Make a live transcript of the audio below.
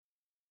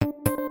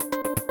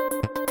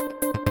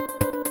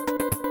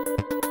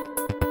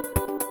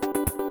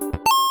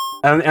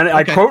And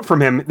I quote from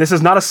him, "This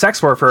is not a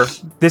sex worker.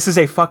 This is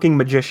a fucking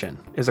magician,"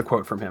 is a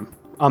quote from him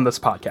on this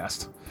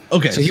podcast.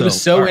 Okay. So he was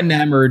so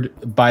enamored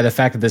by the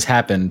fact that this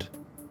happened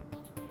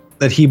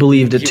that he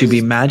believed it to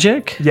be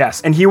magic. Yes,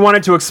 and he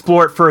wanted to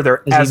explore it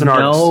further as an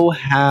artist. Know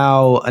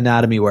how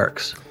anatomy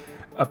works?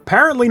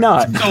 Apparently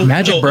not.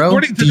 Magic, bro.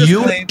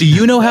 Do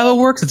you know how it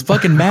works? It's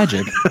fucking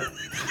magic.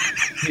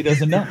 He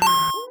doesn't know.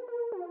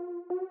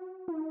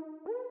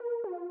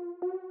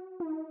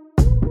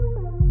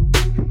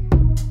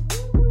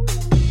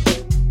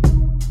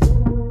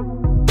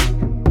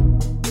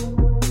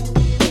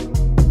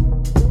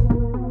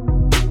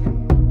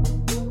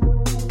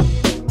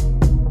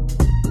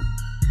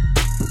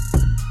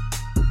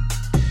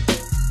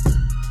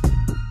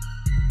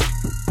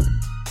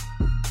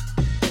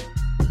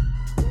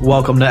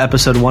 Welcome to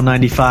episode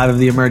 195 of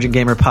the Emergent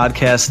Gamer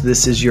Podcast.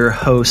 This is your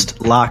host,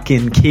 Lock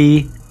and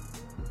Key,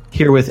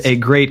 here with a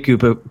great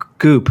group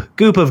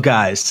of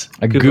guys.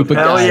 A group of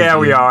guys. Hell yeah,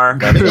 we are.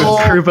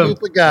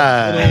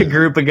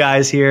 Group of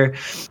guys here.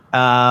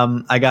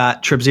 I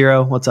got Trip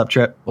Zero. What's up,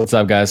 Trip? What's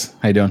up, guys?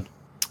 How you doing?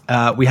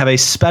 We have a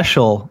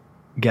special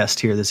guest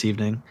here this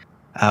evening.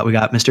 We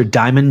got Mr.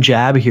 Diamond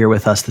Jab here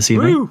with us this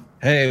evening. Woo.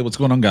 Hey, what's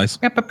going on, guys?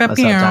 What's up,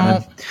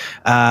 Diamond?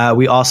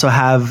 We also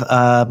have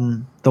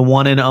the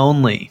one and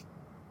only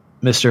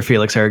Mr.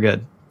 Felix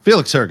Hergood.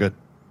 Felix Hergood.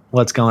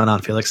 What's going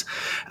on, Felix?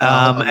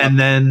 And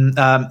then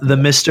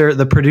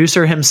the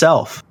producer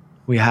himself.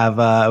 We have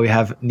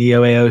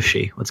Neo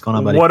Aoshi. What's going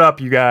on, buddy? What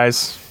up, you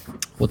guys?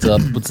 What's up?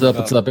 What's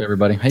up,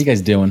 everybody? How you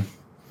guys doing?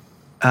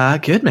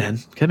 Good, man.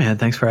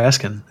 Thanks for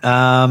asking.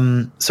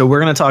 So we're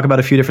going to talk about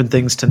a few different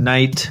things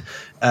tonight.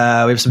 We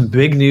have some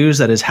big news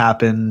that has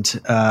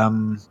happened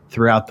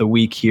throughout the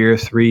week here.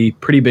 3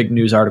 pretty big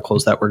news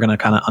articles that we're going to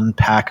kind of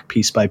unpack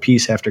piece by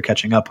piece after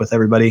catching up with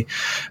everybody.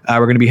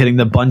 We're going to be hitting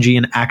the Bungie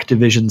and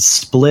Activision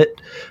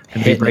split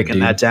and be breaking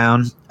that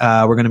down.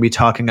 We're going to be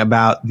talking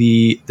about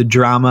the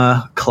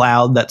drama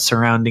cloud that's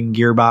surrounding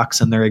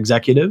Gearbox and their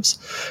executives.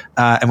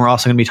 And we're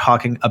also going to be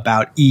talking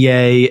about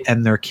EA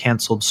and their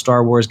canceled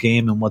Star Wars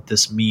game and what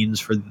this means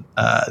for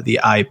the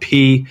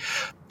IP.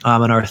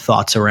 And our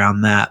thoughts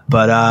around that.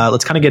 But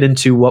let's kind of get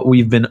into what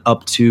we've been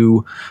up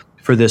to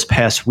for this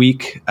past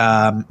week.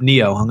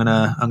 Neo, I'm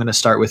gonna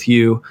start with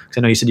you because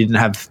I know you said you didn't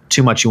have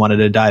too much you wanted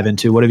to dive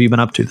into. What have you been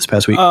up to this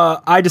past week?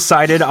 I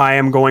decided I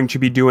am going to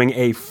be doing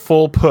a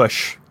full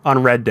push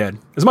on Red Dead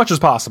as much as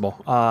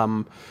possible.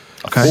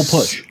 Okay. Full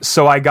push.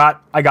 So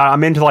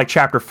I'm into like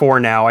chapter 4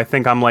 now. I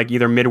think I'm like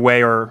either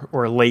midway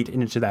or late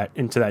into that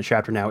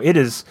chapter now. It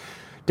is.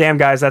 Damn,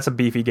 guys, that's a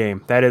beefy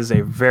game. That is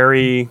a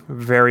very,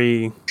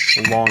 very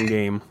long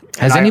game.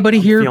 Has anybody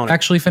here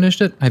actually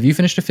finished it? Have you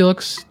finished it,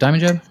 Felix?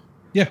 Diamond Jab?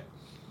 Yeah.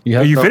 You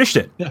have? You finished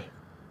it? Yeah.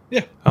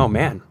 Oh,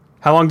 man.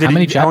 How long did it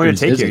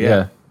take you?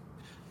 Yeah.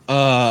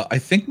 I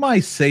think my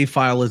save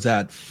file is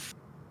at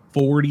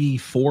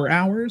 44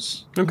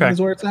 hours. Okay. Is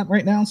where it's at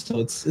right now, so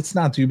it's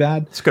not too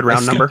bad. It's a good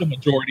round number. The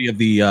majority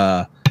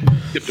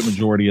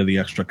of the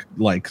extra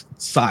like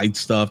side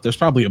stuff. There's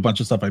probably a bunch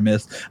of stuff I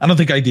missed. I don't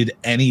think I did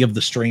any of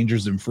the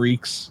Strangers and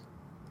Freaks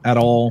at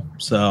all.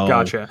 So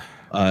Gotcha.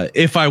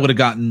 If I would have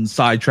gotten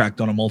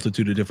sidetracked on a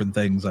multitude of different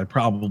things, I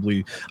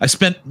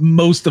spent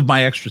most of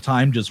my extra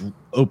time just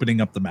opening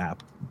up the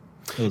map.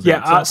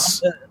 Yeah.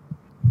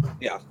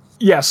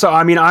 Yeah, so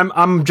I mean,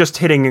 I'm just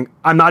hitting.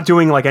 I'm not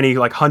doing like any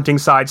like hunting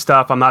side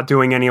stuff. I'm not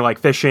doing any like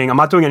fishing. I'm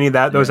not doing any of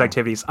those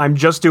activities. I'm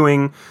just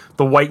doing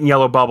the white and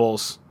yellow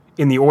bubbles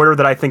in the order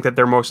that I think that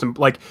they're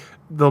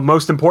the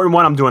most important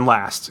one. I'm doing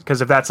last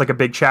because if that's like a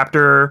big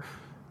chapter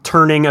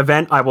turning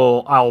event,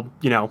 I'll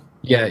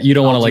Yeah, you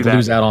don't want to like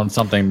lose out on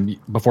something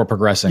before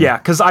progressing. Yeah,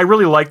 because I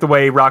really like the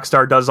way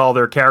Rockstar does all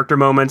their character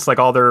moments, like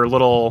all their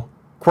little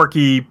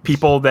quirky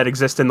people that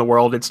exist in the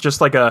world. It's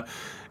just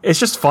it's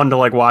just fun to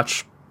like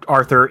watch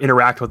Arthur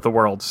interact with the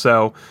world.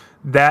 So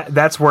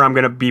that's where I'm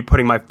going to be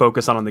putting my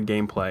focus on the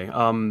gameplay.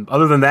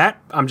 Other than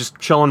that, I'm just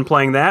chilling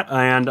playing that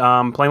and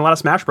playing a lot of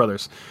Smash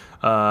Brothers.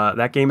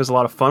 That game is a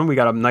lot of fun. We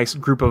got a nice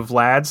group of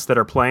lads that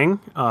are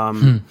playing.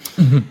 And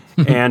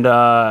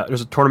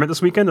there's a tournament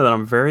this weekend that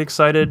I'm very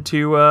excited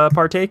to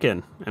partake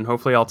in. And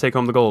hopefully I'll take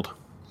home the gold.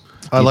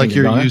 I like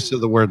your use of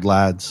the word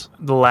lads.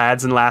 The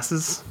lads and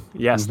lasses.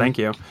 Yes, thank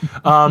you.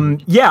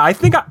 Yeah, I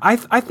think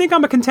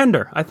I'm a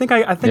contender. I think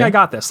I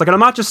got this. Like, and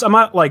I'm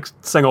not like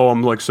saying, oh,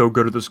 I'm like so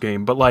good at this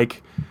game, but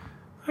like,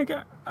 you're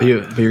good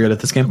at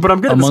this game. But I'm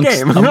good at this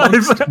game.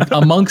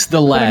 Amongst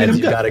the lads,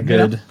 you got a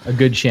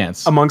good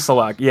chance. Amongst the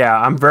lag, yeah.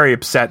 I'm very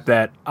upset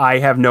that I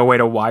have no way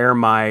to wire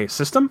my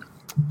system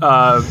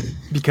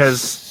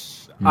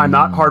because I'm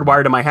not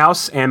hardwired to my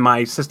house, and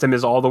my system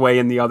is all the way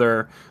in the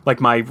other.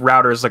 Like, my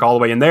router is like all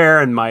the way in there,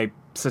 and my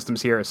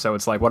system's here. So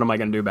it's like, what am I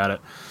going to do about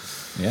it?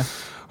 Yeah.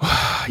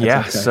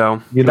 Yeah. Okay.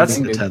 So that's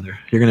the tether.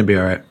 You're going to be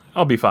all right.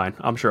 I'll be fine.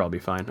 I'm sure I'll be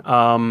fine.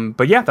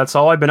 But yeah, that's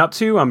all I've been up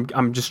to. I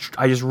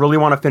just really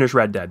want to finish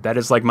Red Dead. That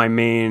is like my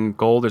main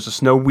goal. There's a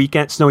snowy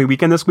weekend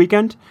this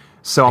weekend.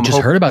 So I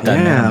just heard about that.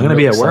 Yeah, man. I'm going to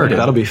be at work. Excited.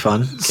 That'll be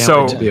fun.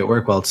 Can't wait to be at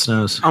work while it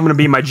snows. I'm going to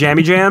be my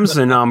jammy jams,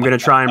 and I'm going to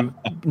try and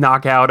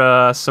knock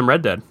out some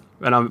Red Dead.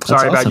 and I'm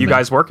sorry about awesome, you man.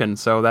 guys working.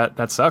 So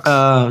that sucks.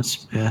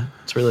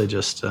 It's really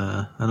just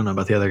I don't know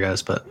about the other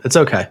guys, but it's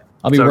okay.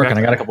 I'll be It's okay. working.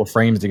 I got a couple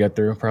frames to get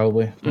through,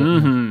 probably.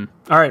 All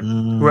right,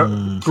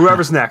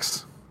 whoever's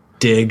next.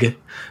 Dig.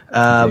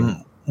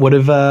 What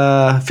if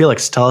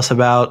Felix, tell us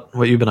about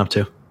what you've been up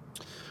to?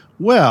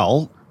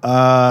 Well,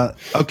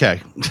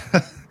 okay.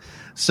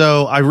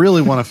 So I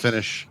really want to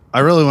finish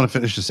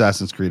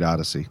Assassin's Creed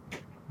Odyssey.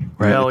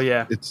 Right. Hell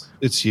yeah.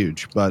 It's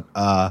huge, but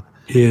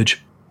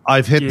Huge.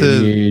 I've hit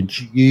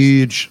Huge.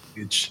 huge.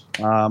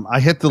 I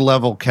hit the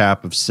level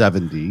cap of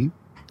 70,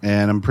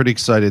 and I'm pretty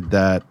excited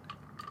that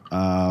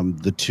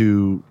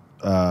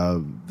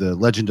the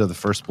Legend of the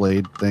First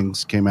Blade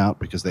things came out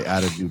because they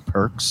added new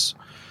perks.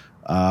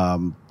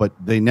 But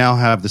they now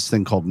have this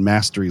thing called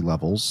mastery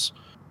levels,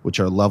 which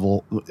are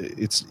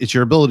it's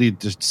your ability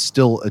to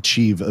still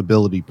achieve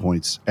ability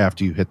points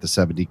after you hit the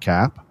 70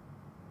 cap.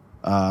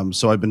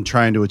 So I've been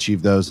trying to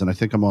achieve those, and I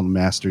think I'm on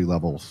mastery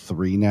level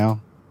 3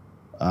 now,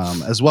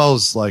 as well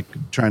as like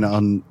trying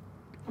to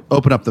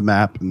open up the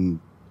map, and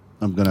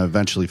I'm going to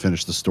eventually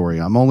finish the story.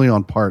 I'm only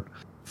on part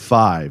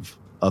 5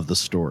 of the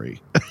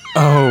story.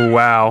 Oh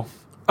wow.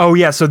 Oh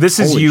yeah. So this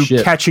is Holy you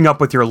shit. catching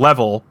up with your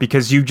level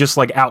because you just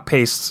like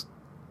outpaced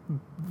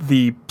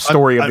the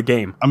story of the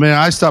game. I mean,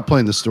 I stopped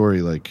playing the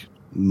story like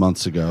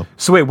months ago.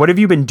 So wait, what have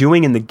you been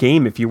doing in the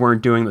game if you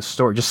weren't doing the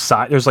story? Just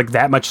there's like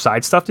that much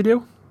side stuff to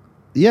do?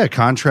 Yeah,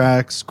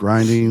 contracts,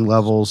 grinding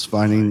levels,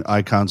 finding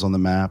icons on the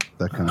map,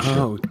 that kind of shit.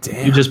 Oh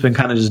damn. You've just been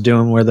kind of just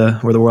doing where the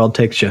world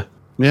takes you.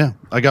 Yeah,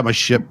 I got my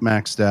ship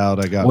maxed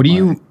out. I got What do my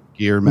you-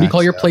 gear maxed What do you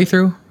call your out.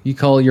 playthrough? You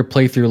call your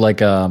playthrough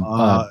like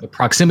a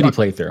proximity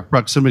playthrough.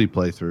 Proximity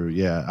playthrough,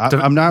 yeah. Do-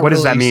 I'm not. what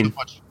does that really mean? So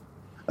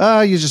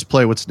much, you just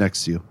play what's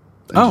next to you.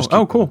 And just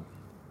keep Cool.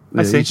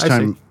 I going.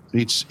 see.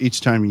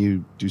 Each time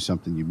you do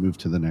something, you move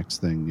to the next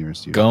thing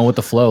nearest you. Going with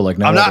the flow, like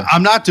no other.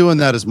 I'm not doing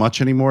that as much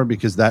anymore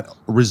because that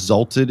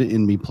resulted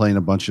in me playing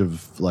a bunch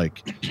of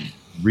like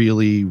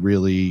really,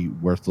 really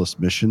worthless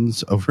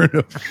missions over and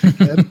over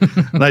again.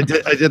 And I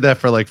did that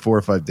for like 4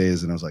 or 5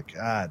 days, and I was like,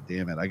 God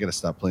damn it, I got to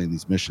stop playing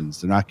these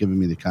missions. They're not giving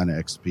me the kind of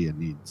XP I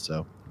need.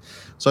 So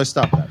I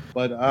stopped that.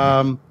 But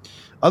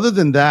other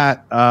than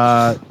that,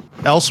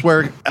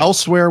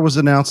 Elsewhere was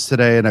announced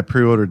today, and I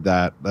pre-ordered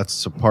that.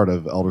 That's a part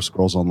of Elder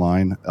Scrolls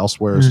Online.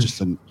 Elsewhere is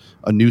just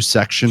a new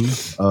section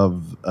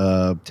of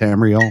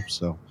Tamriel,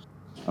 so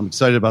I'm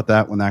excited about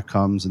that when that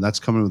comes, and that's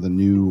coming with a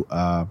new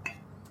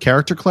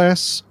character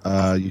class.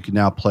 You can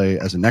now play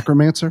as a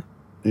necromancer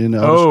in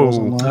Elder Scrolls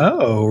Online.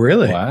 Oh,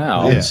 really?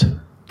 Wow. Yeah.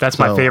 That's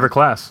my So- favorite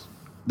class.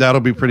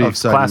 That'll be pretty Of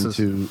exciting classes.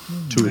 to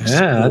explore.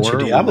 Yeah, that's your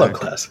when Diablo that-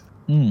 class.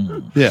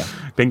 Yeah.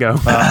 Bingo.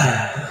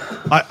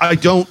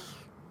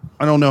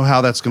 I don't know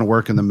how that's going to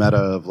work in the meta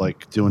of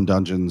like doing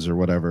dungeons or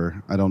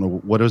whatever. I don't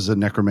know, what is a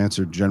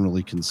necromancer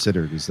generally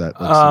considered? Is that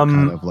like some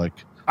kind of like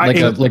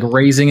Like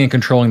raising and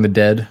controlling the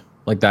dead,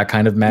 like that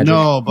kind of magic.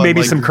 no, but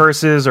Maybe like, some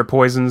curses or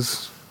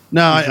poisons.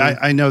 No,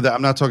 I know that.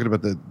 I'm not talking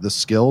about the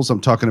skills.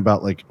 I'm talking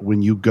about like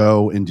when you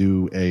go and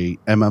do a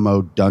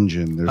MMO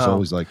dungeon. There's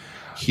always like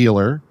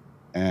healer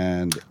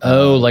and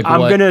like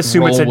I'm what going to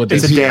assume it's role a would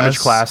it's a this be? damage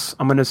DPS. class.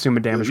 I'm going to assume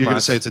a damage you're going to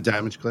class. say it's a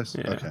damage class.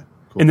 Yeah. Okay,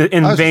 cool.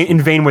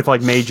 in vein with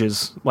like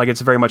mages. Like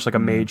it's very much like a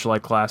mage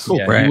like class.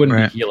 Yeah, Right, you wouldn't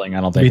right. be healing.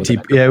 I don't think. with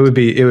BT, that. yeah, it would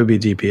be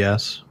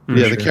DPS.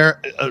 Yeah,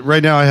 the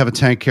right now I have a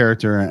tank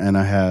character and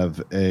I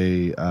have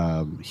a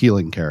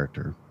healing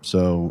character.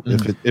 So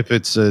if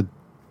it's a,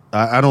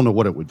 I don't know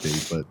what it would be,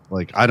 but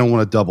like I don't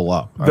want to double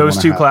up. I Those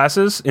wanna two have-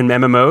 classes in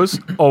MMOs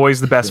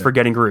always the best for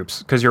getting groups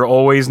because you're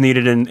always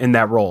needed in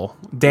that role.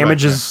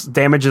 Damage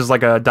is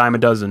like a dime a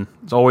dozen.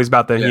 It's always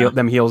about the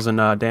heals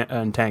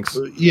and tanks.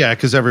 Yeah,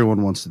 because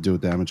everyone wants to do a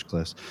damage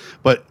class,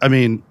 but I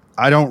mean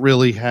I don't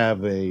really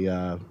have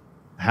a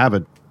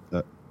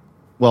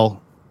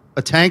well,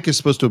 a tank is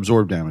supposed to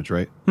absorb damage,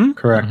 right?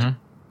 Correct.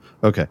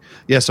 Okay,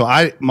 yeah. So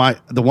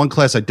the one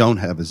class I don't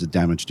have is a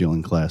damage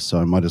dealing class, so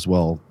I might as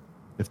well,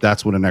 if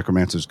that's what a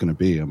necromancer is going to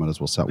be, I might as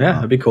well set one Yeah, up.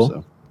 that'd be cool.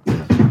 So,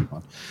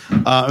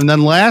 and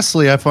then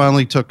lastly, I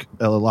finally took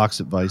Locke's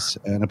advice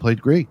and I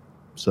played Gree.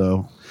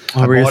 So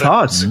What were your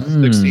bought it. thoughts?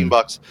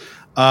 $16.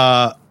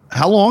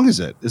 How long is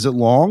it? Is it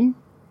long?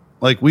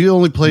 Like we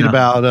only played No.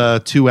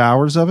 about 2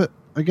 hours of it,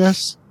 I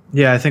guess.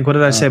 Yeah, I think, what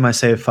did I say my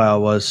save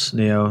file was,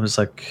 Neo? It was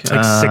like 6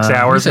 You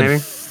hours said maybe.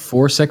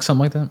 4, 6,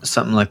 something like that.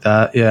 something like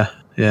that. Yeah.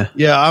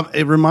 Yeah,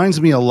 it reminds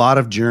me a lot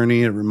of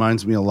Journey. It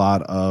reminds me a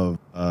lot of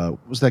what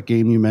was that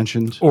game you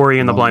mentioned? Ori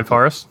in the Blind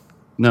Forest.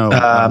 No,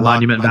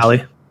 Monument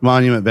Valley.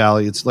 Monument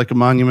Valley. It's like a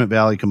Monument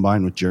Valley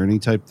combined with Journey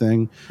type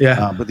thing.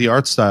 Yeah. But the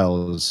art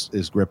style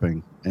is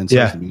gripping, and so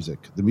Yeah. is the music.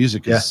 The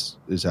music is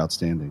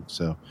outstanding.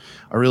 So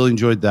I really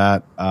enjoyed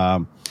that.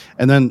 And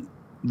then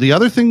the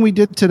other thing we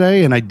did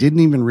today, and I didn't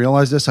even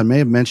realize this, I may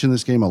have mentioned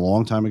this game a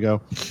long time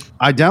ago.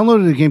 I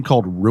downloaded a game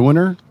called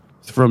Ruiner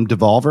from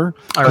Devolver.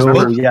 I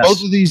remember.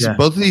 Both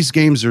of these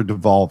games are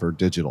Devolver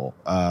digital.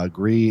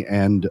 Gree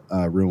and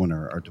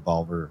Ruiner are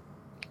Devolver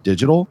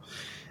digital.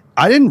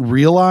 I didn't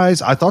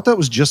realize. I thought that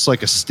was just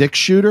like a stick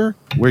shooter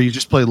where you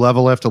just play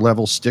level after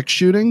level stick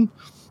shooting.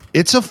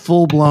 it's a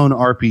full blown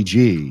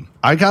RPG.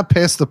 I got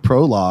past the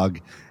prologue,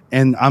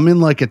 and I'm in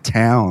like a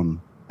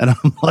town, and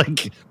I'm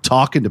like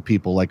talking to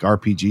people like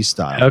RPG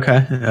style.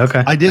 Okay.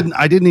 I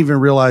didn't even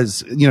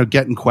realize,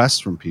 getting quests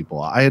from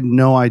people. I had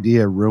no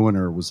idea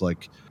Ruiner was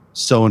like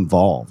so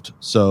involved.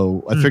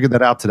 So I figured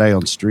that out today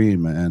on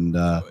stream. And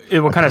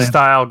what kind of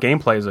style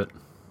gameplay is it?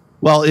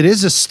 well, it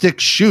is a stick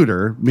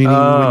shooter, meaning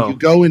when you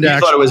go into I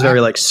thought it was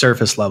very like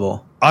surface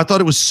level. I thought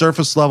it was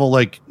surface level,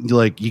 like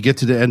you get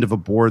to the end of a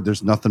board,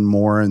 there's nothing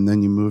more, and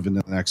then you move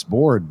into the next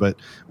board. But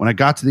when I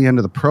got to the end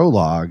of the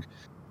prologue,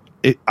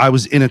 I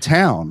was in a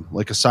town,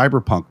 like a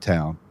cyberpunk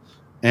town,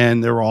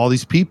 and there were all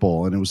these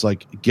people, and it was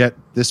like, get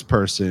this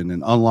person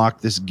and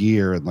unlock this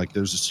gear, and like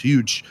there's this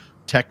huge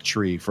tech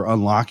tree for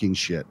unlocking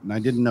shit, and I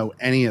didn't know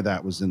any of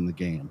that was in the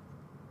game.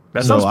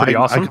 That sounds pretty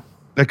awesome.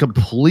 I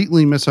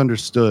completely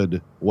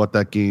misunderstood what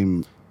that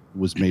game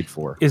was made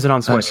for. Is it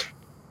on Switch?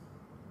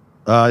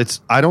 I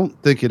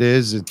don't think it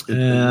is.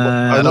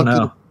 I don't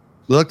know.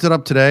 Looked it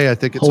up today. I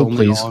think it's Hold,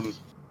 only please. on.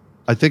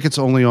 I think it's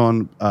only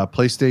on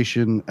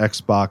PlayStation,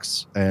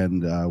 Xbox,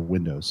 and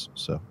Windows.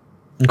 So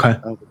Okay. I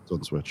don't think it's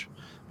on Switch.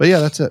 But yeah,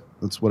 that's it.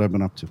 That's what I've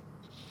been up to.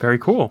 Very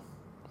cool.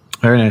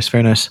 Very nice.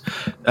 Very nice.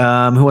 Who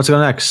wants to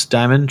go next?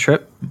 Diamond,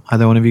 Trip?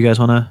 Either one of you guys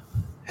want to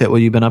hit what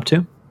you've been up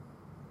to?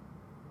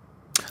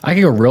 I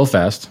can go real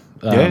fast.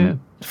 Yeah.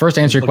 First,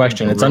 to answer your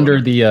question. It's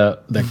under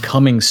the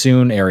coming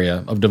soon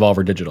area of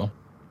Devolver Digital.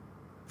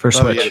 For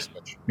Switch.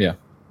 Yeah.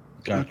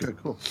 Okay,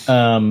 cool.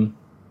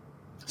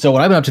 So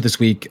what I've been up to this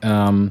week,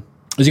 as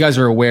you guys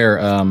are aware,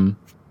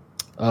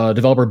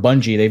 developer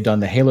Bungie, they've done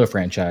the Halo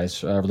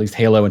franchise, released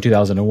Halo in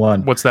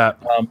 2001. What's that?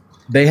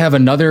 They have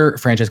another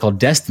franchise called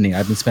Destiny.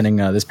 I've been spending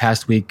this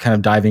past week kind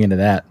of diving into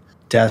that.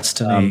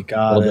 Destiny. A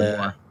Got little bit it.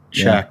 more.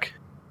 Check.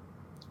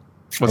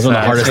 What's Those are the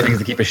that? hardest things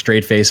to keep a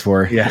straight face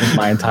for in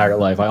my entire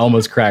life. I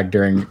almost cracked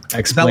during Is that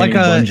explaining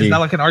like Bungie. is that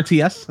like an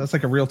RTS? That's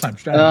like a real time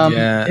strategy.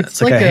 Yeah, it's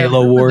it's like a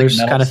Halo Wars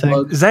Metal kind of thing.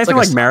 Slug. Is that It's anything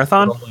like a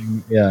Marathon?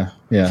 scrolling-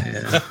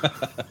 Yeah.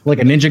 Like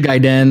a Ninja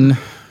Gaiden.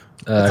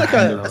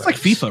 It's like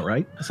FIFA,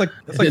 right? It's like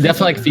Definitely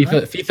like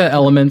FIFA. FIFA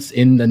elements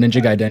in the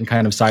Ninja Gaiden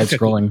kind of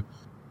side-scrolling,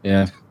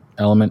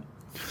 element.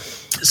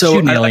 So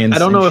Shooting I aliens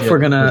don't know and if we're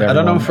shit gonna. with I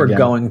don't know everyone if we're again.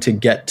 going to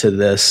get to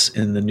this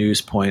in the news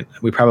point.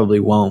 We probably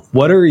won't.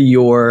 What are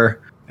your?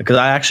 Because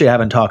I actually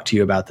haven't talked to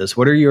you about this.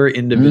 What are your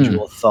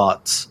individual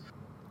thoughts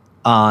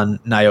on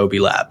Niobe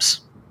Labs?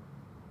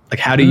 Like,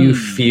 how do you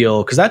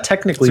feel? Because that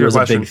technically That's a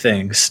was good a big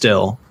question. thing.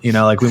 Still,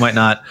 like we might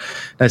not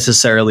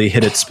necessarily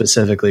hit it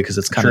specifically because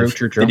it's kind of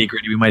True. nitty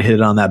gritty. We might hit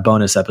it on that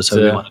bonus episode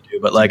we Yeah. want to do.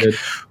 But like, Good.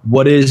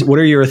 what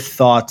are your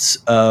thoughts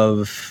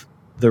of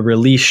the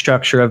release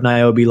structure of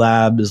Niobe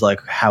Labs?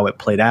 Like how it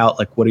played out?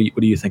 Like what are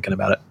you thinking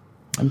about it?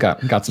 I've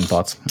got some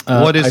thoughts.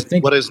 What I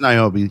think is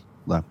Niobe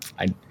Lab?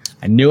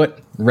 I knew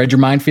it. Read your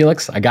mind,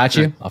 Felix. I got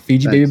you. I'll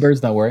feed you Thanks. baby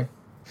birds. Don't worry.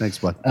 Thanks,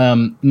 bud.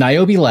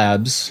 Niobe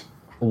Labs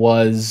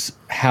was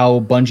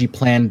how Bungie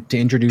planned to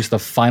introduce the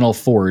final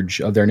forge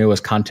of their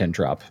newest content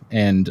drop.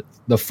 And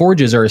the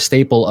forges are a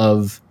staple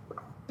of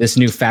this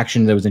new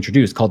faction that was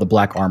introduced called the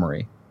Black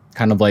Armory,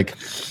 kind of like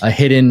a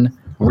hidden,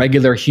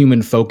 regular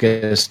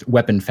human-focused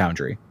weapon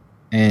foundry.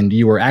 And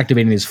you were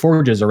activating these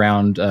forges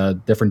around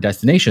different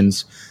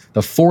destinations.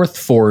 The fourth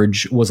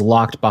forge was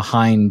locked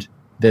behind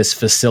this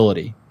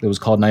facility that was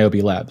called Niobe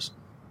Labs.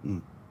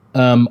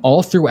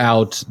 All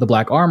throughout the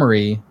Black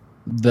Armory,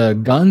 the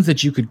guns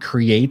that you could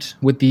create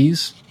with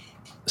these,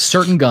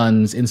 certain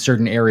guns in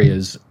certain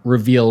areas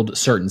revealed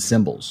certain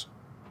symbols.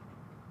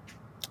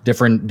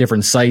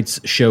 Different sites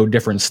showed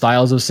different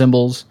styles of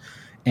symbols.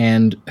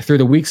 And through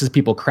the weeks as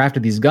people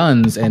crafted these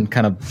guns and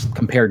kind of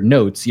compared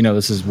notes,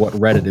 this is what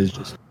Reddit is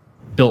just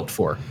built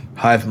for.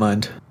 Hive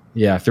mind.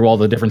 Yeah, through all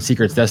the different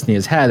secrets Destiny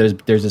has had,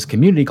 there's this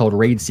community called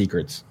Raid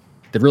Secrets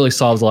that really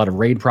solves a lot of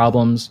raid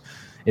problems.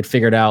 It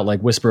figured out like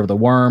Whisper of the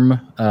Worm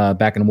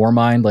back in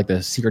Warmind, like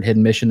the secret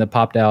hidden mission that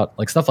popped out,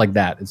 like stuff like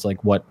that. It's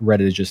like what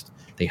Reddit is just,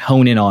 they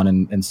hone in on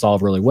and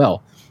solve really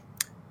well.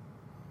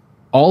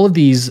 All of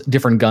these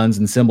different guns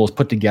and symbols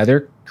put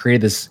together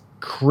created this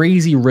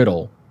crazy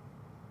riddle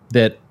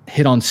that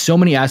hit on so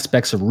many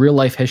aspects of real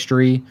life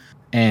history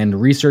and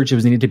research that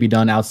was needed to be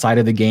done outside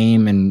of the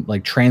game, and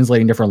like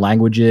translating different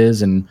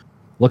languages and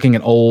looking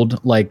at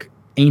old like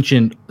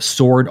ancient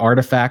sword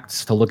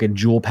artifacts to look at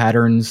jewel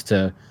patterns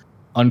to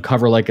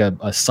uncover like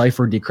a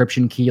cipher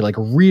decryption key, like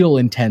real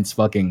intense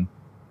fucking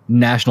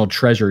national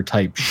treasure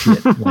type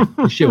shit. Like,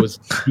 this shit was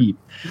deep.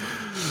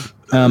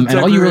 And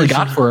all you really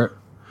got for it,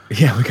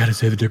 yeah, we gotta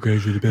say the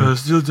declaration.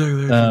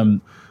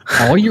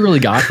 All you really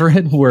got for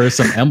it were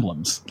some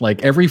emblems.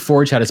 Like every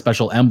forge had a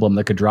special emblem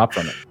that could drop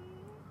from it.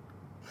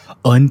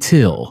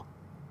 Until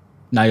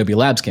Niobe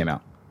Labs came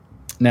out.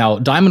 Now,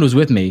 Diamond was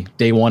with me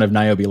day one of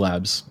Niobe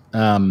Labs.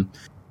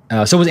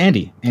 So was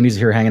Andy. Andy's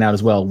here hanging out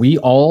as well. We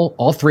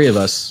all three of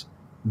us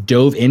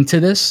dove into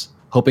this,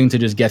 hoping to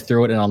just get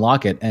through it and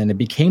unlock it. And it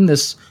became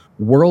this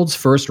world's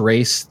first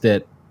race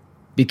that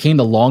became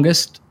the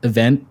longest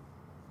event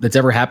that's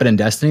ever happened in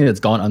Destiny that's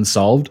gone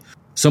unsolved.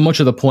 So much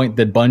to the point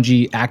that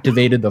Bungie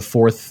activated the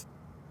fourth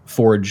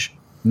forge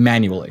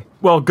manually.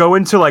 Well, go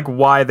into like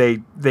why they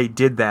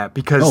did that,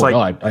 because Oh,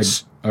 like no,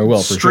 I will,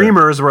 for sure.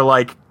 streamers were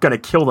like gonna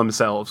kill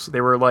themselves.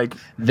 They were like,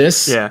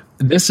 This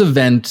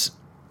event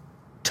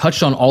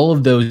touched on all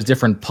of those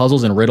different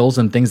puzzles and riddles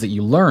and things that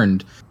you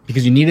learned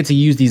because you needed to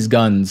use these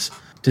guns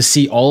to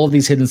see all of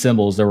these hidden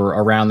symbols that were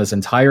around this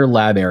entire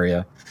lab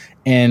area,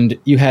 and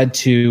you had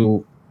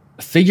to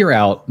figure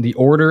out the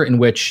order in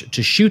which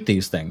to shoot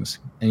these things.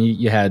 And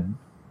you had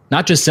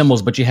not just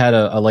symbols, but you had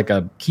a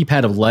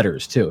keypad of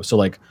letters too. So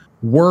like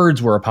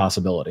words were a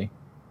possibility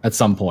at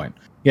some point.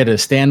 You had to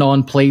stand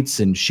on plates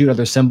and shoot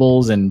other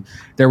symbols, and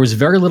there was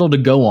very little to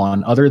go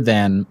on other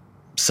than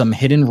some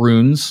hidden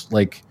runes,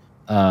 like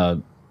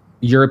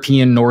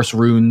European Norse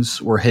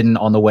runes were hidden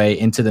on the way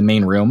into the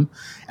main room.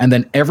 And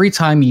then every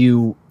time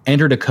you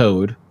entered a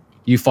code,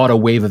 you fought a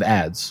wave of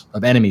ads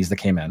of enemies that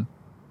came in.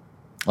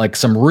 Like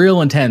some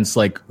real intense,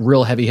 like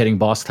real heavy hitting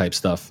boss type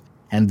stuff.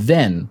 And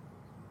then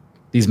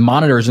these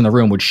monitors in the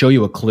room would show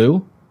you a clue,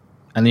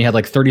 and then you had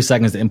like 30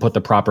 seconds to input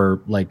the proper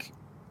like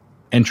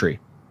entry.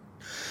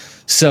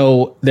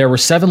 So there were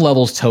 7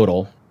 levels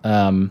total.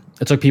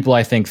 It took people,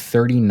 I think,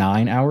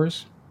 39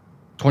 hours,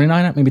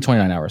 29, maybe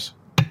 29 hours.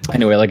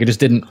 Anyway, like it just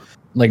didn't,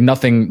 like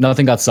nothing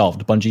got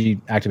solved.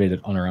 Bungie activated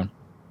it on their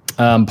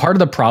own. Part of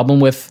the problem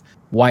with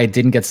why it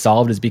didn't get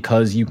solved is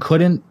because you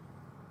couldn't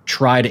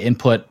try to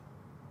input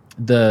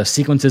the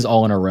sequences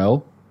all in a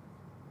row.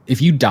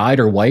 If you died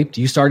or wiped,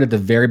 you started at the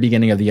very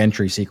beginning of the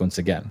entry sequence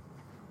again.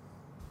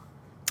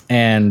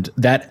 And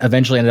that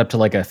eventually ended up to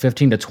like a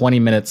 15 to 20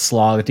 minute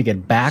slog to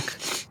get back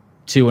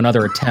to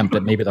another attempt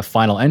at maybe the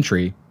final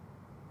entry,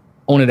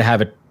 only to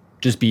have it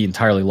just be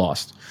entirely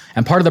lost.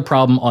 And part of the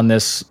problem on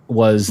this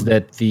was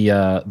that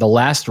the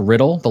last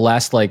riddle, the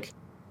last like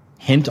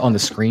hint on the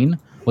screen,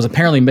 was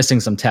apparently missing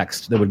some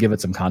text that would give it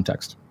some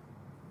context.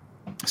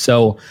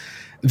 So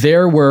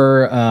there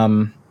were,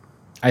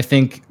 I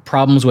think,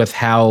 problems with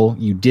how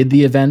you did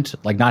the event,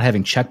 like not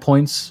having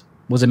checkpoints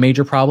was a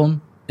major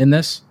problem in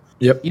this.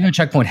 Yep. Even a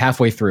checkpoint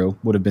halfway through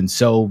would have been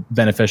so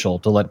beneficial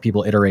to let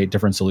people iterate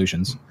different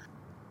solutions.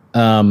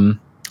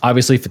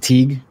 Obviously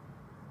fatigue,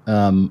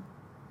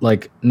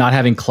 like not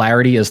having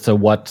clarity as to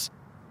what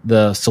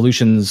the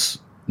solutions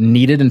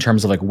needed in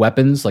terms of like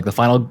weapons, like the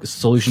final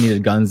solution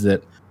needed guns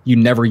that you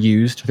never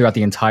used throughout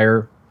the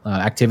entire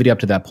activity up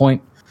to that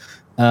point.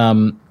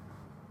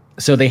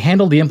 So they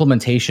handled the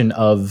implementation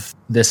of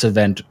this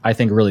event, I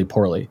think, really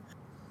poorly.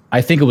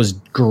 I think it was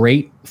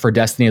great for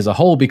Destiny as a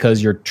whole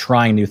because you're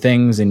trying new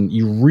things and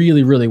you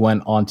really, really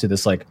went onto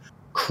this like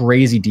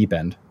crazy deep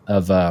end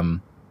of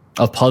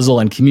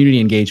puzzle and community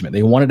engagement.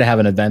 They wanted to have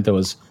an event that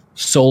was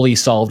solely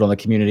solved on the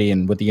community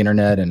and with the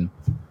internet and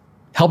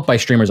helped by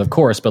streamers, of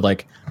course, but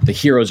like the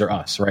heroes are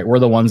us, right? We're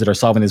the ones that are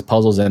solving these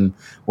puzzles and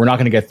we're not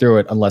going to get through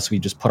it unless we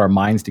just put our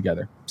minds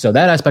together. So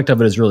that aspect of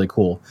it is really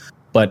cool.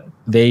 But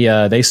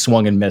they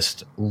swung and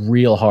missed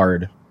real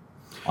hard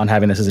on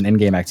having this as an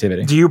in-game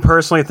activity. Do you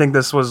personally think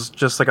this was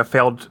just like a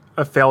failed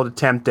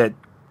attempt at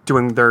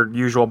doing their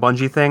usual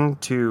Bungie thing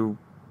to,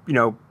 you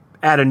know,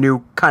 add a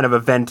new kind of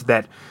event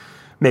that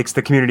makes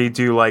the community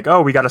do like,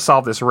 oh, we got to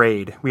solve this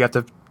raid. We have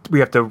to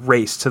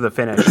race to the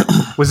finish.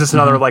 Was this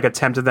another like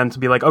attempt of them to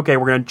be like, okay,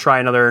 we're going to try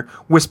another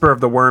Whisper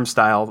of the Worm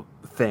style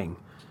thing?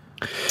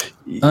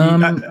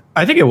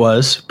 I think it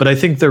was, but I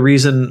think the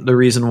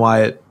reason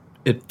why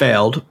it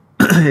failed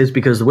is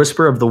because the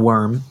Whisper of the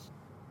Worm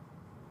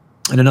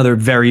and another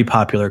very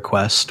popular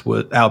quest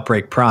with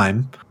Outbreak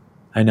Prime.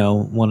 I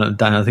know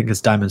I think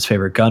it's Diamond's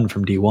favorite gun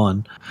from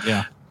D1.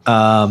 Yeah.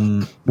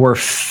 Were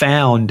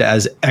found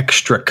as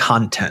extra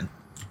content.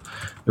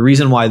 The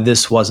reason why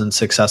this wasn't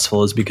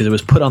successful is because it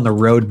was put on the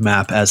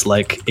roadmap as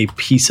like a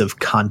piece of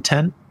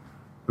content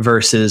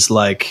versus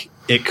like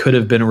it could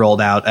have been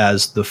rolled out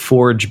as the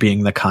Forge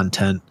being the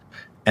content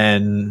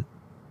and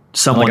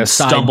someone Like a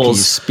side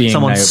piece being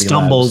Niobe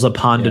stumbles Labs.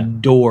 upon a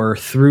door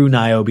through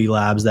Niobe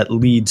Labs that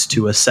leads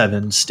to a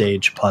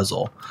 7-stage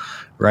puzzle,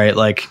 right?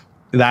 Like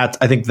that.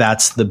 I think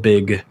that's the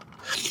big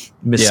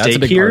mistake that's a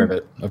big here. part of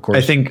it, of course.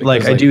 I think,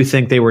 because, I do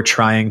think they were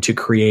trying to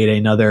create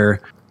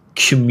another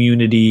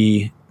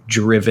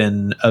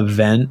community-driven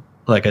event,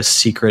 like a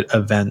secret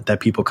event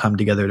that people come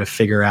together to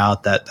figure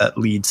out that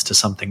leads to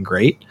something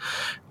great.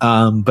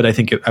 But I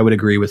think I would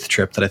agree with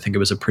Trip that I think it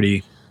was a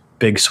pretty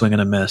big swing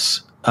and a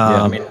miss.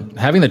 I mean,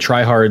 having the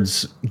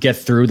tryhards get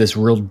through this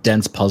real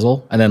dense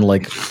puzzle and then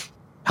like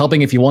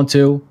helping if you want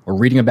to or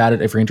reading about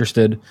it if you're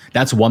interested,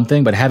 that's one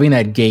thing. But having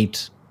that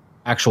gate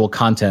actual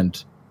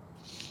content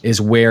is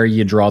where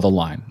you draw the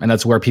line, and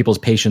that's where people's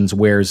patience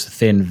wears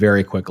thin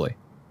very quickly.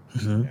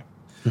 Mm-hmm.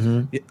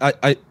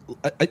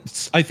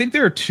 I think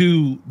there are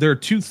two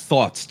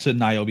thoughts to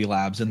Niobe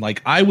Labs, and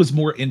like I was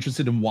more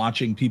interested in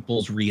watching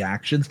people's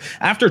reactions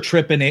after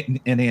Trip and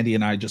Andy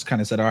and I just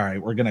kind of said, all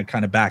right, we're gonna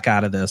kind of back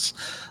out of this.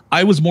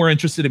 I was more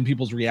interested in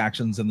people's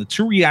reactions, and the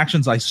two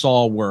reactions I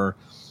saw were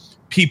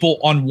people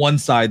on one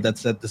side that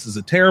said this is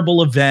a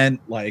terrible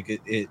event,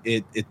 like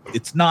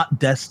it's not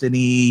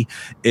Destiny,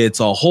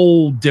 it's a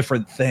whole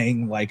different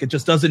thing, like it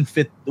just doesn't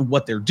fit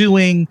what they're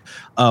doing.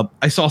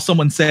 I saw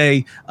someone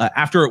say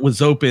after it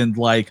was opened,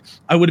 like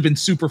I would have been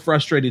super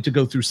frustrated to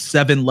go through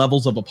 7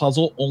 levels of a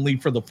puzzle only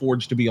for the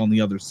Forge to be on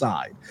the other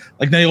side.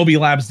 Like Niobe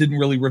Labs didn't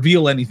really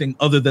reveal anything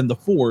other than the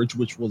Forge,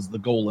 which was the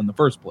goal in the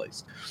first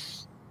place.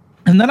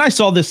 And then I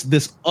saw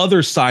this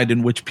other side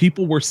in which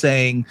people were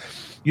saying,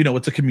 you know,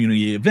 it's a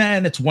community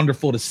event. It's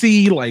wonderful to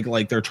see,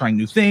 like they're trying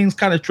new things,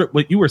 kind of trip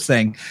what you were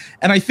saying.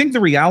 And I think the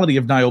reality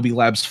of Niobe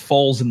Labs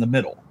falls in the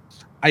middle.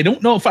 I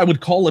don't know if I would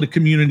call it a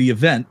community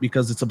event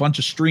because it's a bunch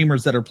of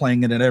streamers that are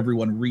playing it and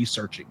everyone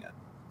researching it.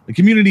 The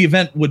community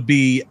event would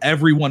be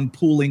everyone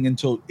pooling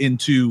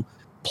into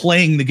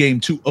playing the game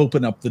to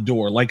open up the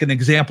door. Like an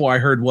example I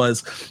heard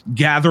was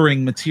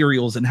gathering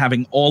materials and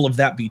having all of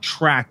that be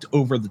tracked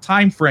over the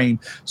time frame.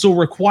 So it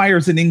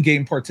requires an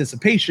in-game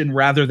participation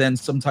rather than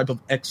some type of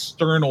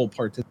external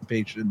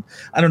participation.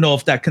 I don't know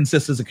if that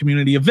consists as a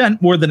community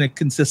event more than it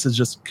consists as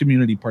just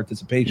community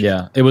participation.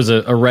 Yeah, it was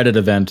a Reddit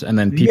event, and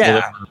then people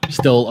were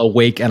still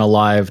awake and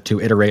alive to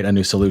iterate a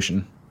new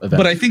solution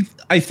event. But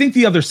I think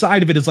the other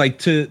side of it is like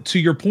to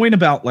your point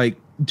about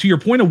to your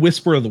point of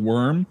Whisper of the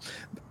Worm.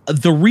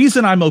 The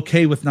reason I'm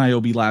okay with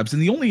Niobe Labs, and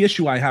the only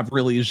issue I have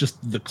really is just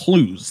the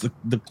clues.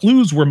 The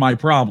clues were my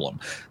problem.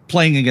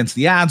 Playing against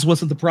the ads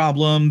wasn't the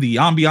problem. The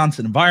ambiance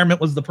and environment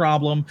was the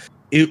problem.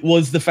 It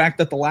was the fact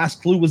that the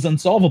last clue was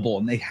unsolvable,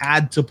 and they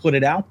had to put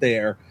it out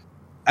there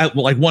at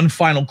like one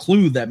final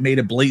clue that made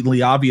it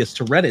blatantly obvious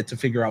to Reddit to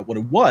figure out what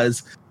it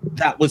was.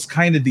 That was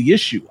kind of the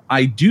issue.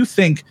 I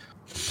think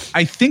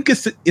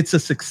it's a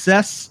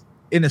success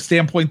in a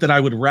standpoint that I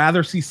would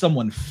rather see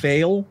someone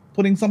fail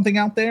putting something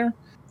out there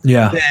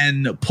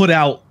than put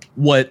out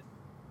what,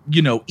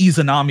 you know,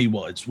 Izanami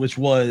was, which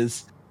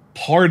was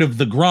part of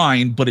the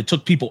grind, but it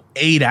took people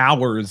 8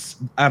 hours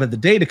out of the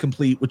day to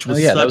complete, which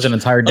was that was an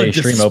entire day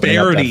stream opening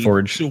up that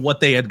Forge to what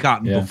they had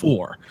gotten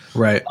before.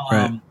 Right.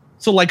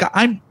 So like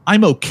I'm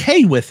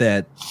okay with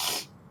it,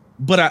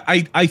 but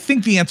I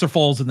think the answer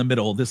falls in the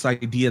middle. This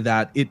idea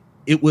that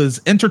it was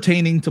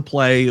entertaining to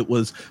play, it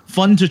was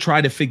fun to try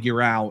to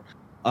figure out.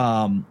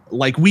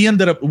 Like we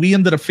ended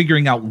up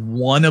figuring out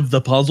one of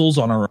the puzzles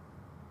on our own.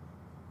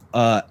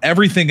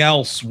 Everything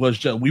else was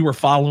just, we were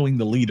following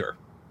the leader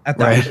at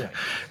that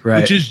point,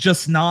 which is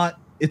just not,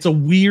 it's a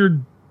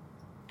weird,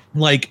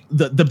 like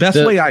the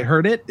best way I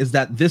heard it is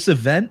that this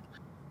event,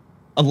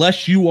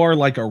 unless you are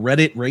like a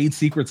Reddit raid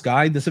secrets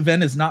guy, this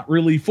event is not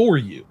really for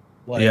you.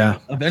 Like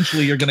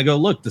eventually you're going to go,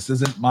 look, this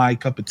isn't my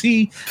cup of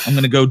tea. I'm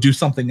going to go do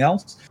something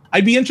else.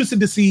 I'd be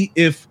interested to see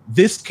if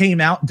this came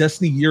out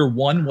Destiny Year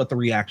 1, what the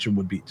reaction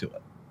would be to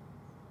it.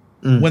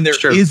 When there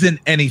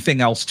isn't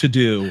anything else to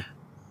do.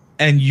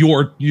 And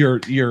you're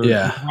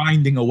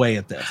grinding away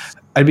at this.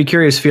 I'd be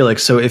curious,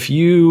 Felix. So if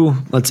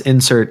let's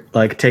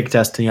take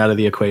Destiny out of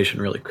the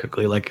equation really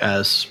quickly, like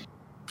as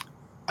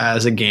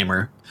a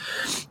gamer,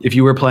 if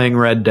you were playing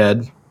Red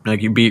Dead,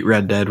 like you beat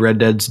Red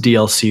Dead's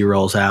DLC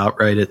rolls out,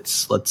 right?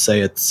 Let's say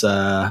it's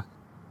 5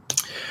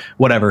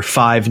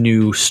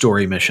 new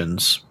story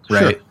missions,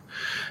 right? Sure.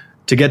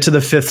 To get to the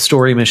 5th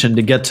story mission,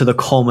 to get to the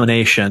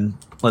culmination,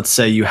 let's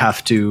say you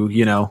have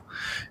to,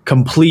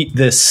 complete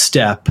this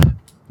step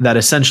that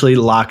essentially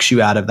locks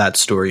you out of that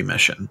story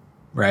mission,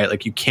 right?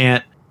 Like you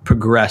can't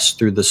progress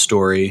through the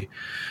story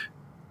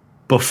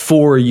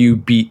before you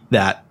beat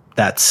that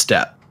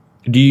step.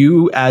 Do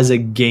you, as a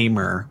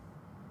gamer,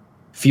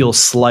 feel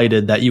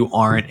slighted that you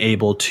aren't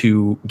able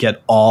to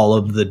get all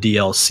of the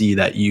DLC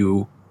that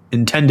you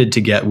intended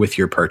to get with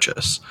your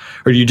purchase?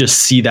 Or do you just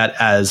see that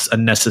as a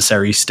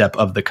necessary step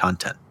of the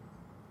content?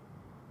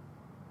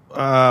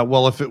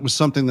 Well, if it was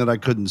something that I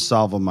couldn't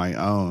solve on my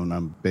own,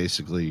 I'm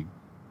basically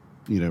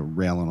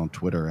railing on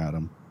Twitter at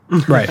him.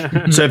 Right.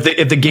 So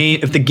if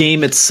the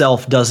game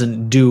itself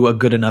doesn't do a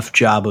good enough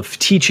job of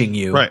teaching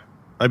you, right?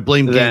 I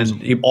blame games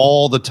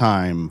all the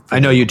time. I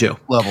know you do.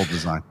 Level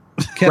design.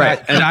 Can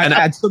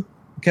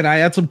I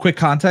add some quick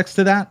context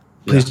to that?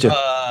 Please do.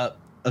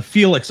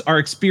 Felix, our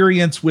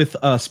experience with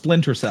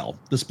Splinter Cell,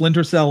 the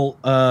Splinter Cell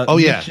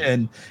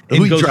mission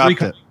in Ghost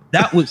Recon,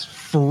 that was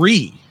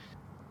free.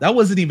 That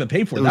wasn't even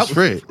paid for. That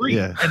was free,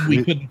 and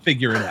we couldn't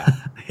figure it out.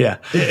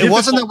 It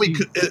wasn't that we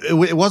could.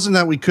 It wasn't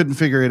that we couldn't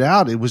figure it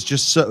out. It was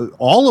just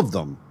all of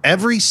them.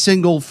 Every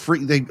single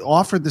free. They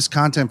offered this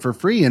content for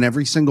free, and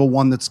every single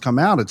one that's come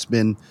out, it's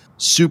been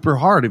super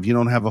hard if you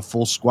don't have a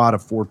full squad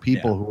of 4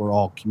 people who are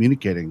all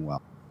communicating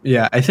well.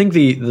 Yeah, I think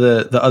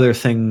the other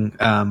thing,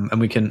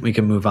 and we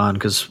can move on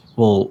because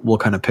we'll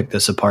kind of pick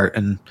this apart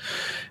in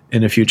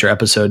a future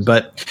episode,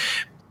 but.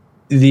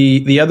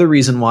 The other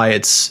reason why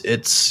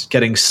it's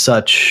getting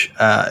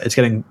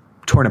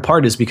torn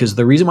apart is because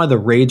the reason why the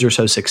raids are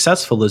so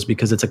successful is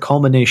because it's a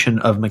culmination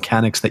of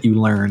mechanics that you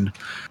learn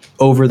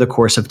over the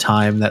course of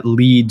time that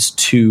leads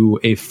to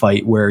a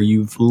fight where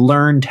you've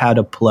learned how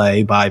to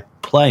play by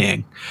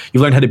playing.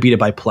 You've learned how to beat it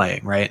by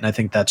playing, right? And I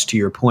think that's to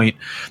your point,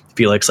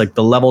 Felix. Like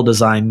the level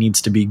design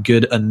needs to be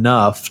good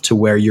enough to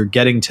where you're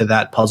getting to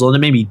that puzzle, and it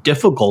may be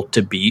difficult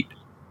to beat,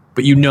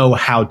 but you know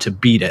how to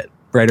beat it.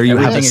 Right, or you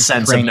have a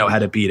sense of know how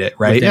to beat it,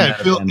 right? Yeah,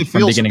 it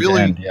feels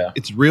really.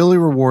 It's really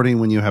rewarding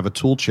when you have a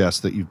tool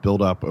chest that you've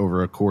built up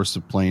over a course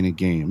of playing a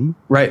game,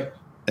 right?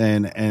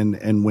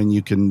 And when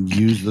you can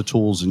use the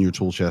tools in your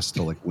tool chest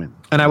to like win.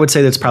 And I would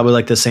say that's probably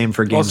like the same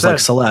for games like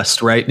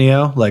Celeste, right,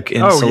 Neo? Like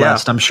in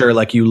Celeste, I'm sure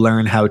like you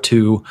learn how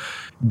to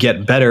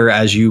get better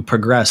as you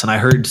progress. And I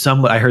heard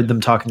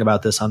them talking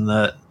about this on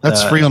the.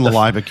 That's free on the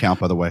live account,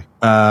 by the way.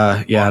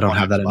 I don't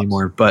have that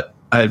anymore, but.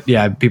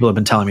 People have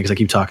been telling me because I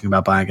keep talking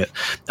about buying it.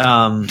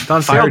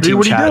 Fire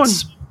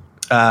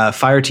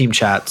Team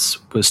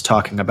Chats was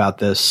talking about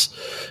this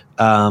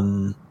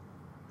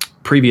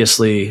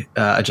previously.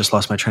 I just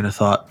lost my train of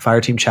thought.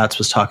 Fire Team Chats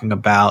was talking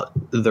about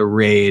the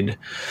raid,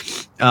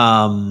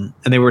 and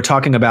they were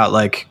talking about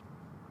like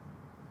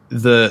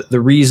the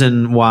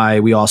reason why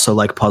we also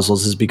like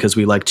puzzles is because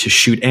we like to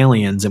shoot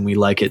aliens, and we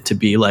like it to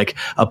be like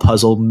a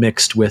puzzle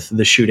mixed with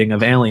the shooting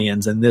of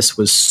aliens. And this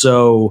was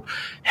so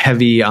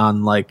heavy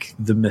on like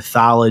the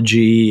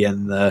mythology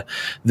and the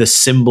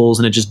symbols,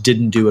 and it just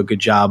didn't do a good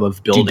job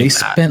of building. Dude, they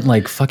spent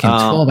like fucking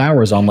 12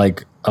 hours on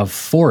like a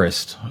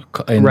forest,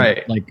 in,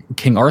 right? Like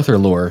King Arthur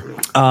lore.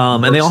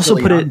 And they also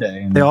put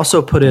it. They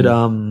also put it.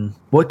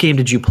 What game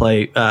did you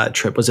play,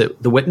 Trip? Was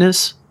it The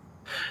Witness?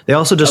 They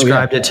also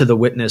described it to The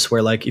Witness,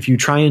 where like if you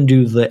try and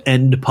do the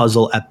end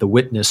puzzle at The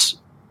Witness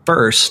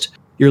first,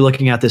 you're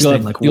looking at this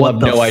thing like what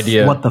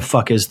the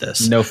fuck is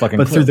this? No fucking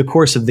But clue. through the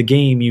course of the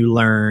game, you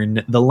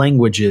learn the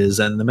languages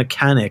and the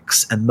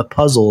mechanics and the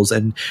puzzles,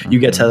 and you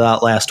get to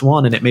that last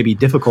one, and it may be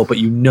difficult, but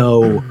you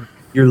know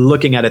you're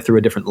looking at it through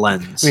a different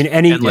lens. I mean,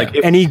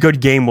 any good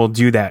game will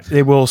do that.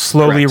 It will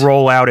slowly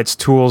roll out its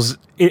tools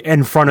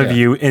in front of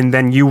you, and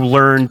then you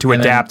learn to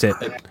adapt it.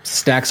 It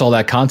stacks all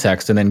that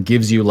context and then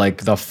gives you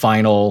like the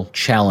final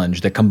challenge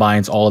that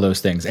combines all of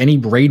those things. Any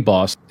raid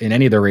boss in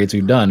any of the raids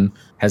we've done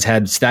has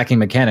had stacking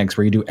mechanics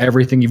where you do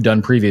everything you've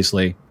done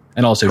previously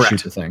and also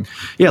shoot the thing.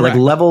 Yeah, like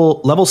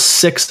level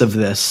 6 of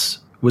this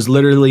was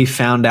literally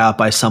found out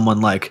by someone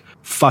like,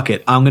 fuck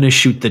it, I'm going to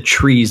shoot the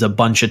trees a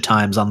bunch of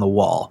times on the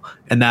wall.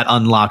 And that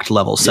unlocked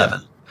level 7.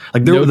 Yeah.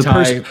 Like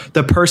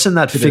the person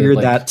that figured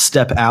that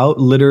step out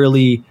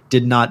literally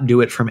did not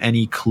do it from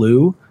any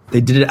clue. They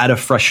did it out of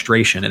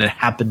frustration, and it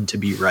happened to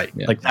be right.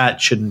 Yeah. Like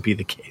that shouldn't be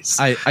the case.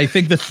 I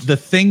think the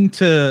thing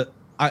to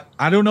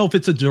I don't know if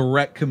it's a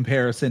direct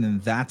comparison in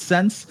that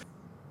sense,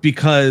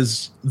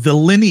 because the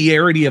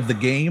linearity of the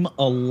game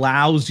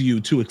allows you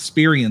to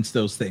experience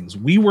those things.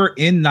 We were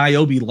in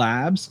Niobe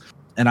Labs,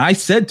 and I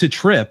said to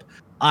Trip,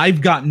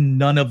 I've gotten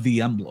none of the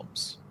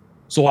emblems.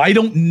 So I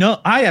don't know.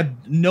 I had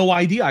no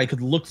idea I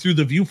could look through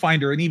the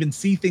viewfinder and even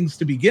see things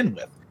to begin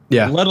with.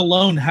 Yeah. Let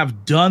alone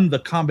have done the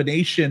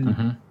combinations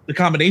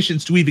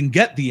to even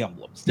get the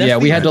emblems.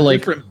 We had to like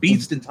different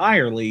beast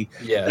entirely.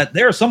 Yeah. That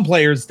there are some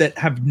players that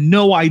have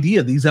no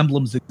idea these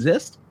emblems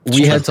exist.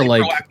 We had to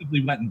like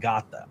proactively went and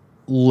got them.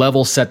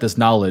 Level set this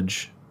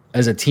knowledge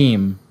as a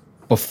team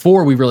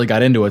before we really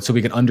got into it, so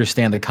we could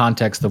understand the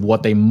context of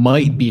what they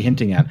might be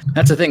hinting at.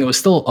 That's the thing. It was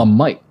still a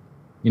might.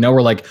 You know,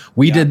 we're like,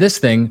 we did this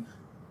thing.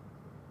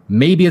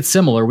 Maybe it's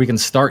similar. We can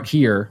start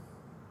here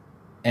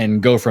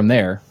and go from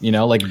there. You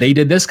know, like they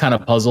did this kind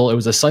of puzzle. It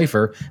was a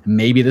cipher.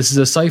 Maybe this is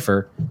a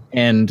cipher.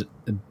 And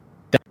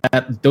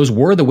those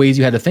were the ways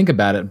you had to think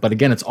about it. But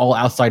again, it's all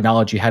outside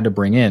knowledge you had to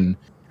bring in.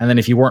 And then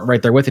if you weren't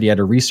right there with it, you had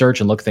to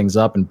research and look things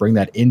up and bring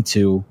that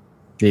into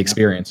the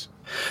experience.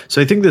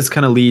 So I think this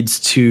kind of leads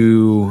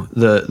to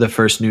the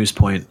first news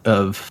point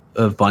of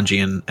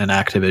Bungie and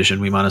Activision.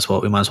 We might as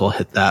well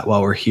hit that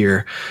while we're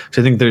here.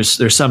 So I think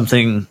there's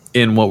something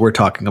in what we're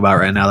talking about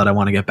right now that I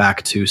want to get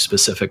back to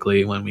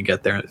specifically when we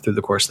get there through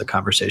the course of the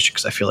conversation,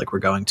 because I feel like we're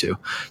going to.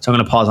 So I'm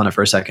going to pause on it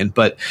for a second.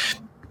 But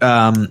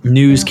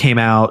news came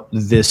out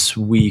this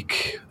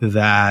week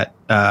that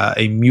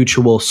a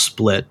mutual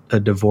split, a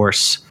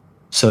divorce,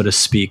 so to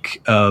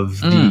speak,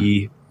 of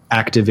the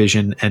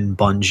Activision and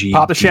Bungie.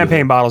 Pop the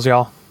champagne bottles,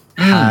 y'all.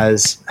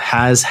 Has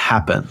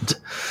happened.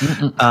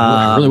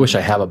 I really wish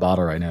I have a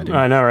bottle right now, dude.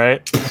 I know,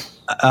 right?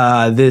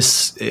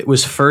 It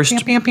was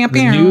first.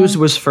 The news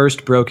was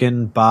first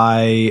broken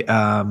by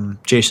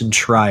Jason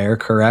Schreier,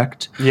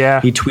 correct? Yeah,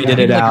 he tweeted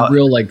it out. A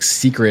real like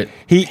secret.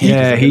 He's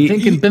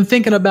been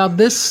thinking about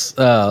this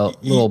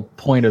little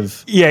point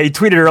of. Yeah, he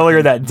tweeted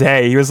earlier that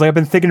day. He was like, "I've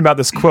been thinking about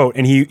this quote,"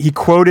 and he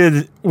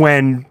quoted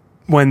when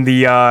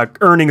the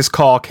earnings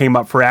call came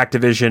up for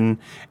Activision,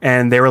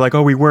 and they were like,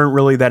 "Oh, we weren't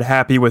really that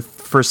happy with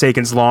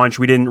Forsaken's launch.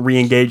 We didn't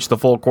re-engage the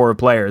full core of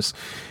players."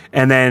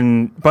 And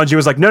then Bungie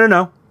was like,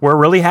 no, we're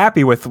really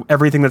happy with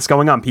everything that's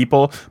going on.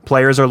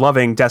 Players are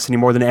loving Destiny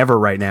more than ever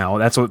right now.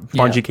 That's what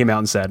Bungie came out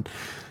and said.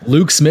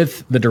 Luke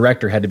Smith, the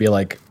director, had to be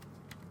like,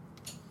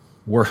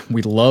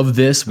 we love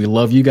this. We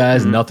love you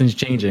guys. Nothing's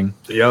changing.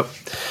 Yep.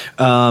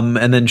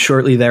 And then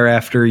shortly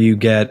thereafter, you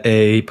get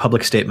a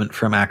public statement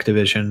from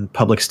Activision,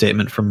 public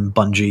statement from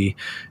Bungie,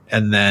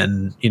 and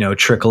then,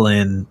 trickle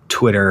in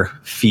Twitter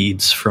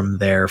feeds from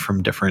there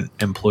from different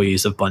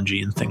employees of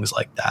Bungie and things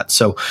like that.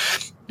 So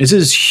this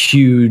is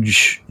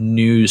huge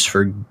news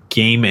for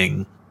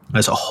gaming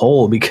as a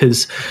whole,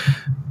 because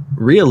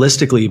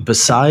realistically,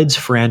 besides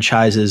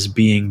franchises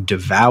being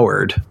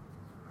devoured,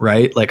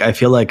 right? Like, I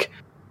feel like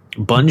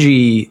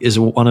Bungie is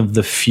one of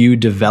the few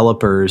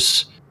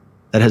developers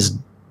that has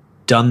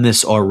done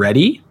this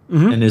already,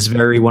 and is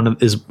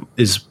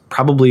is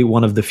probably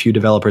one of the few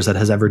developers that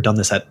has ever done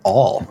this at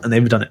all, and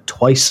they've done it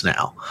twice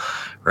now,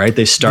 right?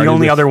 They started. The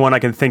only other one I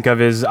can think of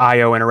is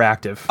IO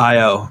Interactive.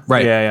 IO,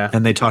 right? Yeah.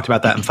 And they talked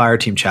about that in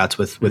Fireteam chats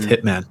with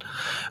Hitman.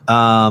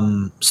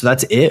 So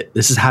that's it.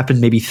 This has happened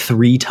maybe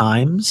 3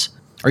 times.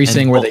 Are you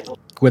saying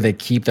where they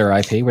keep their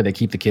IP, where they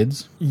keep the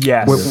kids?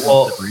 Yes.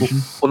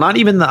 Well, not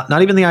even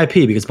the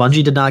IP, because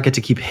Bungie did not get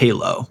to keep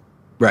Halo,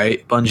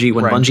 right?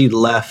 Bungie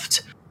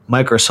left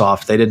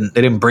Microsoft, they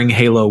didn't bring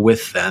Halo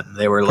with them.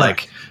 They were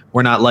like,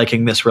 we're not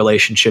liking this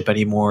relationship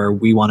anymore.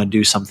 We want to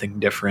do something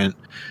different.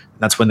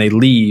 That's when they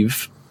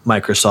leave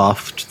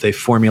Microsoft. They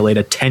formulate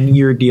a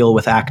 10-year deal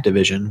with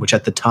Activision, which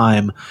at the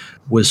time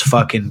was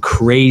fucking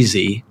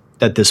crazy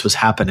that this was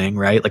happening,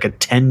 right? Like a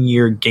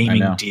 10-year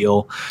gaming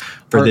deal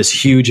for this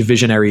huge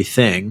visionary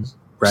thing,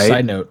 right?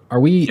 Side note, are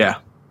we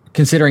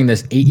considering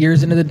this 8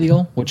 years into the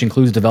deal, which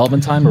includes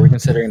development time, or are we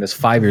considering this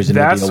 5 years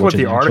into the deal, which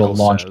is actual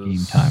launch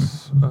game time?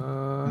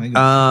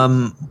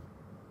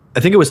 I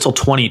think it was till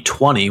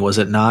 2020, was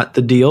it not,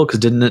 the deal? Because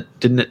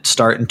didn't it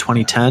start in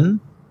 2010?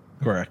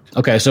 Correct.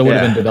 Okay, so it would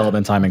have been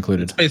development time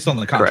included. Based on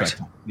the contract.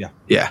 Correct.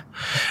 Yeah.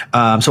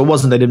 So it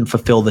wasn't, they didn't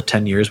fulfill the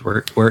 10 years.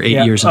 We're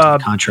 8 years into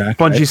the contract.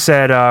 Bungie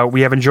said, we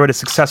have enjoyed a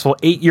successful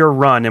 8-year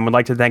run and would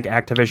like to thank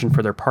Activision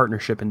for their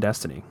partnership in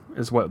Destiny,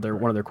 is what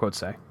one of their quotes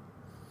say.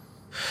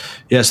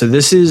 Yeah, so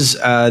this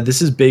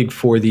is big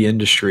for the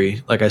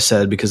industry, like I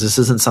said, because this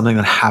isn't something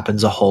that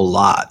happens a whole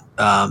lot.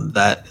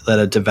 That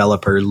a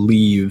developer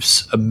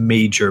leaves a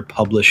major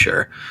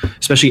publisher,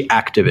 especially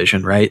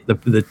Activision, right?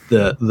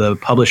 The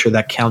publisher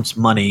that counts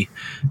money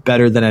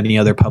better than any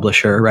other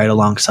publisher, right,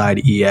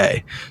 alongside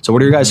EA. So,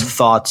 what are your guys'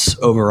 thoughts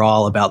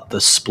overall about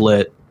the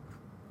split?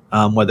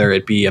 Whether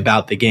it be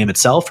about the game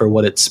itself or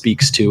what it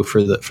speaks to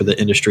for the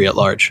industry at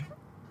large.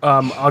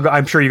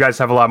 I'm sure you guys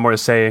have a lot more to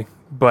say,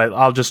 but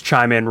I'll just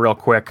chime in real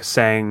quick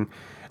saying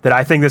that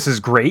I think this is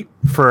great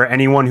for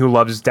anyone who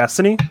loves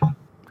Destiny.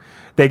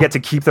 They get to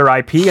keep their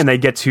IP and they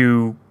get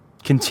to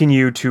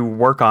continue to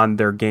work on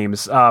their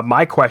games.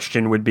 My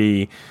question would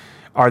be,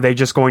 are they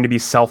just going to be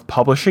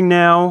self-publishing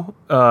now?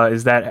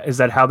 Is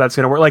that how that's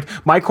going to work? Like,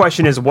 my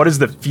question is, what does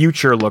the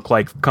future look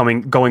like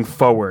going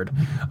forward?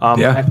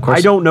 Of course.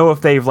 I don't know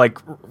if they've like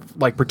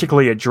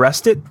particularly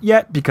addressed it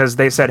yet, because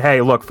they said,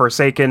 hey, look,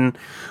 Forsaken,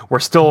 we're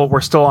still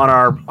on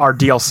our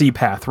DLC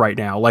path right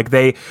now. Like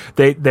they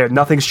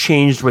nothing's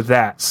changed with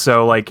that.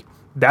 So like,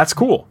 that's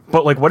cool.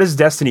 But like, what does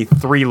Destiny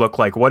 3 look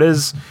like? What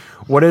is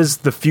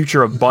the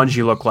future of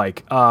Bungie look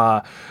like?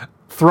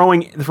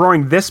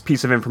 Throwing this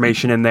piece of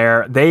information in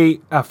there,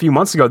 a few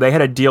months ago, they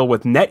had a deal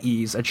with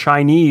NetEase, a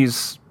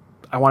Chinese,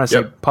 I want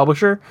to say,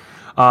 publisher,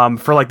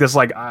 for like this,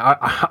 like,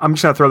 I'm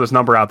just going to throw this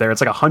number out there.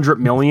 It's like $100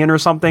 million or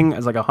something.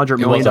 It's like $100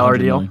 million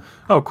deal. Million.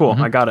 Oh, cool.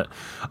 I got it.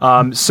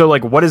 So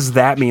like, what does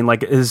that mean?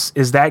 Like,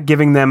 is that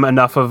giving them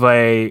enough of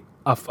I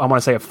want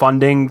to say a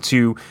funding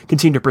to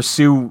continue to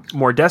pursue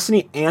more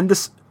Destiny and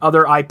this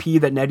other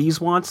IP that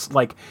NetEase wants?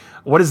 Like,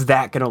 what is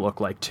that going to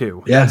look like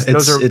too? Yeah,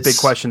 those are big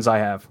questions I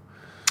have.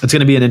 It's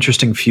going to be an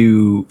interesting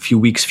few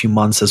weeks, few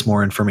months as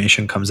more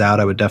information comes out.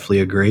 I would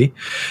definitely agree.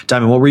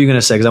 Diamond, what were you going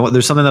to say? Because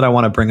there's something that I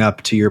want to bring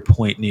up to your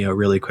point, Neo,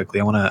 really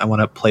quickly. I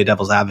want to play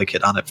devil's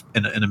advocate on it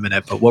in a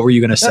minute. But what were you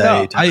going to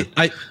say?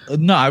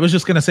 I was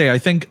just going to say I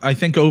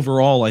think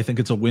overall I think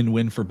it's a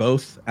win-win for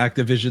both.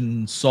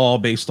 Activision saw,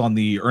 based on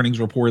the earnings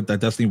report, that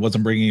Destiny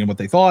wasn't bringing in what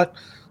they thought,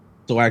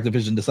 so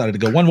Activision decided to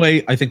go one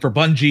way. I think for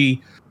Bungie,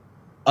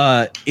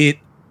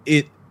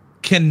 it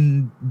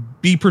can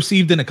be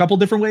perceived in a couple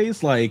different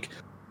ways. Like,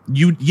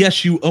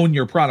 you own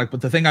your product,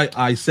 but the thing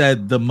I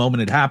said the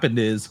moment it happened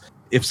is,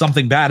 if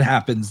something bad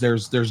happens,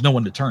 there's no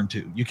one to turn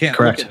to. You can't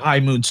look at High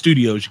Moon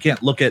Studios. You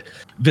can't look at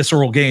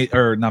Visceral Game,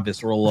 or not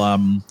Visceral,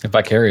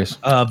 Vicarious.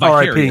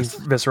 Vicarious.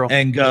 Visceral.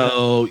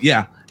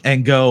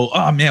 And go,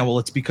 oh man, well,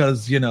 it's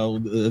because,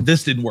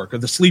 this didn't work, or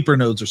the sleeper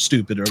nodes are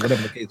stupid, or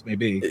whatever the case may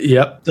be.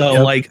 Yep.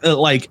 So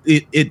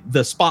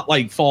the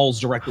spotlight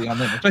falls directly on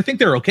them, which I think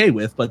they're okay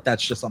with, but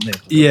that's just something.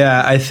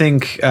 Yeah, I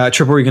think Trip,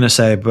 what were you going to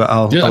say? But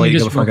I'll let you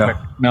go before I go.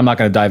 I'm not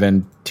going to dive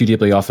in too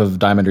deeply off of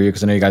Diamond or you,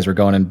 because I know you guys were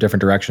going in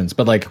different directions.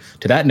 But like,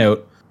 to that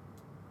note,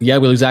 we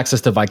lose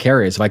access to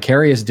Vicarious.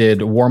 Vicarious did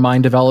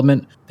Warmind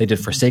development. They did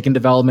Forsaken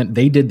development.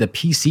 They did the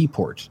PC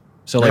port.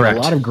 So like, a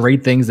lot of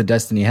great things that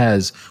Destiny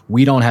has,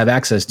 we don't have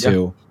access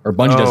to, or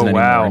Bungie doesn't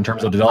anymore in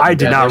terms of development. I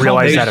did not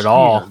realize that at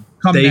all.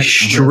 They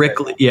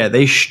strictly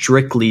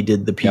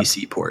did the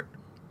PC port.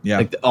 Yeah.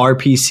 Like, our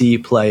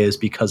PC play is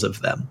because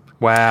of them.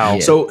 Wow. Yeah.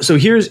 So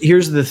here's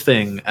the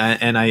thing,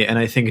 and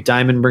I think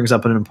Diamond brings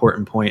up an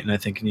important point, and I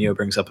think Neo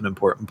brings up an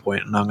important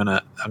point, and I'm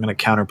gonna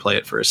counterplay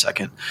it for a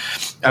second.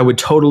 I would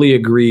totally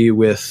agree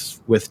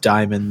with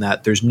Diamond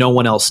that there's no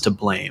one else to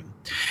blame.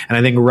 And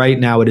I think right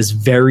now it is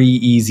very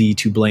easy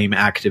to blame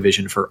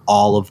Activision for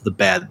all of the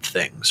bad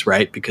things,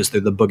 right? Because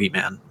they're the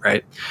boogeyman,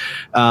 right?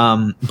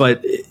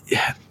 But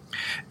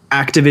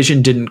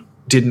Activision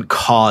didn't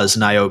cause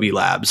Niobe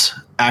Labs.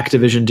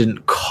 Activision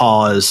didn't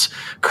cause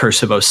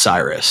Curse of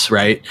Osiris,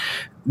 right?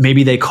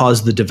 Maybe they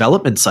caused the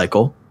development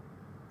cycle,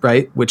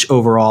 right? Which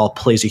overall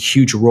plays a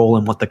huge role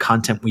in what the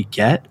content we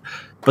get.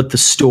 But the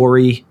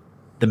story,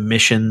 the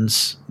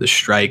missions, the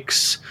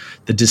strikes,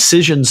 the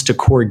decisions to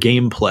core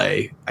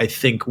gameplay, I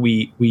think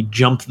we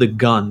jumped the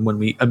gun when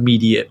we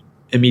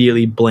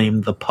immediately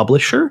blamed the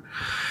publisher,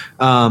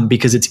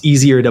 because it's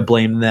easier to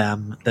blame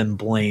them than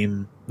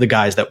blame the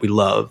guys that we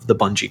love, the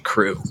Bungie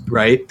crew,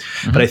 right?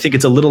 Mm-hmm. But I think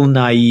it's a little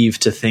naive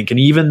to think,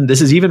 and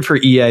this is even for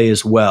EA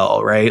as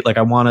well, right? Like,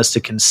 I want us to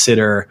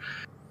consider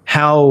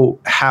how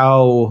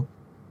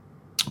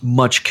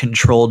much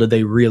control do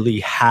they really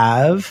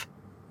have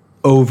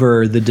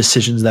over the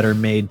decisions that are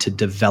made to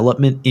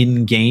development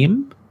in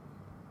game,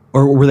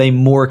 or were they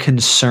more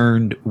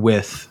concerned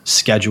with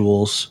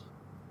schedules,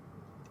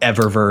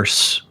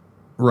 Eververse,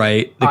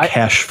 right? The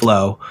cash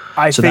flow.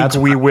 I think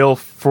we will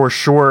for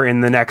sure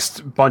in the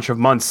next bunch of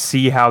months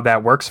see how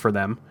that works for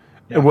them.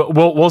 Yeah.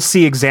 We'll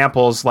see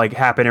examples like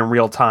happen in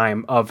real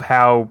time of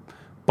how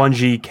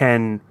Bungie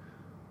can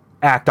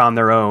act on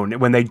their own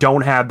when they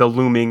don't have the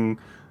looming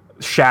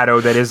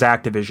shadow that is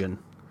Activision.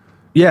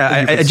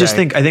 Yeah, I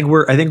think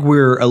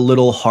we're a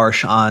little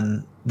harsh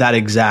on that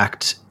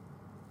exact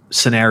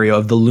scenario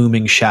of the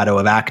looming shadow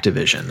of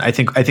Activision. I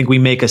think we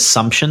make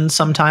assumptions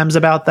sometimes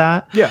about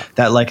that. Yeah.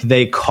 That like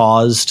they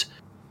caused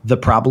the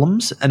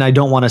problems, and I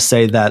don't want to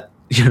say that,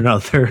 you know,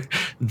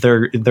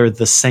 they're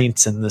the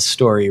saints in this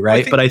story,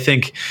 right? But I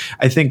think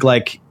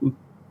like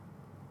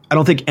I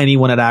don't think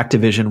anyone at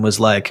Activision was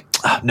like,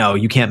 oh, no,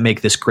 you can't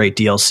make this great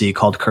DLC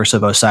called Curse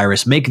of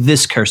Osiris. Make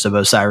this Curse of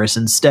Osiris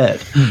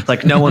instead.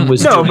 Like no one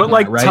was doing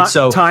like that, right?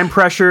 So time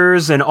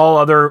pressures and all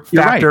other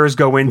factors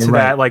go into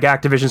that. Like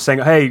Activision saying,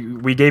 "Hey,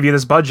 we gave you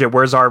this budget.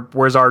 Where's our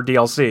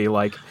DLC?"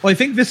 Like, well, I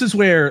think this is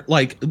where,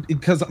 like,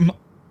 because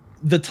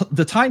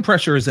the time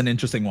pressure is an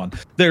interesting one.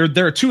 There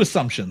are two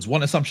assumptions.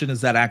 One assumption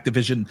is that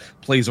Activision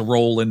plays a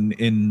role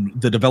in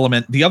the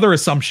development. The other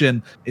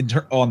assumption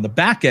on the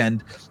back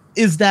end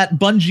is that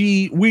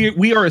Bungie,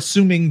 we are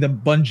assuming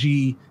that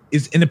Bungie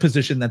is in a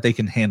position that they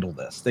can handle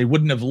this. They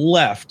wouldn't have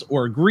left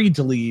or agreed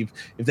to leave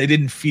if they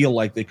didn't feel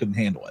like they couldn't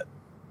handle it.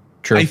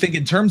 True. I think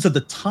in terms of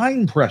the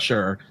time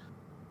pressure,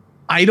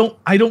 I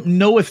don't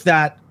know if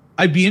that,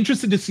 I'd be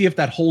interested to see if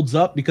that holds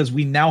up, because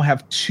we now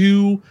have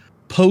two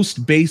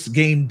post-base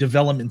game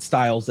development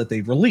styles that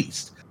they've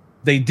released.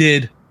 They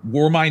did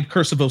Warmind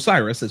Curse of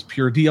Osiris as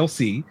pure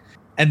DLC,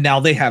 and now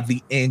they have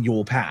the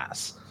annual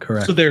pass.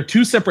 Correct. So there are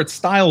two separate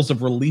styles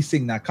of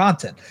releasing that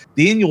content.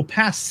 The annual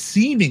pass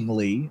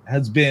seemingly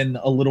has been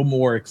a little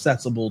more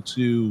accessible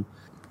to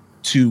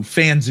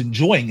fans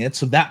enjoying it.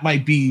 So that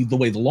might be the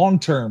way the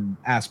long-term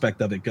aspect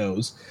of it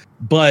goes.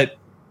 But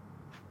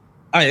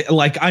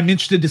I'm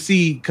interested to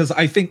see, because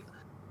I think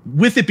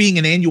with it being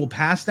an annual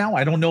pass now,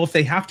 I don't know if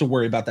they have to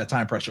worry about that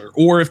time pressure,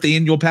 or if the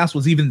annual pass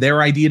was even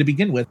their idea to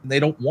begin with, and they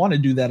don't want to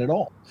do that at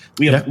all.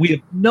 We have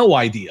no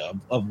idea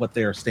of what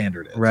their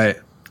standard is. Right.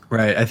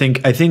 I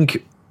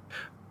think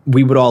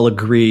we would all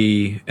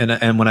agree,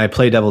 and when I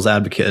play devil's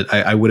advocate,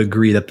 I would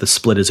agree that the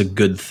split is a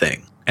good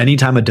thing.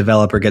 Anytime a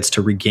developer gets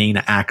to regain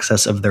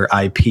access of their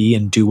IP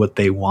and do what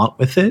they want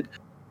with it,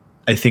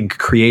 I think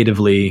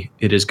creatively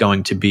it is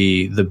going to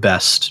be the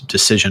best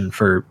decision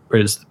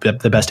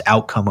the best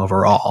outcome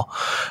overall.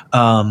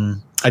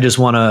 I just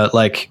want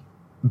to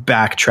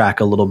backtrack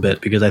a little bit,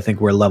 because I think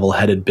we're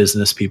level-headed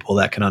business people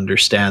that can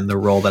understand the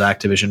role that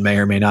Activision may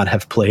or may not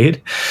have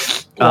played.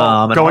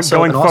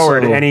 Going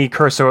forward, any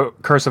Curse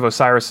of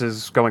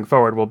Osiris going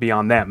forward will be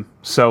on them.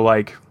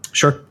 So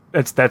sure,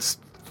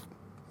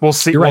 we'll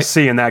see. We'll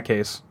see in that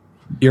case.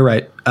 You're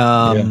right.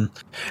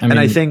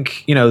 I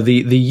think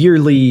the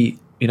yearly.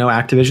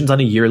 Activision's on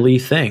a yearly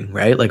thing,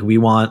 right? Like we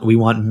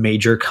want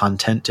major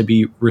content to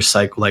be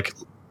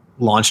recycled,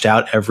 launched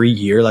out every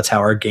year. That's how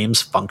our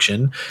games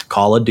function.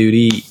 Call of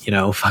Duty,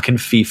 fucking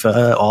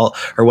FIFA,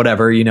 or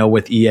whatever,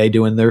 with EA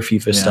doing their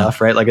FIFA stuff,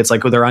 right? It's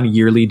like they're on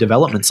yearly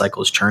development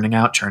cycles, churning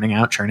out.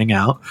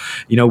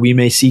 We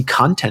may see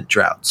content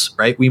droughts,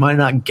 right? We might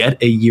not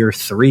get a year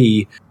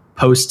 3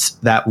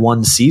 post that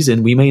one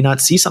season. We may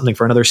not see something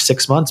for another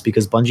 6 months,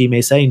 because Bungie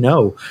may say,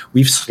 no,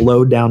 we've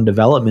slowed down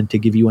development to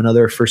give you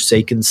another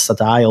Forsaken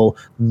style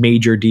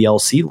major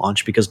DLC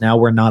launch, because now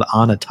we're not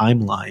on a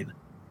timeline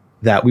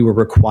that we were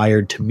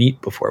required to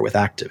meet before with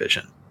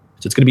Activision.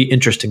 So it's going to be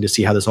interesting to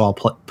see how this all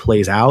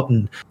plays out,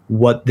 and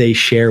what they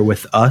share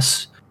with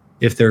us,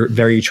 if they're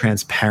very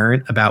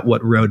transparent about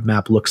what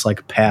roadmap looks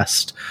like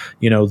past,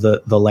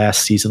 the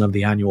last season of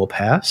the annual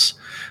pass.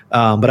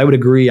 But I would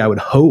agree, I would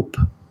hope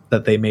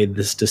that they made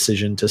this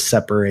decision to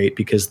separate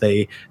because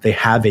they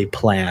have a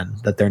plan,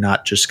 that they're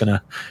not just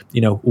gonna,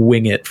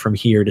 wing it from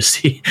here to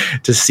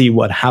see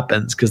what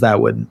happens, because that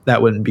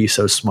wouldn't be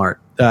so smart.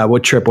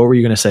 What were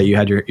you gonna say? You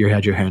had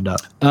your hand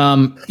up.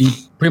 You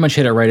pretty much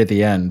hit it right at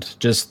the end.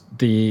 Just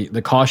the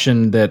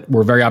caution that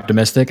we're very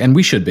optimistic, and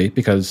we should be,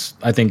 because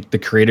I think the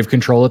creative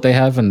control that they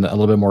have and a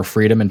little bit more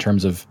freedom in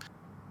terms of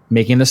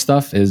making this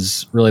stuff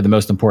is really the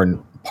most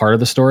important part of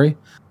the story.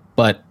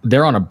 But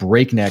they're on a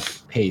breakneck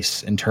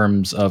pace in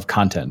terms of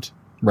content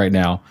right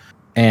now.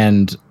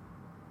 And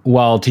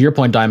while, to your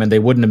point, Diamond, they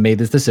wouldn't have made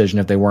this decision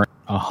if they weren't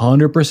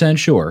 100%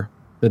 sure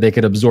that they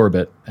could absorb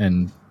it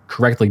and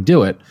correctly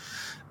do it,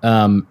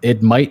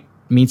 it might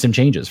mean some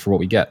changes for what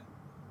we get.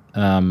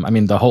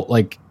 The whole,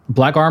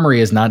 Black Armory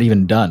is not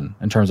even done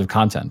in terms of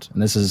content.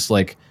 And this is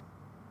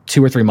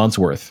 2 or 3 months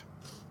worth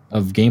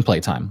of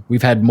gameplay time.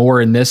 We've had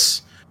more in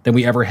this than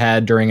we ever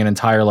had during an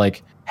entire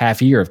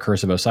half year of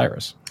Curse of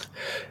Osiris.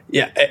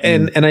 Yeah,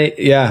 and who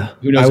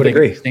knows I would if they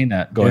agree. can sustain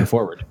that going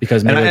forward,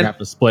 because maybe they're going to have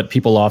to split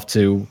people off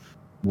to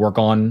work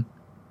on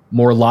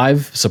more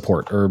live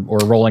support or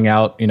rolling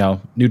out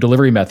new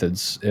delivery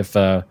methods if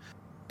the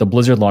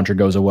Blizzard launcher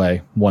goes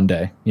away one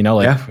day.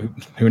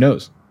 Who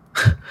knows?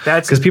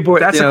 That's because people.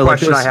 That's a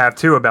question I have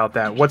too about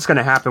that. What's going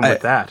to happen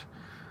with that?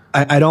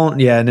 I don't.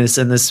 Yeah, and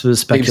this was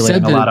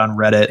speculating a lot on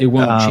Reddit. It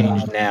won't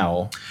change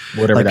now.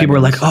 Whatever.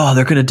 People means. are oh,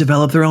 they're going to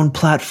develop their own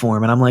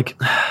platform, and I'm like,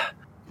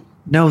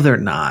 no, they're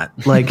not.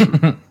 They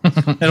don't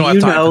have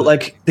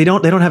time. They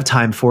don't have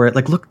time for it.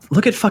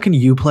 Look at fucking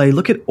Uplay.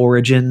 Look at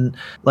Origin.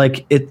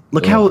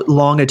 Look how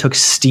long it took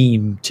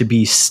Steam to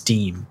be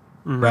Steam.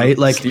 Right,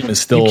 Steam is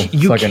still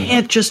you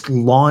can't just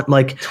launch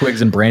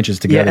twigs and branches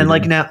together. Yeah,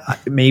 and now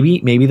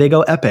maybe they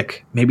go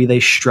Epic, maybe they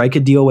strike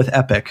a deal with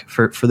Epic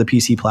for the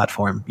PC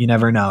platform. You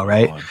never know,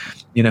 right?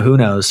 Who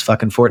knows?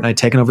 Fucking Fortnite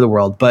taking over the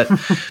world. But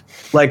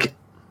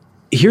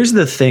here's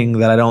the thing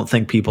that I don't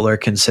think people are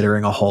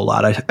considering a whole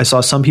lot. I saw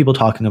some people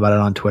talking about it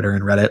on Twitter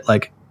and Reddit.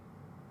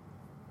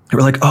 They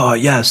were oh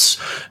yes,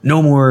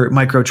 no more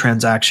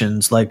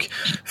microtransactions.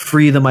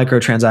 Free the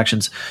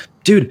microtransactions,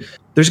 dude.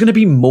 There's going to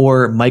be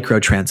more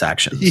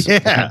microtransactions.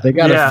 Yeah, they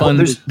got to fund.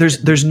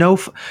 There's no.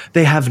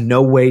 They have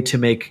no way to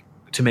make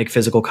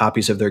physical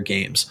copies of their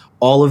games.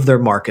 All of their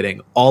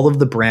marketing, all of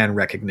the brand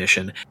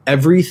recognition,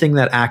 everything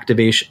that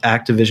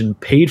Activision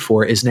paid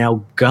for is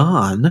now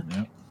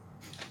gone,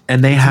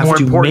 and they have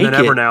to make it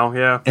ever now.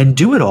 Yeah, and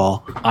do it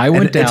all. I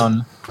went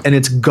down. And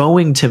it's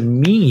going to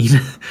mean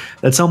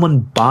that someone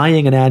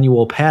buying an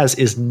annual pass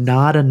is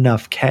not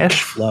enough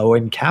cash flow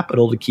and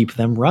capital to keep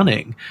them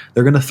running.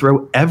 They're going to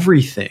throw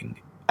everything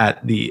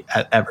at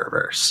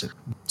Eververse.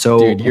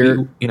 So,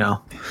 dude,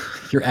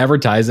 your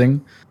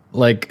advertising,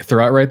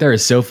 throughout right there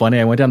is so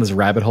funny. I went down this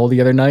rabbit hole the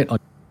other night on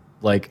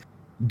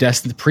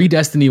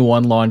pre-Destiny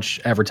 1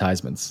 launch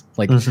advertisements.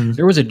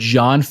 There was a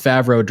Jon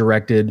Favreau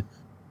directed,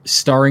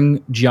 starring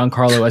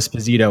Giancarlo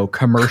Esposito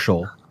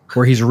commercial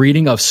where he's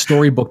reading a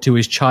storybook to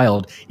his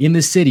child in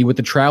the city with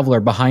the Traveler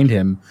behind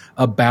him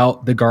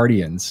about the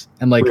Guardians.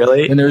 And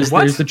really? And there's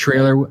the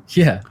trailer.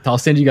 Yeah, I'll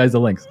send you guys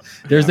the links.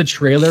 There's the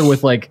trailer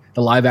with the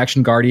live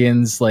action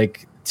Guardians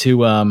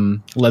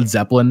to Led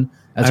Zeppelin.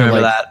 I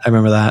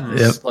remember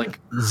that. Yep.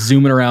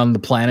 Zooming around the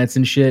planets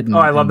and shit. And,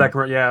 I love that.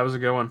 Yeah, it was a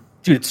good one.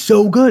 Dude, it's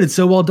so good. It's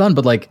so well done.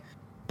 But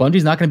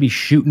Bungie's not going to be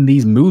shooting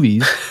these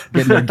movies,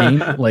 getting their game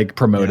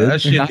promoted.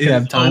 They're not going to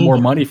have time or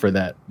money for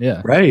that.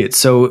 Yeah, right.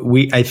 So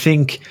I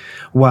think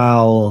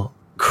while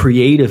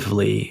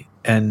creatively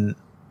and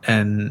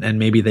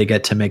maybe they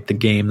get to make the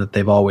game that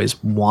they've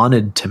always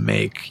wanted to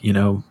make,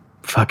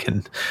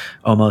 fucking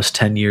almost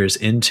 10 years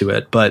into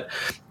it. But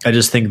I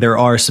just think there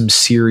are some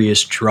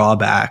serious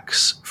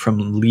drawbacks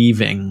from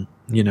leaving,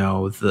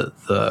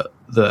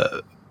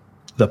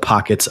 the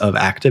pockets of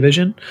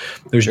Activision.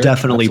 There's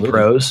definitely absolutely.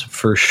 pros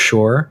for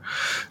sure.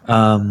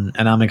 And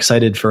I'm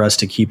excited for us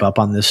to keep up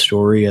on this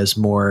story as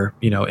more,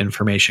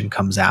 information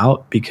comes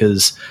out,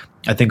 because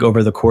I think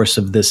over the course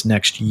of this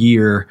next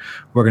year,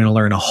 we're going to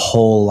learn a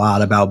whole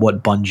lot about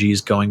what Bungie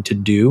is going to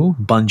do.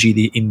 Bungie,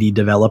 the indie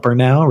developer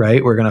now,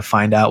 right? We're going to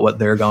find out what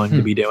they're going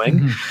to be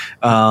doing,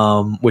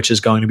 which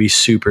is going to be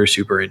super,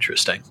 super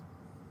interesting.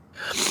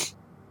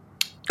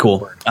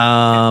 Cool.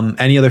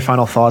 Any other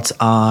final thoughts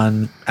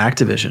on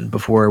Activision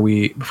before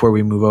we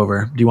move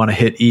over? Do you want to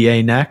hit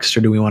EA next,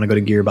 or do we want to go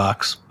to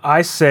Gearbox?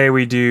 I say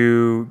we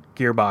do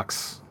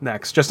Gearbox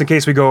next, just in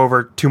case we go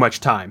over too much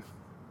time,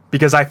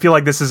 because I feel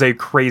like this is a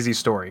crazy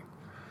story.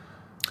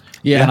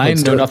 Yeah, and I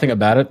know nothing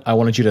about it. I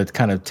wanted you to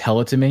kind of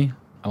tell it to me.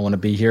 I want to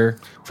be here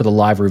for the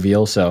live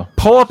reveal. So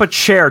pull up a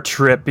chair,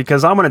 Trip,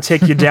 because I'm going to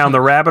take you down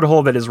the rabbit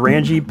hole that is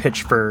Randy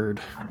Pitchford.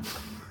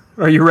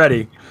 Are you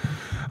ready?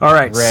 All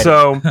right. Ready.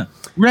 So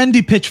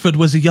Randy Pitchford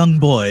was a young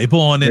boy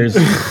born in. just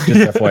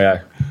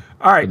FYI.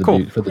 All right,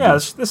 cool. Yeah,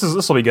 this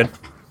will be good.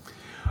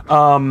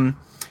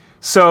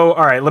 So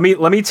all right, let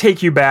me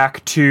take you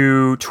back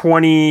to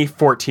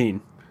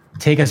 2014.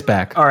 Take us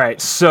back. All right,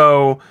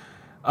 so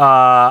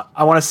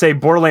I want to say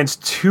Borderlands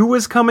 2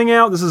 was coming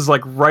out. This is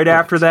right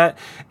after that,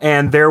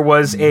 and there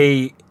was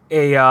a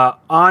a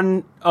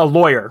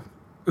lawyer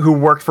who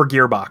worked for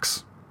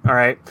Gearbox, all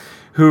right,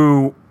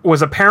 who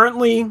was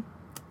apparently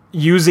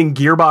using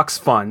Gearbox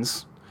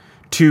funds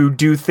to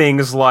do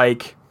things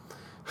like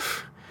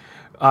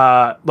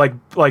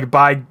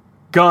buy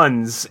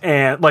guns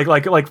and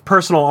like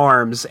personal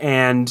arms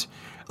and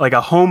like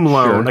a home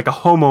loan, like a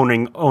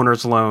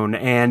owner's loan,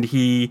 and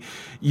he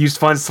used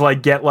funds to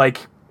like get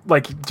like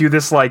do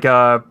this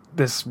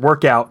this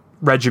workout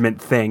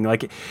regiment thing.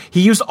 Like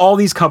he used all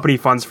these company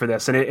funds for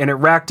this, and it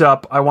racked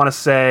up. I want to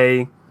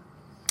say,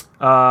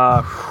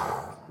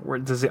 where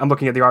does I'm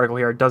looking at the article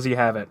here. Does he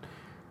have it?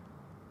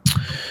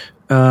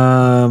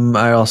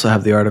 I also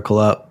have the article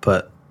up,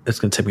 but it's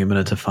going to take me a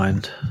minute to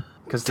find.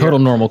 Because Total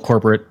normal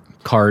corporate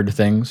card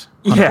things.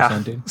 100%,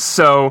 yeah. dude.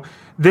 So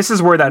this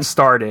is where that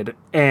started,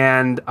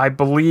 and I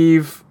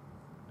believe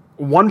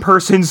one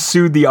person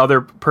sued the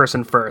other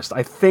person first.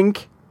 I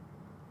think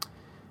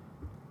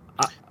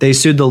they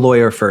sued the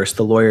lawyer first.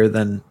 The lawyer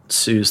then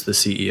sues the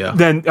CEO.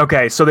 Then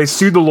okay, so they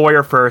sued the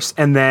lawyer first,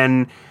 and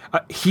then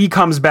he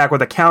comes back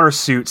with a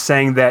countersuit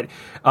saying that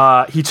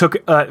he took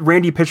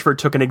Randy Pitchford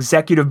took an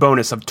executive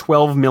bonus of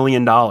 $12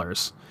 million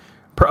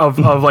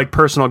of like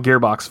personal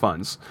Gearbox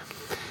funds.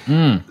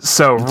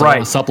 So It's a lot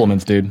of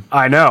supplements, dude.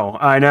 I know.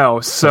 A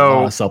lot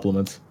So of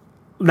supplements.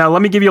 now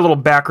let me give you a little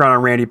background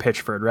on Randy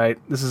Pitchford. Right,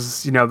 this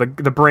is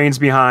the brains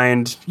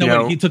behind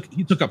Wait,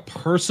 he took a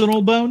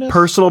personal bonus.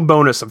 personal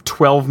bonus of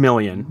 $12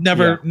 million.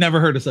 Never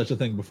heard of such a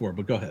thing before.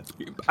 But go ahead.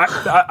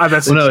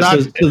 That's Well, no,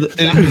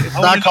 It's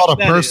not called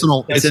a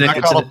personal.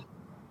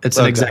 It's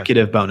an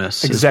executive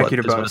bonus.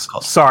 executive is what bonus. it's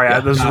called. Sorry,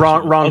 Yeah, this is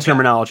gotcha. wrong Okay.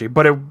 terminology.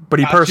 But he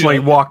Gotcha. personally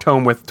walked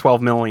home with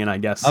 $12 million, I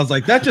guess. I was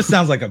like, that just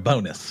sounds like a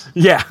bonus.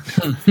 Yeah.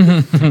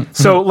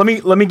 So let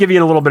me give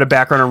you a little bit of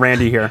background on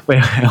Randy here. Wait,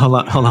 hold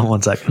on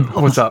 1 second.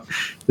 What's up?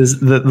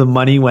 The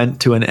money went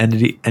to an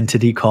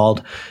entity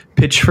called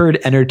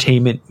Pitchford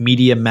Entertainment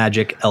Media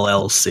Magic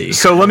LLC.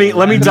 So let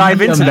me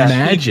dive into that.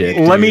 Magic.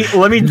 Let me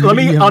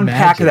Media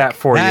unpack magic. that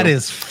for That you.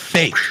 is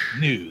fake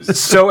news.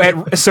 So at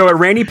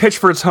Randy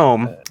Pitchford's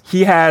home,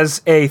 he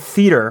has a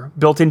theater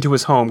built into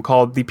his home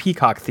called the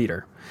Peacock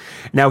Theater.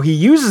 Now he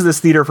uses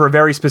this theater for a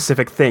very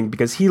specific thing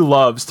because he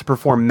loves to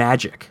perform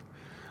magic,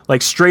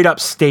 like straight up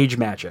stage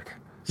magic.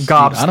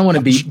 I don't want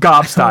to be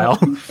gob style.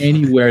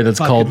 anywhere that's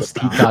Fucking called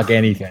stop. Peacock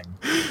anything.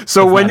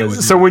 So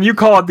not when you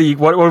call it the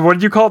what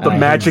did you call it, the I hate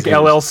Magic this.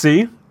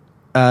 LLC?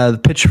 The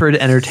Pitchford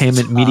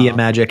Entertainment Media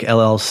Magic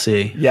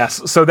LLC.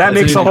 Yes. So that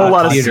That's makes a a whole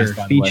lot of theater. sense.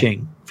 by the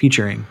way.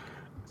 Featuring.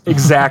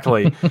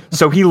 Exactly.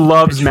 So he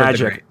loves Pitchford the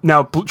magic. Great.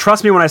 Now,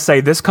 trust me when I say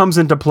this comes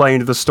into play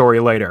into the story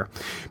later,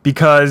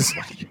 because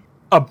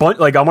I want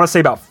to say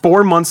about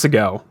 4 months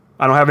ago,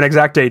 I don't have an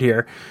exact date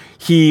here.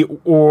 He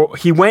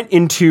went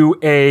into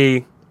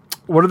a,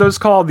 what are those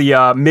called?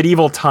 The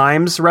medieval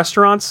times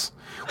restaurants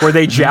where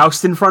they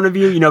joust in front of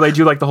you. You know, they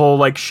do like the whole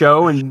like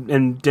show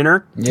and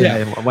dinner.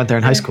 Yeah, I went there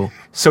in high school.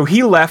 So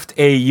he left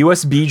a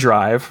USB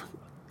drive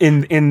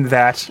in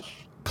that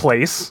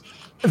place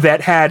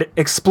that had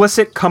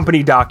explicit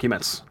company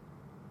documents.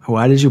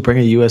 Why did you bring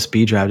a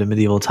USB drive to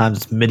medieval times?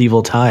 It's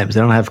medieval times.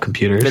 They don't have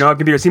computers. They don't have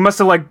computers. He must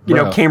have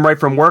Bro. came right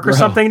from work or Bro.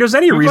 something. There's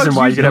any reason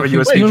why you could have a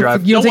USB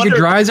drive. You don't No take your wonder-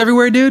 drives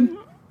everywhere, dude?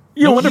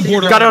 No wonder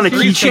got it on a Borderlands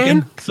 3 's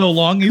taking keychain. so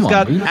long. He's Come on,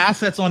 got dude.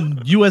 assets on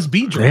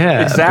USB drive.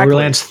 Yeah, Exactly.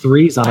 Borderlands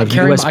 3's on a I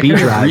carry USB a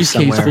drive briefcase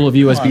somewhere. full of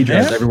USB Come on,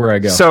 drives man. everywhere I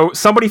go. So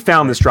somebody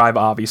found this drive,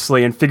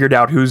 obviously, and figured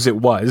out whose it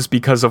was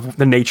because of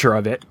the nature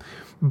of it.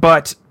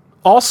 But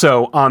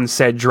also on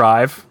said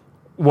drive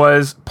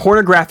was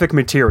pornographic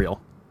material.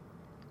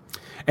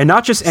 And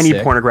not just any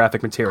Sick.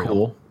 pornographic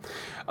material.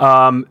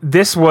 Cool.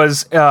 This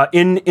was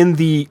in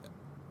the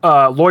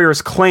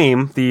lawyer's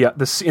claim,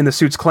 in the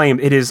suit's claim,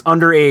 it is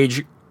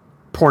underage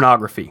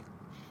pornography.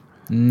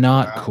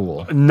 Not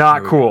cool.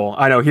 Not cool.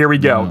 I know. Here we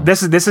go.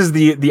 This is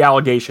the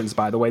allegations.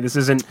 By the way, this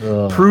isn't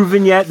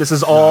proven yet. This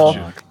is all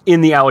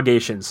in the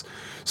allegations.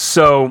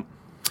 So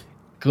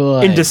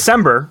Good. in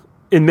December,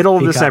 in middle of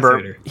Peacock December,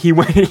 Theater. he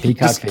went.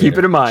 Peacock Just keep Theater.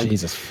 it in mind.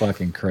 Jesus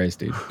fucking Christ,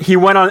 dude. He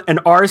went on an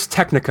Ars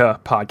Technica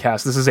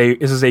podcast. This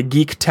is a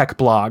geek tech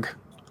blog.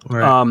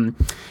 Right.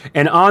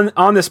 And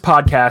on this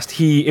podcast,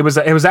 it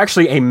was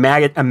actually a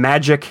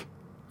magic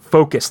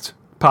focused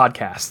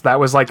podcast. That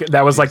was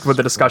like what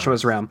the discussion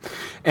was around.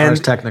 And Ars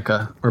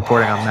Technica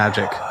reporting on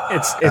magic.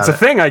 it's a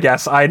thing, I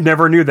guess. I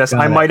never knew this.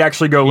 I it. might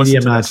actually go Media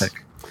listen to this.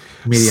 magic.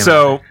 Media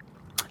So magic.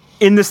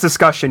 in this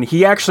discussion,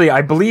 he actually,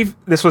 I believe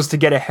this was to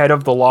get ahead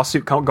of the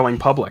lawsuit going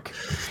public,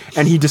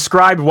 and he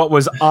described what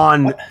was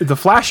on the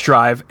flash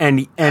drive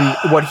and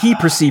what he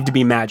perceived to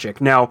be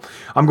magic. Now,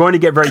 I'm going to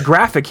get very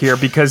graphic here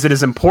because it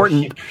is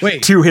important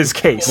Wait. to his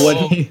case.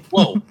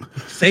 Whoa.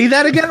 Say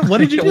that again? What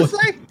did you just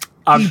say?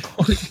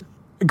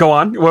 Go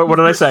on. What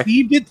did I say?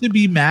 Perceived it to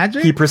be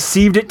magic? He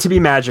perceived it to be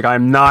magic.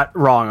 I'm not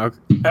wrong.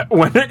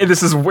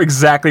 This is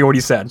exactly what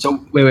he said. So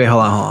wait,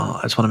 hold on.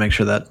 I just want to make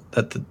sure that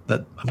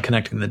I'm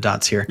connecting the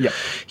dots here. Yeah.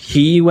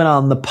 He went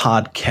on the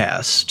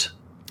podcast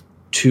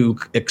to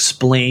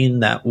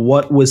explain that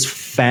what was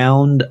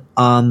found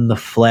on the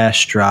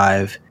flash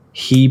drive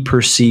he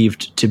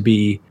perceived to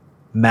be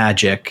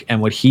magic,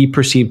 and what he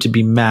perceived to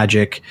be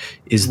magic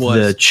is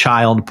the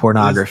child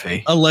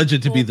pornography.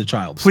 Alleged to be the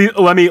child. Please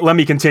let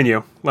me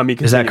continue.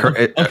 Is that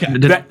correct? Okay.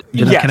 Did I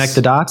Yes. connect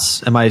the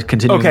dots? Am I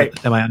continuing? Okay.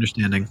 Am I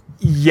understanding?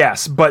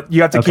 Yes, but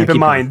you have to Okay, keep in keep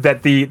mind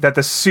that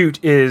the suit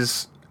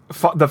is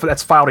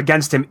that's filed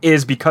against him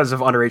is because of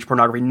underage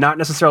pornography, not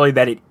necessarily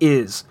that it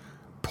is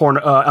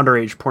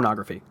underage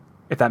pornography.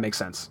 If that makes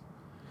sense.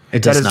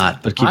 It does is-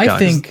 not. But keep I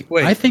going.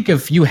 think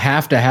if you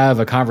have to have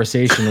a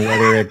conversation,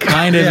 whether it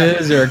kind of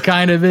is or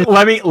kind of is,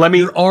 Let me.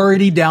 you're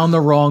already down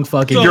the wrong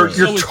fucking. You're road. is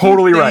he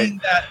totally saying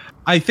right. that-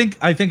 I think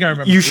I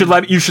remember. You should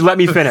let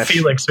me finish.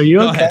 Felix, are you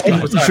Go okay?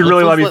 ahead. You should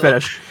really let me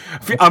finish.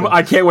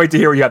 I can't wait to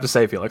hear what you have to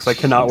say, Felix. I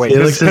cannot wait.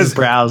 Felix's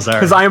brows are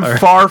because I am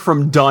far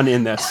from done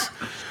in this.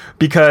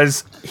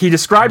 Because he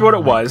described what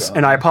it was,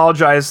 and I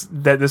apologize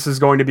that this is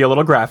going to be a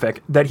little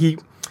graphic.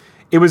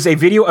 It was a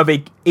video of a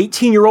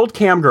 18-year-old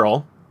cam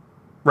girl,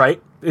 right?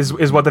 Is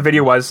what the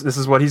video was. This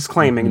is what he's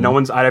claiming.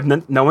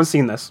 Mm-hmm. No one's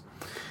seen this.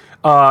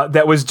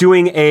 That was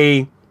doing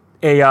a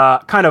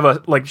kind of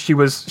a like she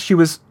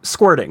was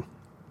squirting.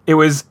 It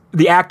was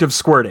the act of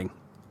squirting.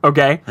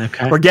 Okay?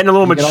 Okay. We're getting a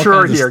little You get all mature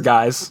kinds of here,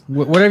 guys.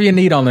 Whatever you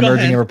need on the Go Nerd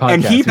ahead. Gamer podcast.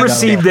 And he you got it.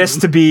 perceived this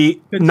to be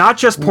not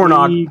just We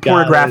got it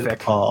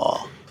pornographic.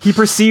 all. He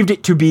perceived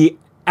it to be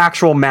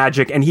actual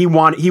magic, and he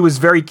was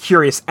very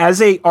curious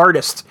as a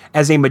artist,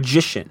 as a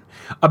magician,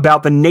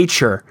 about the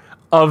nature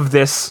of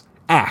this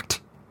act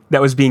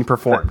that was being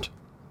performed.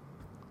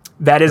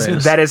 That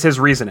is his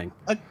reasoning.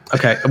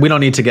 Okay, we don't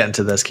need to get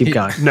into this. Keep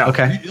going. No.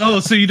 Okay. Oh,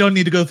 so you don't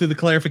need to go through the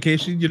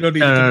clarification? You don't need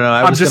No. to.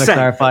 I I'm was just going to saying.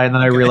 clarify, and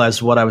then I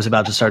realized what I was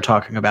about to start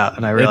talking about,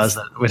 and I realized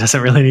that it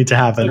doesn't really need to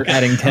happen. You're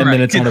adding 10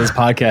 minutes onto this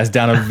podcast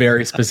down a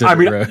very specific I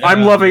mean, road.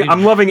 I'm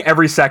loving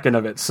every second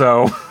of it.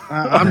 So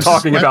I'm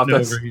talking about Sweating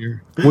this. over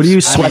here. What are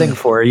you sweating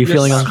for? Are you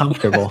feeling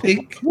uncomfortable?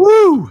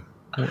 Woo!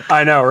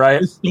 I know,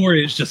 right? This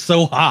story is just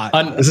so hot.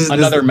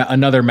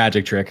 Another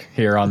magic trick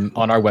here on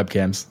our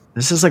webcams.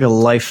 This is like a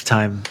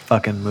Lifetime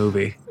fucking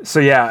movie. So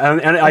yeah,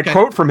 and I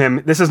quote from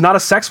him. This is not a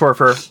sex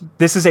worker.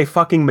 This is a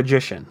fucking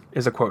magician.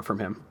 Is a quote from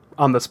him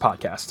on this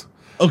podcast.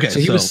 Okay, So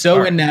he was so all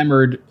right.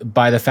 enamored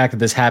by the fact that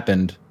this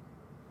happened.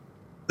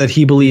 That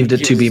he believed it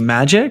to be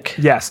magic.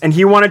 Yes, and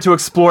he wanted to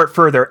explore it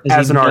further Does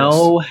as he an artist.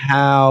 know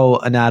how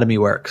anatomy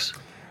works?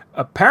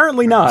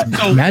 Apparently not.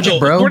 So- Magic, so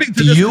bro. according to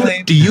Do this you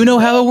claim- do you know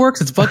how it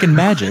works? It's fucking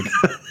magic.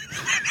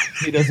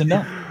 He doesn't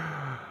know.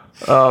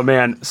 Oh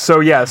man. So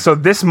yeah. So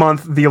this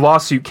month the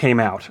lawsuit came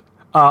out.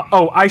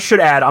 I should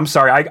add. I'm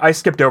sorry. I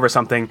skipped over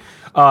something.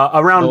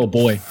 Around Oh,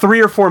 boy.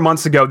 3 or 4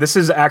 months ago, this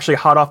is actually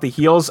hot off the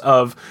heels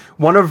of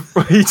one of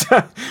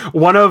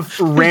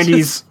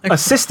Randy's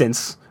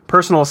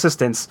personal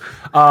assistants,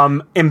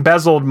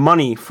 embezzled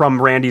money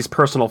from Randy's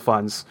personal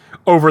funds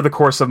over the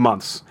course of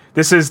months.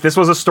 This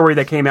was a story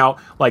that came out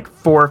like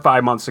 4 or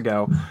 5 months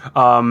ago,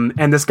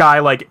 and this guy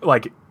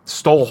like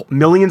stole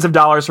millions of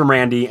dollars from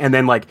Randy and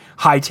then like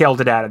hightailed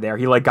it out of there.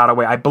 He like got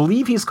away. I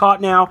believe he's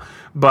caught now,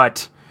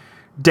 but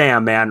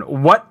damn man,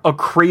 what a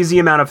crazy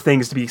amount of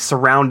things to be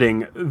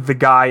surrounding the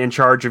guy in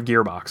charge of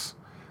Gearbox.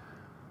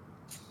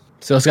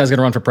 So this guy's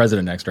gonna run for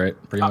president next, right?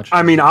 Pretty much.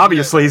 I mean,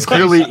 obviously he's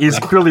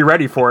clearly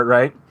ready for it,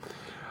 right?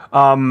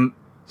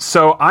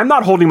 So I'm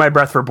not holding my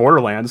breath for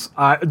Borderlands.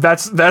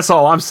 That's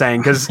all I'm saying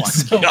because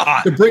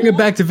God. to bring it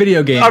back to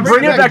video games. I'm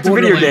bringing it back to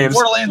video games.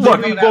 Borderlands,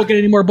 Look, we won't get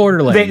any more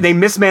Borderlands. they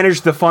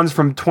mismanaged the funds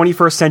from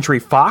 21st Century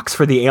Fox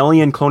for the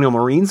Alien Colonial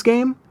Marines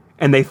game,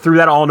 and they threw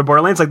that all into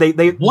Borderlands. Like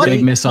they What,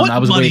 Big miss on- what I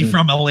was money waiting.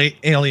 from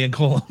Alien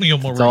Colonial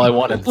Marine? That's all I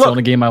wanted. It's Look, the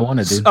only game I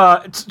wanted, dude.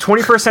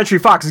 21st Century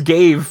Fox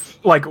gave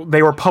like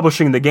they were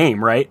publishing the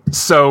game, right?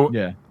 So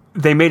Yeah.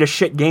 they made a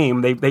shit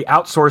game. They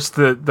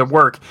outsourced the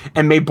work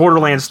and made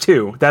Borderlands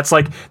 2. That's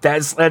like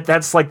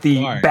the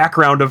Alright.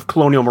 background of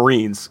Colonial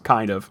Marines,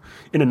 kind of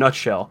in a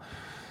nutshell.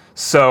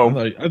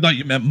 So I thought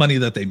you meant money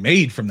that they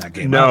made from that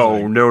game. I no,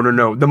 was like,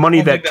 no. The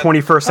money I don't that think that-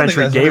 21st I don't think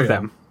Century that's gave real.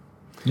 them.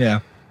 Yeah.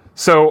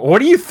 So what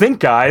do you think,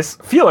 guys?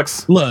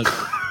 Felix, Look.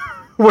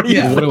 what do you?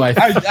 Yeah. What do I-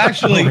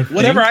 actually, what do I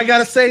whatever think? I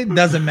gotta say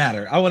doesn't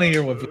matter. I want to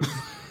hear what.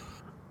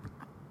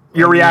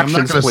 Your I mean, I'm not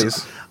reactions, gonna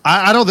please.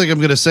 I don't think I'm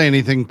going to say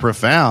anything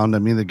profound. I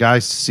mean, the guy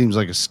seems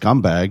like a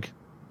scumbag.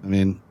 I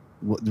mean,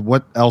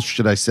 what else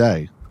should I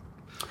say?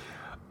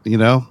 You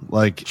know,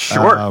 like,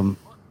 Sure.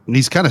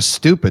 he's kind of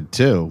stupid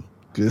too.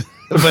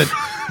 But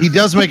he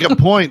does make a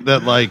point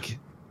that, like,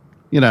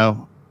 you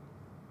know,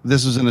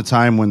 this was in a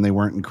time when they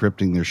weren't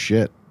encrypting their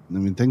shit. I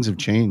mean, things have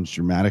changed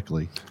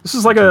dramatically. This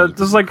is like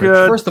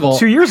First of all,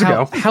 2 years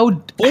how, ago. How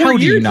do you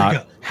years not?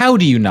 ago. How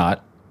do you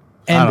not?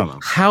 I And don't know.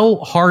 how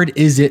hard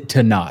is it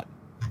to not?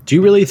 Do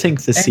you really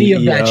think the Any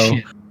of that CEO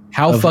shit.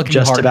 How of fucking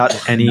just hard about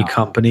is it to any not?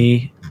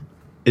 company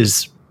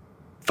is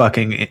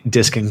fucking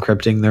disk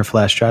encrypting their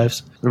flash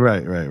drives?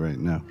 Right.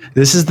 No.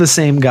 This is the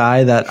same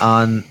guy that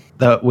on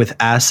with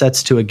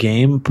assets to a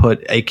game,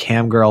 put a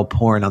cam girl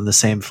porn on the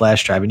same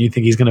flash drive, and you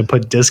think he's going to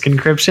put disk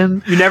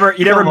encryption? You never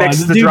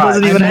mix the dude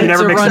drive. doesn't even You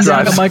never mix the run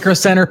down drives. to Micro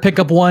Center, pick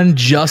up one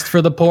just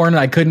for the porn.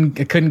 I couldn't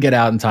get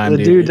out in time.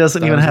 The dude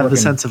doesn't I even was have the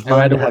working- sense of I had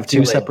mind to to have work too two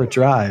late. separate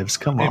drives.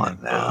 Come on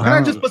Can now.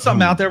 I just put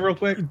something out there real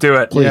quick? Do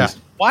it. Yeah.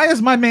 Why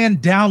is my man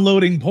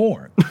downloading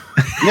porn?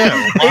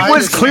 Yeah, It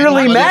was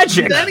clearly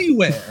magic.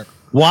 Anywhere.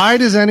 Why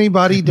does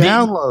anybody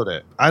download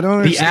it? I don't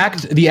understand.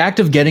 The act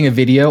of getting a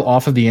video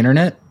off of the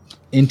internet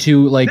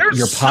into like There's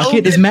your so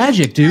pocket is many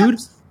magic, dude.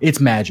 steps. It's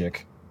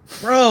magic.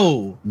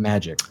 Bro.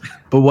 Magic.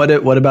 But what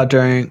about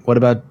during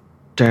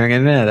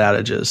internet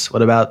outages?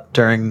 What about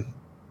during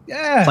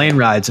Yeah. plane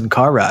rides and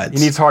car rides?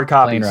 He needs hard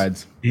copies. Plane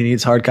rides. He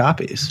needs hard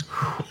copies.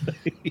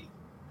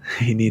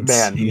 He needs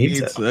Man, he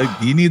needs it.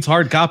 He needs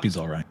hard copies,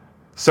 all right.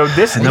 So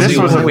this And then this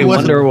we, was we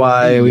wonder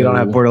why we don't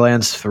have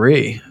Borderlands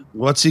 3.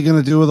 What's he going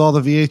to do with all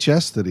the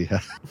VHS that he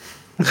has?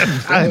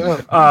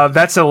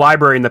 that's a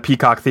library in the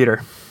Peacock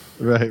Theater.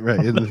 Right.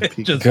 In the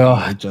Just-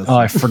 God. just- Oh,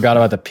 I forgot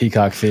about the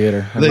Peacock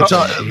Theater.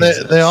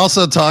 they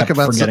also talk Kept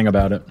about forgetting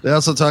about it. they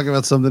also talk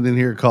about something in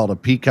here called a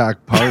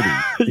peacock party.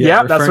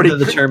 Yeah, that's what referring he.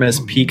 to the term as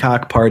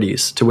peacock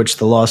parties, to which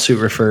the lawsuit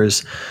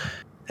refers,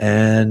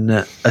 and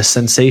a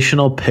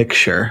sensational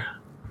picture.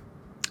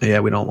 Yeah,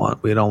 we don't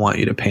want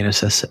you to paint a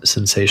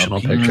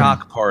sensational picture.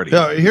 Peacock party.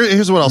 No,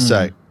 here's what I'll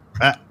say.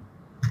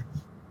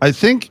 I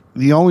think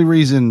the only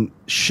reason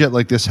shit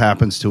like this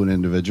happens to an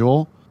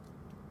individual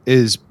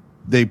is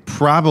they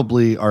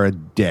probably are a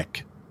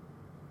dick,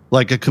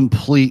 like a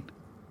complete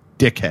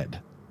dickhead.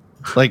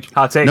 Like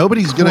Hot take.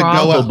 nobody's gonna go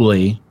out.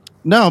 Probably.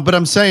 No, but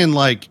I'm saying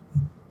like,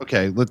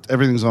 okay,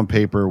 everything's on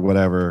paper,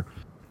 whatever.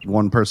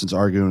 One person's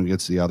arguing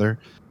against the other.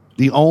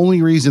 The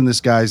only reason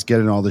this guy's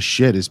getting all this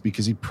shit is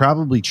because he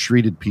probably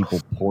treated people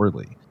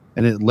poorly,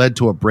 and it led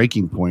to a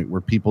breaking point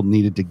where people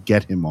needed to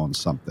get him on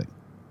something.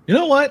 You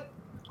know what?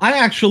 I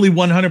actually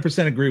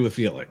 100% agree with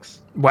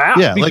Felix. Wow.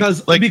 Yeah,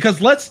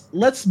 Because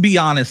let's be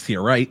honest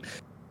here, right?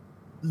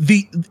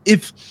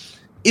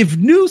 If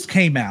news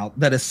came out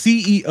that a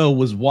CEO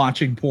was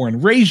watching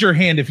porn, raise your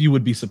hand if you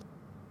would be surprised.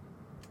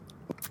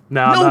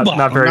 No,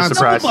 not very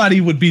surprised.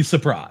 Nobody would be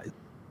surprised.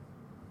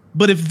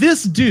 But if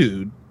this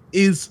dude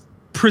is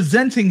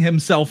presenting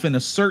himself in a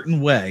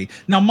certain way,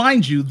 now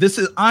mind you,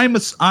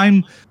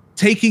 I'm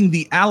taking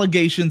the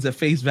allegations at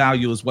face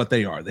value as what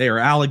they are. They are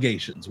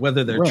allegations.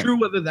 Whether they're Right. true,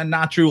 whether they're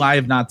not true, I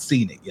have not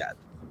seen it yet.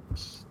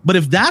 But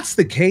if that's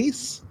the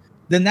case,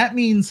 then that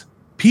means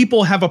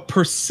people have a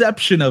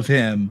perception of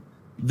him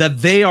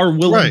that they are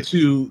willing Right.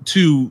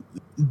 to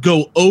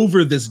go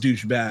over this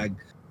douchebag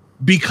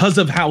because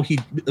of how he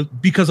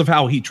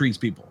treats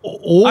people.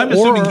 I'm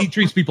assuming he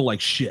treats people like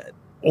shit.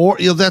 Or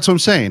that's what I'm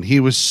saying. He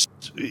was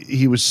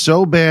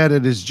so bad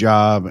at his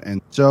job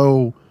and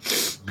so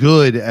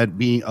good at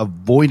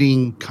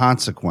avoiding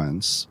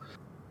consequence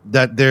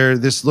that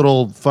this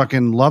little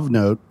fucking love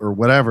note or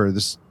whatever,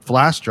 this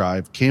flash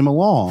drive came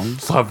along.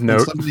 Love and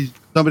note.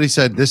 Somebody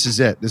said, "This is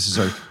it. This is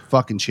our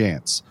fucking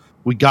chance.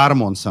 We got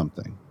him on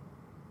something."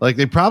 Like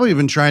they probably have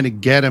been trying to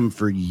get him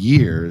for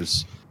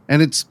years,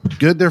 and it's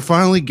good they're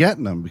finally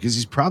getting him because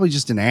he's probably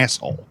just an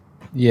asshole.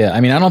 Yeah,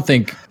 I mean, I don't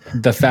think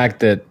the fact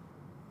that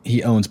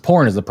he owns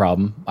porn is the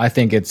problem. I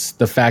think it's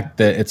the fact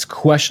that it's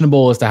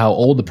questionable as to how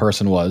old the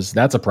person was.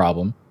 That's a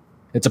problem.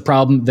 It's a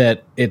problem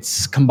that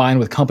it's combined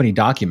with company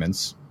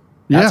documents.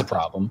 That's Yeah. a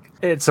problem.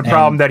 It's a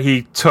problem that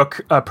he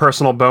took a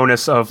personal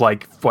bonus of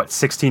like what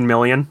 16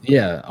 million.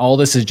 Yeah, all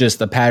this is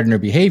just a pattern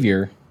of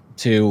behavior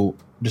to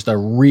just a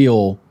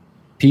real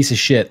piece of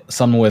shit.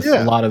 Someone with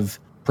Yeah. a lot of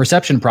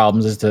perception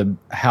problems as to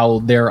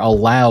how they're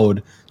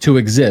allowed to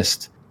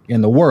exist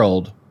in the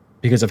world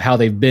because of how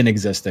they've been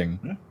existing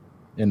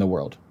in the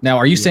world. Now,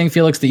 are you saying,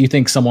 Felix, that you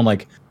think someone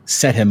like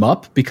set him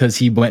up because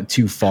he went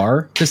too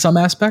far to some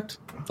aspect?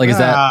 Like, is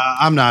that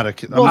I'm not a.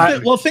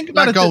 Well, think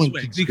about it this going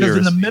way, because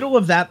in the middle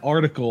of that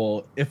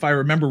article, if I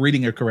remember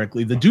reading it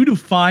correctly, the dude who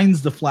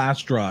finds the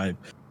flash drive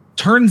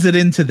turns it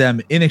into them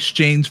in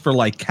exchange for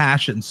like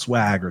cash and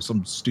swag or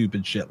some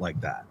stupid shit like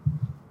that.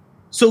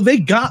 So they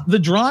got the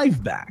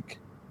drive back,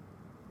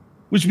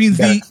 which means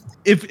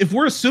if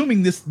we're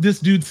assuming this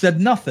dude said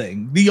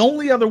nothing, the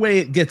only other way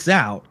it gets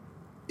out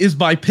is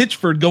by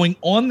Pitchford going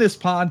on this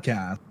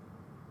podcast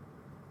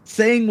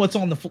saying what's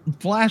on the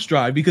flash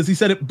drive because he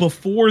said it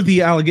before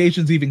the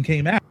allegations even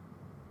came out,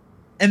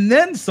 and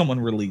then someone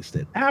released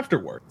it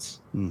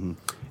afterwards. Mm-hmm. Do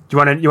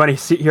you want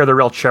to hear the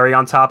real cherry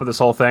on top of this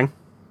whole thing?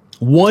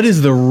 what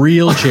is the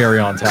real cherry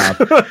on top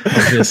of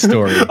this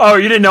story? Oh,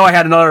 you didn't know I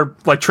had another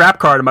like trap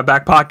card in my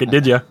back pocket,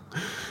 did you?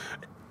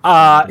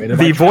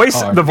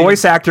 The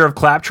voice actor of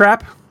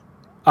Claptrap,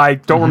 I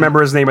don't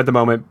remember his name at the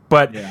moment,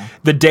 but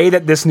the day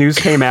that this news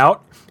came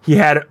out, he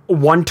had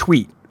one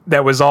tweet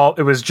that was all.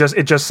 It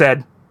just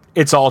said,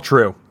 "It's all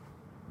true."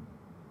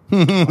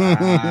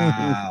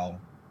 Wow.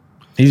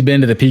 He's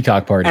been to the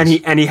Peacock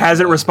parties. And he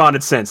hasn't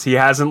responded since. He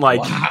hasn't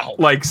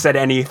like said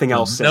anything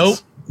else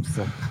since.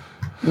 Nope.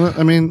 Well,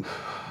 I mean,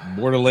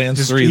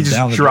 Borderlands 3 he is just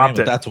down the dropped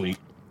drain with it. that tweet.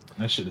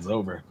 That shit is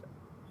over.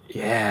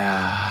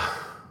 Yeah.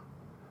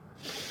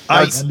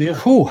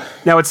 Whew.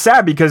 Now it's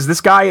sad because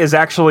this guy is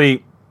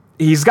actually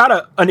he's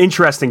got an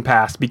interesting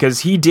past because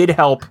he did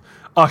help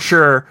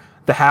usher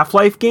the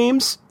Half-Life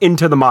games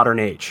into the modern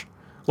age.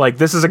 Like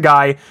this is a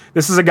guy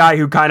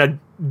who kind of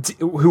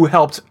who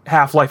helped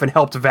Half-Life and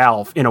helped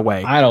Valve in a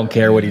way. I don't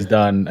care what he's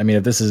done. I mean,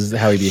 if this is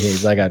how he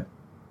behaves, I got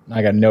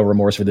no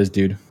remorse for this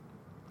dude.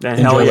 And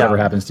Enjoy hell yeah. whatever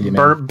happens to you,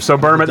 man.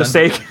 Burn him at the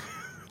stake.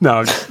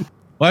 No,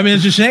 Well, I mean,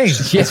 it's a shame.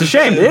 it's a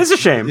shame. It is a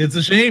shame. It's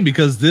a shame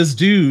because this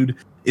dude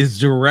is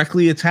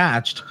directly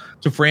attached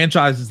to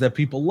franchises that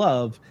people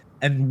love.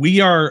 And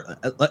we are,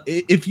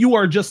 if you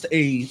are just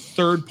a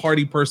third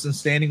party person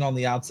standing on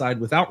the outside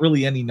without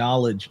really any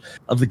knowledge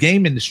of the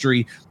game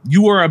industry,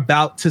 you are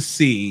about to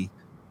see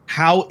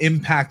how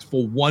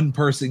impactful one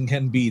person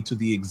can be to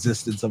the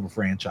existence of a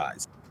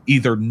franchise.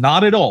 Either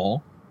not at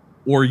all,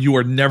 or you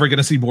are never going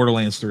to see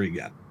Borderlands 3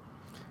 again.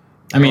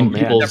 I mean,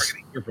 man. people's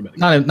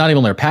not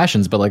even their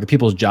passions, but like the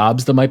people's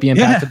jobs that might be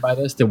impacted by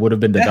this that would have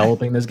been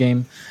developing this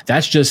game.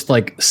 That's just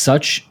like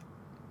such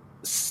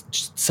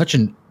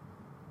an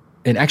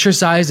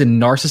exercise in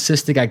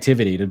narcissistic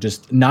activity to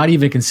just not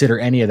even consider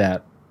any of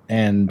that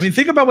and I mean,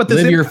 think about what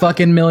this live your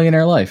fucking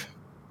millionaire life.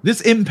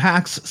 This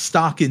impacts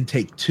stock in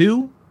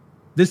Take-Two.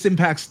 This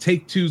impacts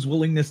Take-Two's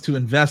willingness to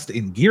invest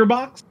in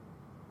Gearbox.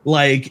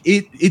 Like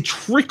it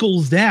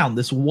trickles down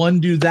this one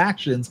dude's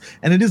actions,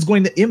 and it is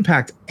going to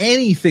impact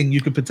anything you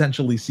could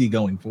potentially see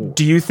going forward.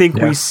 Do you think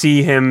we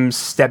see him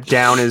step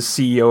down as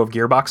CEO of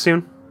Gearbox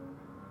soon?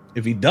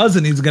 If he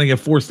doesn't, he's going to get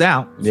forced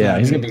out. Yeah,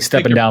 he's going to be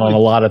stepping down on a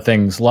lot of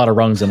things, a lot of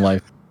rungs in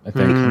life. I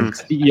think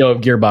CEO of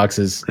Gearbox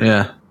is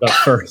Yeah. up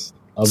first.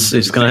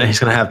 He's gonna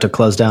have to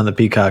close down the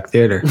Peacock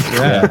Theater.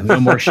 Yeah, no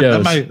more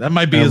shows. That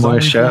might be No his more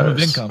only form of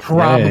shows. income.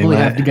 Probably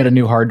Yeah, have to get a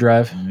new hard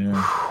drive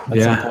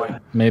at some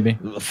point, maybe.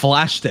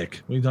 Flash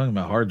stick. What are you talking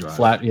about? Hard drive.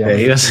 Flat, yeah. Yeah,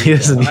 he doesn't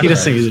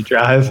use a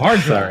drive.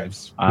 Hard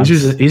drives.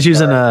 He's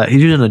using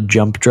a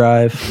jump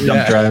drive.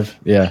 Jump drive.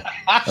 Yeah.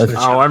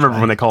 Oh, I remember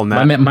when they called him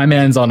that. My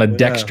man's on a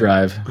Dex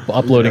drive,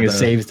 uploading his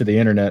saves to the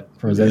internet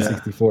from his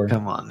N64.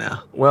 Come on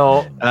now.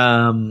 Well,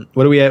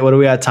 What are we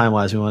at time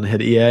wise? We want to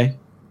hit EA.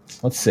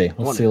 Let's see.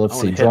 Let's see.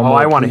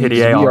 I want to hit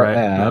EA. All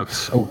right.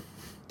 Oh,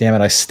 damn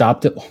it! I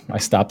stopped it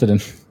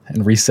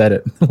and reset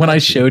it when I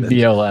showed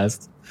VO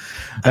last.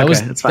 That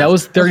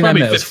was 39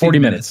 minutes. 40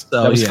 minutes.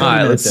 So, That was yeah. 40 All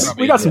right, minutes.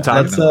 we got some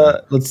time.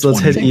 Let's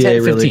hit 10, EA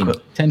really 15.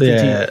 quick. 10,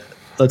 15. Yeah,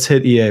 let's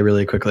hit EA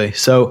really quickly.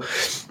 So,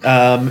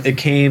 it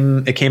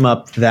came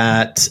up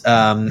that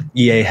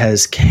EA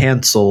has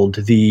canceled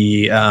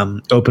the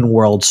open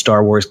world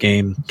Star Wars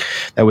game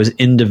that was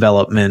in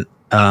development,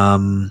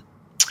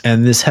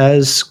 and this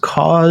has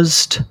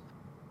caused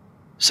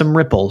some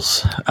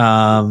ripples.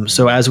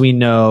 So, as we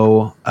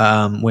know,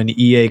 when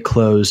EA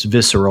closed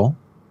Visceral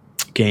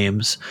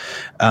Games,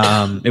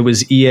 it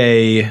was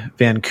EA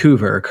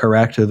Vancouver,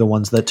 correct? They're the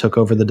ones that took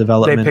over the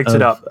development. They picked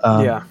it up.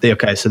 Yeah.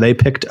 So they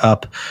picked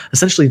up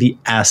essentially the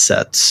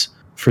assets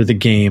for the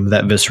game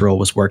that Visceral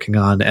was working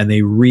on, and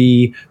they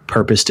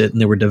repurposed it, and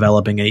they were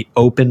developing a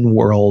open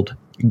world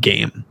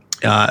game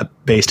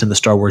based in the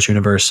Star Wars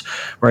universe,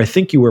 where I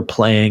think you were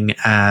playing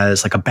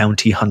as like a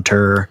bounty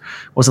hunter.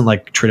 It wasn't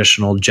like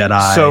traditional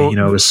Jedi. So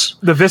it was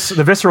the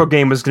Visceral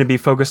game was going to be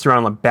focused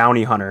around a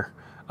bounty hunter.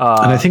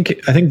 and I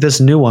think this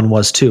new one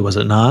was too, was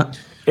it not?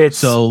 It's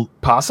So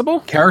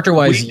possible.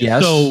 Character-wise,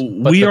 yes.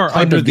 But we the are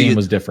type under of game the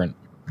was different.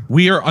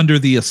 We are under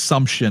the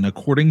assumption,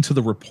 according to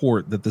the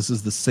report, that this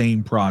is the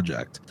same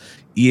project.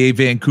 EA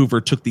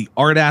Vancouver took the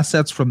art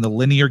assets from the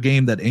linear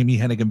game that Amy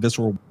Hennig and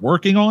Visceral were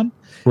working on.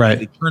 Right.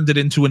 They turned it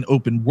into an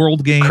open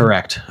world game.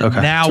 Correct. And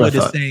Okay. now That's it what I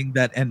is thought. saying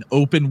that an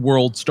open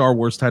world Star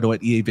Wars title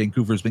at EA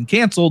Vancouver has been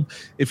canceled.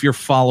 If you're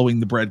following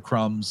the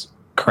breadcrumbs,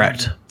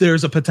 Correct.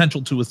 there's a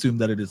potential to assume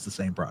that it is the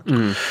same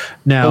project.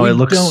 Now But we it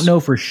looks. don't know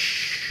for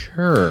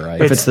sure. I If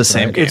guess, it's the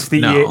same right? game. It's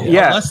the No.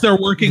 yeah. Unless they're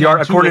working The on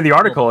two according to the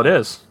open article, world it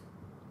is.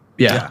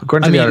 Yeah.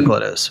 According to I the mean- article,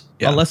 it is.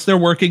 Yeah. Unless they're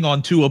working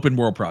on two open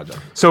world projects.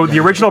 So the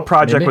original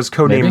project Maybe. was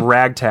codenamed Maybe.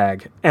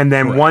 Ragtag, and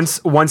then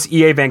once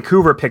EA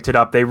Vancouver picked it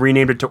up, they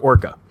renamed it to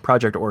Orca,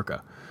 Project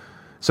Orca.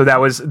 So that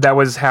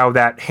was how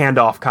that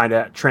handoff kind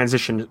of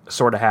transition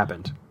sort of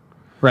happened.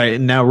 Right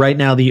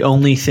now, the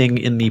only thing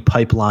in the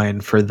pipeline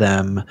for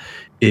them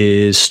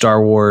is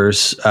Star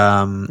Wars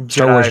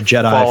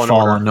Jedi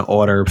Fallen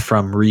Order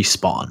from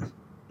Respawn.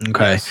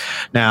 Okay. Yes.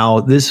 Now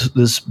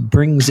this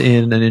brings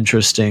in an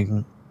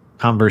interesting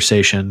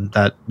conversation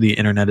that the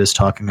internet is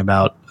talking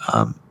about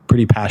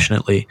pretty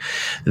passionately.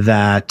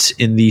 That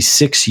in the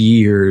 6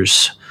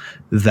 years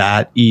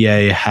that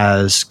EA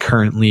has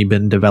currently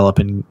been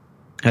developing,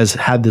 has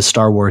had the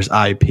Star Wars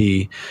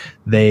IP,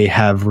 they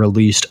have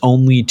released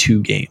only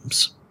 2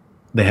 games.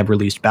 They have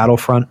released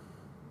Battlefront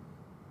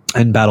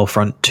and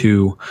Battlefront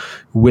 2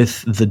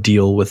 with the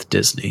deal with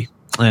Disney.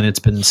 And it's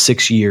been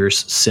 6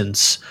 years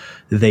since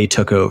they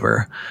took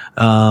over.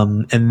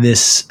 And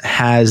this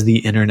has the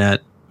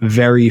internet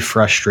very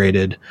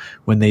frustrated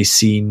when they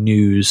see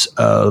news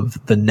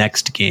of the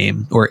next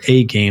game or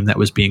a game that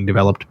was being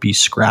developed be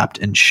scrapped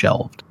and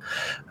shelved.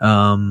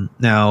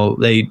 Now,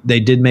 they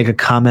did make a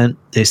comment.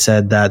 They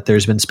said that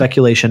there's been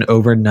speculation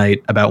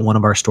overnight about one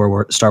of our Star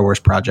Wars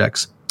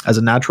projects. As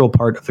a natural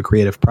part of the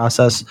creative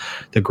process,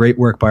 the great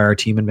work by our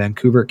team in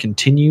Vancouver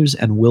continues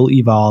and will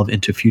evolve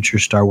into future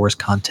Star Wars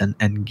content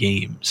and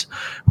games.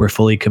 We're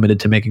fully committed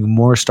to making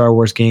more Star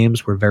Wars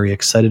games. We're very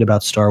excited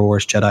about Star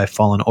Wars Jedi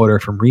Fallen Order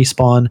from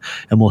Respawn,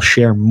 and we'll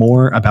share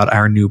more about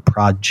our new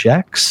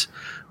projects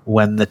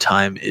when the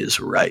time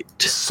is right.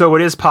 So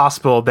it is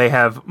possible they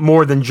have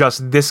more than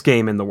just this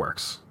game in the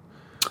works.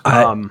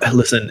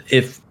 Listen,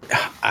 if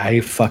I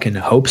fucking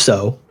hope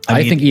so.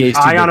 I think EA's too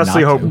I big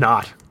honestly not hope to.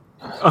 not.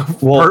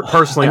 Well,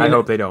 Personally, I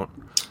hope they don't.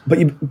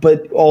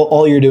 But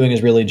all you're doing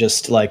is really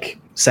just like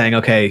saying,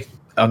 okay,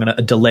 I'm going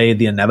to delay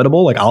the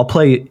inevitable. Like, I'll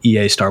play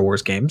EA Star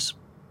Wars games,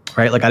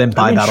 right? Like, I didn't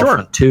buy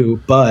Battlefront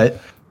 2,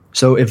 but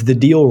so if the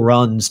deal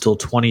runs till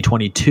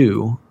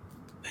 2022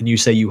 and you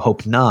say you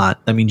hope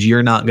not, that means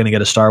you're not going to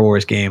get a Star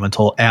Wars game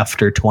until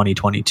after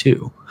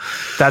 2022.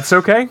 That's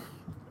okay.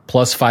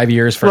 Plus 5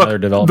 years for Look, another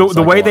development.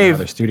 the way cycle on they've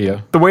another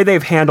studio. The way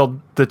they've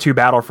handled the two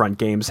Battlefront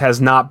games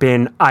has not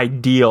been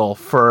ideal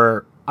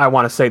for, I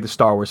want to say, the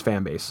Star Wars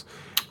fan base.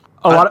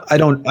 I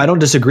don't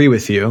disagree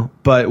with you,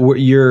 but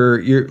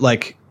you're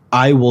like,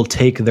 I will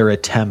take their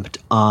attempt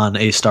on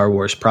a Star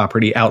Wars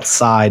property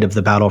outside of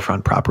the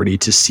Battlefront property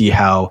to see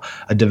how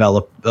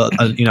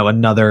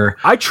another.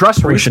 I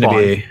trust version to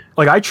Respawn. be.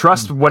 Like, I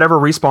trust whatever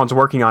Respawn's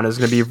working on is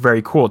going to be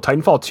very cool.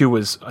 Titanfall 2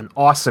 was an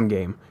awesome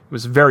game. It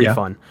was very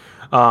fun.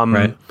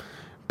 Right.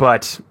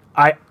 But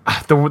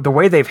the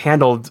way they've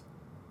handled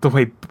the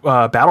way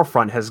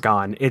Battlefront has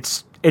gone,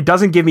 it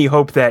doesn't give me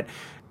hope that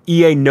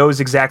EA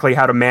knows exactly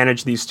how to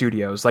manage these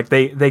studios. Like,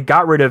 they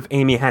got rid of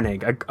Amy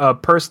Hennig, a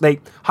person. They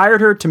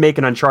hired her to make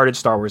an Uncharted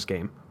Star Wars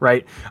game,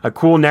 right? A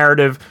cool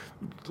narrative,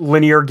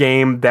 linear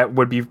game that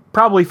would be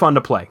probably fun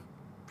to play.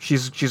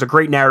 She's a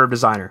great narrative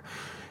designer,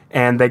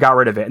 and they got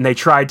rid of it, and they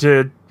tried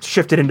to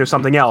shift it into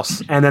something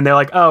else, and then they're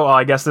like, oh, well,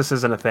 I guess this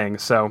isn't a thing.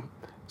 So,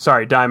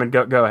 sorry, Diamond,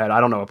 go ahead. I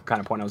don't know what kind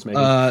of point I was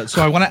making.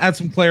 So I want to add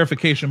some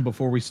clarification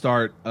before we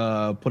start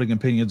putting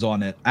opinions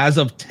on it. As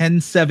of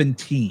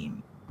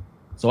 10/17,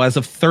 so as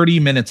of 30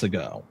 minutes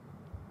ago,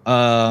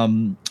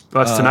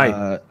 that's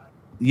tonight.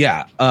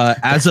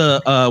 As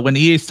when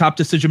EA's top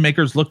decision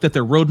makers looked at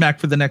their roadmap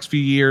for the next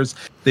few years,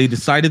 they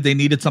decided they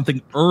needed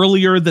something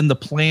earlier than the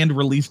planned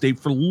release date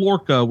for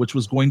Lorca, which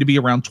was going to be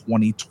around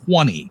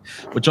 2020,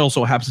 which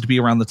also happens to be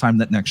around the time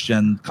that next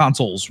gen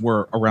consoles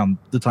were around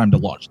the time to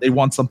launch. They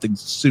want something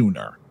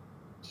sooner.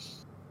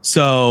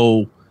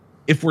 So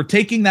if we're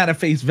taking that at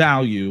face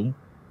value,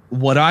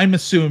 what I'm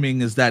assuming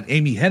is that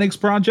Amy Hennig's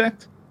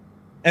project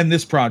and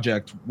this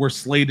project were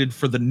slated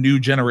for the new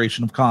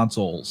generation of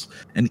consoles.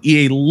 And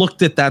EA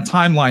looked at that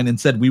timeline and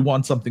said, we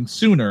want something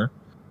sooner.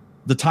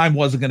 The time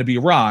wasn't going to be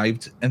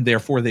arrived, and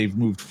therefore they've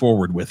moved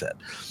forward with it.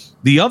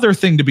 The other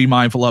thing to be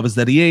mindful of is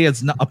that EA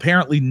has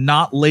apparently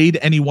not laid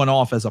anyone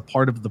off as a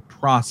part of the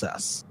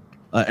process.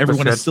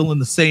 Everyone is still in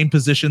the same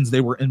positions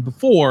they were in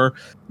before.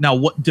 Now,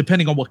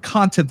 depending on what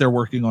content they're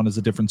working on is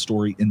a different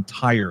story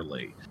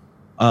entirely.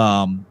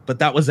 But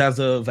that was as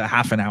of a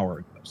half an hour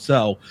ago.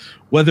 So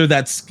whether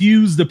that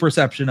skews the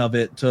perception of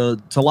it, to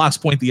Locke's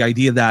point, the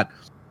idea that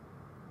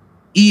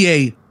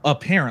EA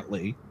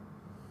apparently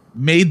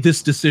made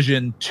this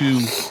decision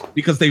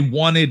because they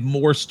wanted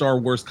more Star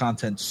Wars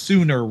content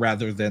sooner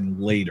rather than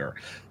later.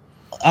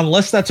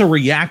 Unless that's a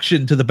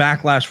reaction to the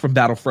backlash from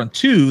Battlefront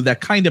 2,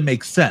 that kind of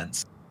makes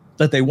sense.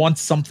 That they want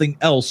something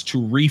else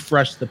to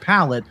refresh the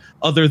palette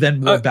other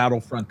than more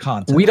Battlefront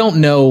content. We don't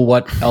know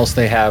what else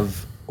they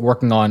have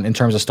working on in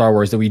terms of Star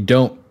Wars that we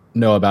don't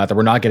know about, that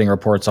we're not getting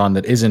reports on,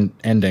 that isn't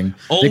ending.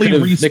 Only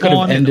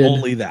Respawn and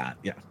only that.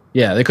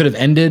 Yeah, they could have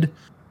ended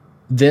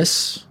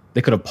this.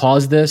 They could have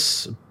paused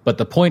this, but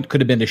the point could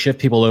have been to shift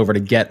people over to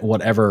get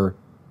whatever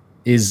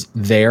is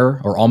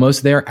there or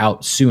almost there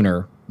out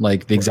sooner,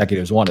 like the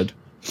executives wanted.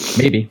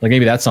 Maybe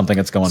that's something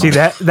that's going on. See,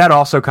 that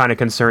also kind of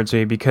concerns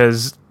me,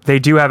 because they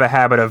do have a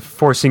habit of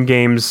forcing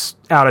games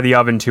out of the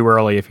oven too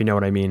early, if you know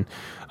what I mean.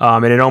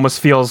 And it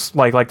almost feels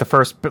like the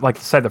first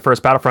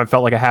Battlefront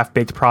felt like a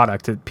half-baked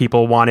product.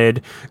 People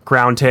wanted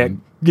ground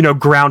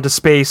to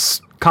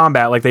space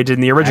combat like they did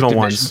in the original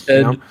ones.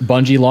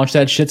 Bungie launched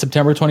that shit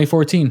September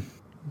 2014.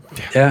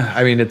 Yeah,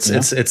 I mean it's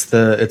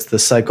the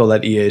cycle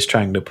that EA is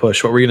trying to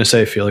push. What were you going to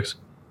say, Felix?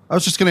 I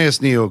was just going to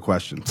ask Neo a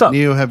question. What's up?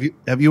 Neo, have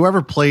you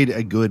ever played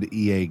a good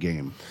EA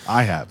game?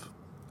 I have.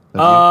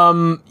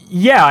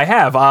 Yeah, I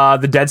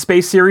have. The Dead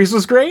Space series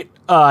was great.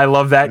 I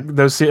love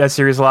that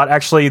series a lot.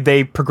 Actually,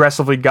 they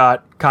progressively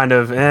got kind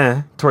of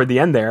toward the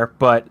end there,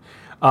 but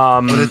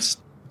it's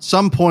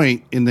some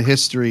point in the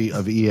history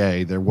of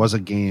EA, there was a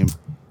game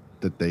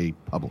that they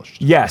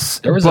published. Yes,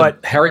 there was a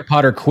Harry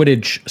Potter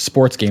Quidditch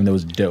sports game that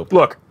was dope.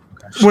 Look,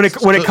 when it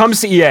comes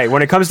to EA,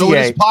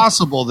 it's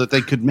possible that they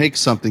could make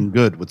something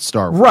good with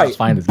Star Wars.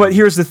 Right, but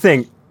here's the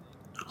thing.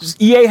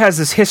 EA has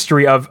this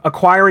history of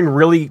acquiring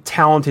really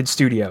talented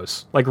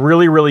studios, like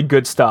really, really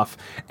good stuff,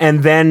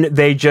 and then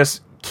they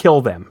just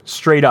kill them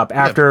straight up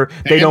after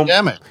they don't.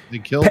 They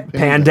killed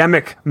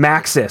Pandemic,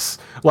 Maxis.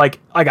 Like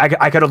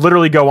I could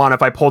literally go on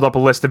if I pulled up a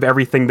list of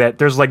everything that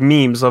there's like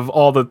memes of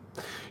all the,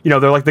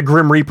 they're like the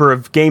Grim Reaper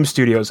of game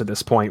studios at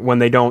this point when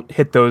they don't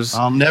hit those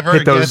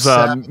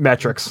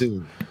metrics.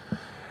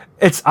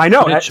 I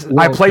know.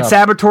 I played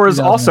Saboteurs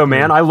also,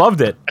 man. I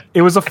loved it.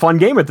 It was a fun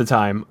game at the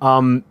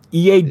time.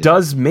 EA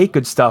does make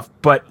good stuff,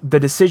 but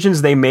the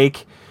decisions they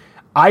make,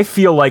 I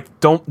feel like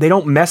they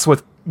don't mess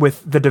with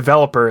the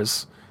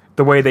developers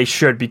the way they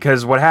should,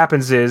 because what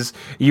happens is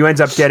you end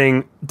up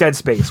getting Dead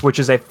Space, which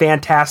is a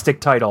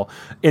fantastic title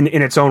in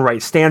its own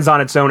right, stands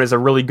on its own as a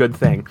really good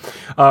thing.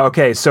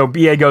 Okay, so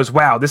EA goes,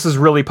 wow, this is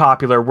really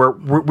popular.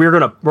 We're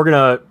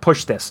gonna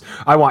push this.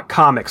 I want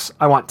comics.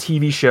 I want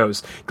TV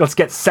shows. Let's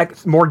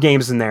get more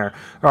games in there.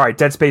 All right,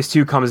 Dead Space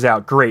 2 comes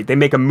out. Great. They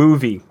make a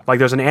movie, like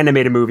there's an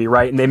animated movie,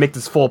 right? And they make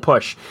this full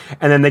push,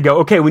 and then they go,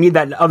 okay, we need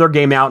that other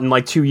game out in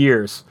like 2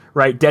 years.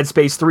 Right, Dead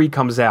Space 3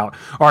 comes out.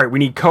 All right, we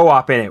need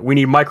co-op in it. We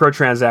need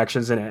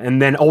microtransactions in it. And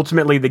then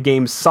ultimately the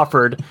game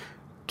suffered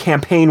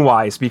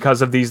campaign-wise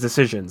because of these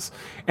decisions.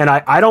 And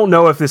I don't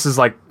know if this is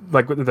like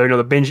the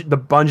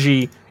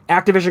Bungie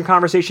Activision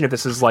conversation, if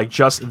this is like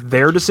just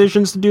their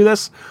decisions to do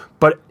this,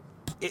 but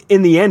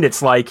in the end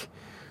it's like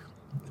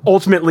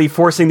ultimately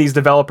forcing these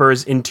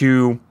developers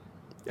into,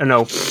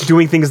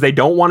 doing things they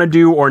don't want to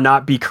do or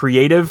not be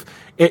creative.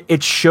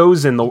 It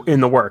shows in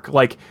the work.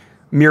 Like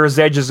Mirror's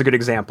Edge is a good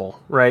example,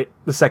 right?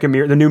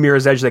 The new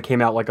Mirror's Edge that came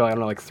out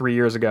like 3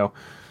 years ago.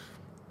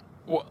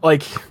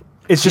 Like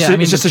it's just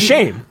it's just a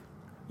shame,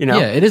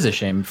 Yeah, it is a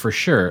shame for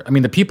sure. I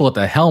mean, the people at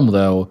the helm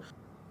though,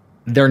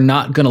 they're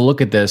not going to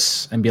look at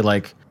this and be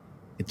like,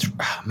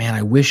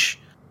 I wish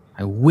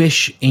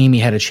Amy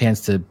had a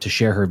chance to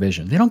share her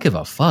vision. They don't give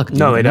a fuck, dude.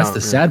 No, they don't. That's the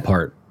sad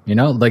part,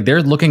 Like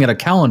they're looking at a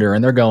calendar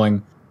and they're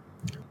going,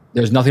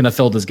 there's nothing to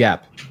fill this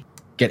gap.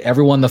 Get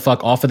everyone the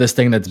fuck off of this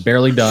thing that's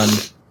barely done.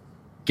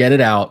 Get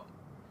it out.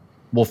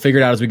 We'll figure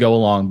it out as we go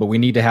along, but we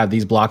need to have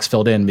these blocks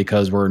filled in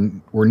because we're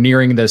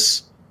nearing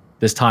this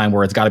time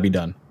where it's got to be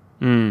done.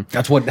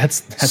 That's what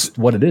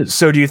it is.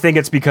 So do you think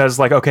it's because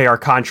like, okay, our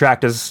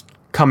contract is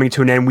coming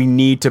to an end, we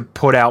need to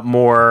put out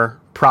more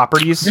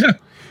properties? Yeah.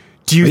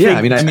 Do you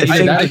think? I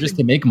think that just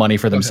to make money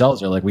for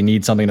themselves, or like we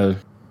need something to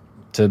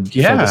fill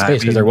the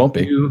space because there won't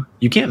be.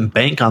 You can't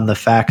bank on the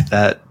fact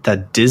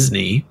that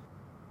Disney,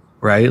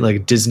 right?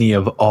 Like Disney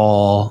of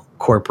all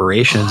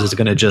corporations is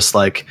going to just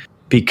like,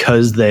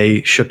 because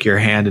they shook your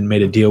hand and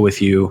made a deal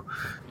with you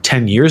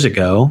 10 years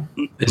ago,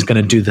 is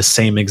going to do the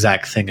same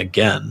exact thing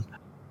again.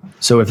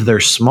 So if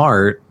they're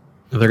smart,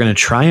 they're going to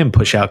try and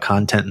push out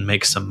content and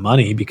make some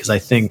money, because I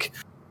think,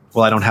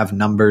 I don't have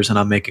numbers and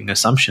I'm making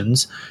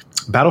assumptions.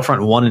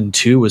 Battlefront 1 and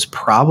 2 was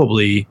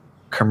probably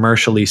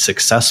commercially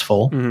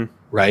successful,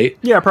 right?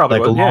 Yeah, probably.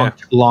 Like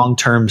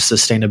long-term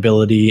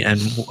sustainability and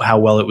how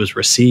well it was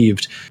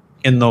received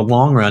in the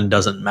long run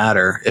doesn't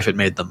matter if it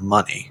made them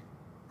money,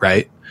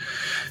 right?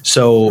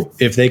 So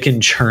if they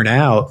can churn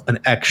out an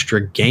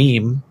extra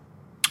game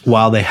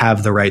while they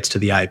have the rights to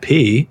the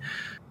IP,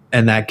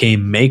 and that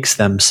game makes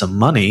them some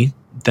money,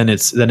 then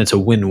it's a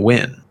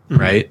win-win,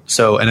 right?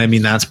 So, and I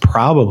mean that's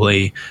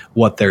probably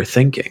what they're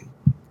thinking.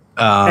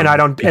 And I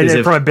don't,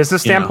 and from a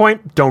business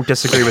standpoint, don't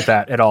disagree with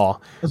that at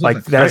all.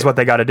 Like that is what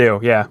they got to do.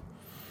 Yeah,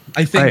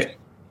 I think.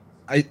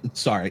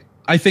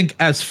 I think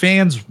as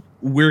fans,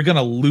 we're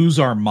gonna lose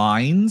our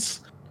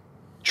minds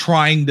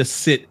trying to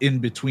sit in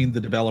between the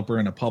developer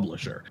and a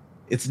publisher.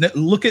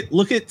 Look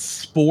at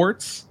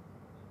sports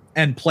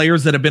and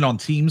players that have been on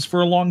teams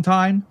for a long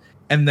time,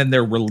 and then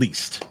they're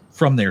released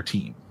from their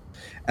team.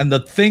 And the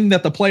thing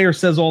that the player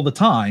says all the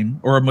time,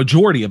 or a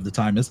majority of the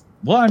time, is,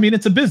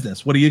 it's a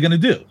business. What are you going to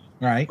do?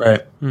 Right.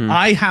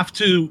 I have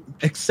to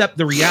accept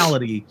the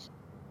reality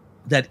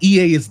that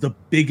EA is the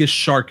biggest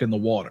shark in the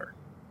water,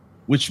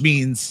 which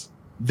means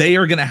they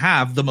are going to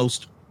have the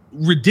most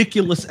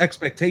ridiculous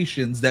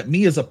expectations that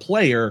me as a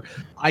player,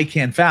 I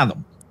can't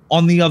fathom.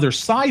 On the other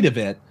side of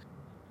it,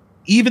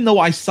 even though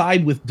I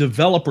side with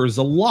developers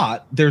a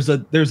lot, there's a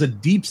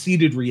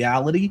deep-seated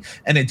reality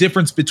and a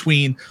difference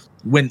between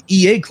when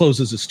EA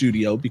closes a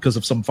studio because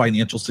of some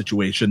financial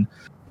situation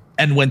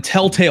and when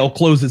Telltale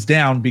closes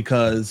down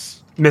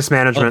because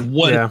mismanagement.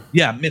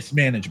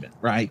 Mismanagement,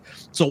 right?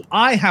 So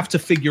I have to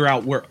figure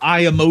out where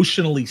I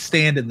emotionally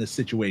stand in this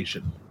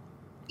situation.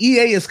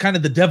 EA is kind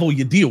of the devil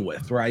you deal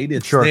with, right?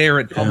 It's there,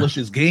 it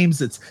publishes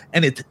games.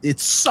 It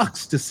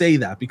sucks to say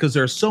that because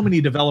there are so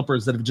many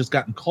developers that have just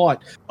gotten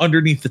caught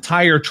underneath the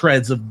tire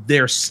treads of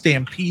their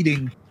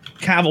stampeding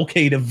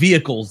cavalcade of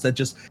vehicles that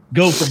just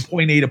go from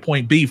point A to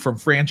point B, from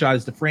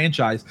franchise to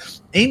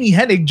franchise. Amy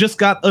Hennig just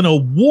got an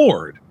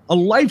award, a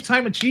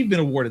Lifetime Achievement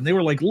Award, and they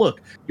were like,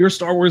 look, your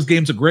Star Wars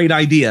game's a great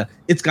idea.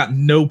 It's got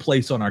no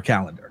place on our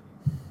calendar.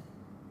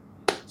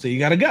 So you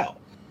got to go.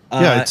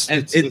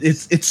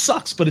 It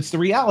sucks, but it's the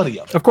reality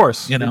of it. Of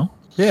course.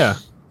 Yeah.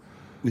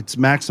 It's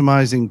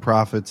maximizing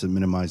profits and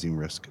minimizing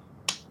risk.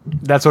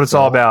 That's what it's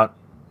all about.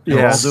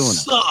 Yeah. all doing it.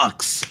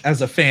 Sucks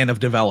as a fan of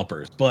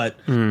developers, but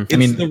it's I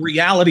mean- the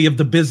reality of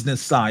the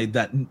business side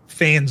that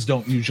fans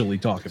don't usually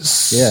talk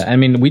about. Yeah, I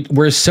mean,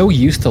 we're so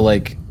used to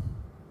like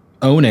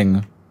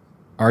owning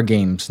our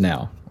games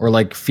now, or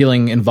like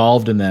feeling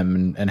involved in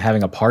them and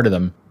having a part of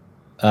them.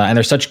 And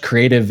they're such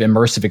creative,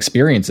 immersive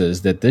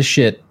experiences that this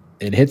shit,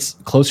 it hits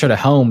closer to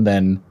home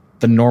than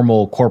the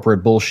normal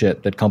corporate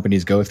bullshit that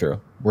companies go through.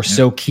 We're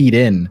so keyed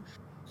in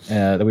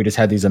that we just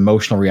had these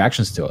emotional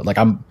reactions to it. Like,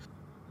 I'm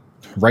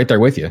right there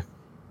with you.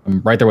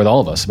 I'm right there with all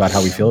of us about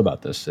how we feel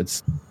about this.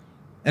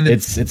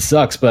 It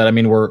sucks, but I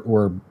mean,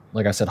 we're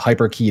like I said,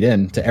 hyper keyed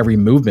in to every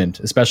movement,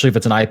 especially if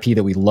it's an IP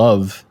that we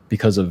love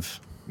because of,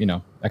 you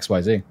know,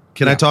 XYZ.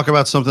 Can I talk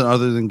about something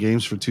other than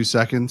games for 2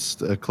 seconds,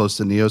 close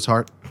to Neo's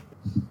heart?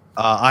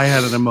 I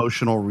had an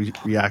emotional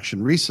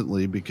reaction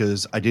recently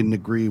because I didn't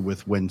agree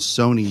with when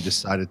Sony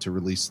decided to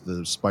release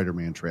the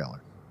Spider-Man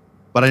trailer.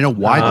 But I know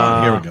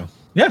why. Here we go.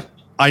 Yeah.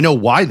 I know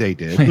why they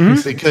did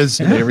because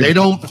they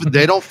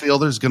don't feel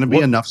there's going to be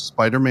enough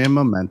Spider-Man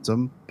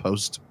momentum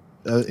post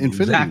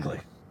Infinity. Exactly.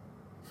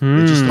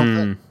 They just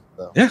don't.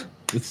 Yeah.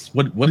 It's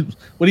what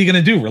are you going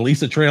to do?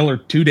 Release a trailer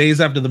 2 days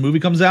after the movie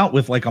comes out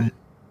with like a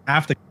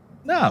after?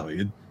 No.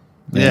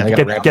 Yeah, they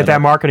gotta wrap Get that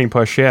up. marketing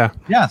push. Yeah.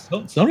 Yeah.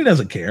 Sony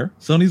doesn't care.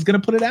 Sony's going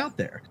to put it out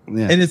there.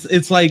 Yeah. And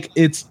it's like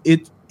it's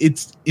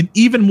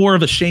even more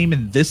of a shame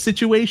in this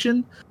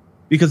situation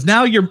because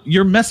now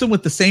you're messing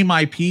with the same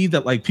IP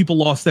that like people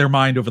lost their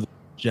mind over the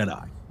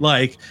Jedi.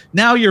 Like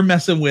now you're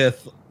messing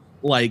with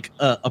like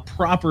a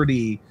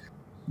property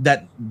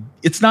that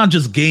it's not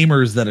just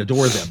gamers that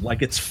adore them,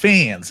 like it's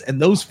fans, and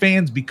those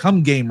fans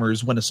become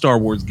gamers when a Star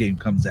Wars game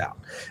comes out.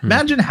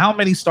 Imagine how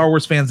many Star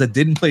Wars fans that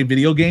didn't play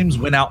video games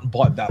went out and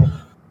bought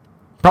Battlefront.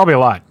 Probably a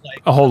lot.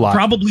 A whole lot.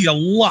 Probably a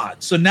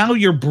lot. So now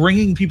you're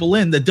bringing people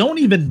in that don't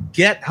even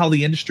get how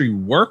the industry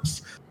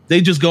works.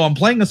 They just go, I'm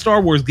playing a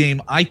Star Wars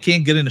game. I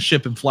can't get in a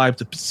ship and fly up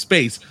to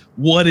space.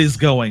 What is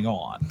going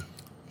on?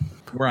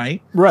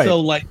 Right. So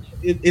like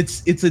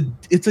it's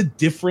a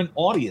different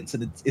audience,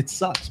 and it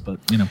sucks, but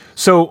you know.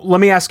 So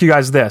let me ask you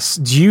guys this: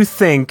 do you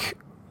think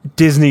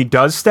Disney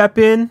does step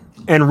in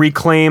and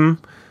reclaim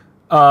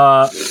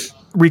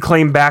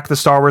back the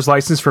Star Wars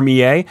license from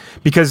EA?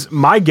 Because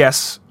my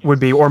guess would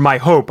be, or my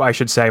hope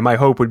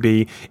would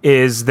be,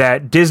 is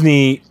that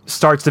Disney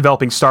starts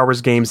developing Star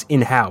Wars games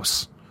in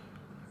house.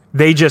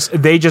 They just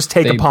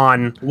take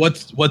upon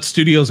what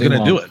studio's going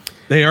to do it.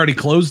 They already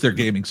closed their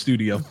gaming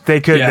studio.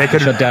 They could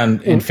shut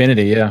down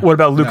Infinity. Yeah. What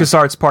about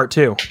LucasArts Part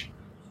 2?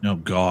 Oh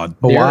God.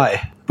 But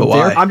why? But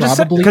why? I'm just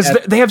saying, because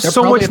they have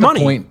so much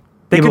money.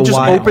 They Yeah, could but just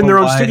why? open their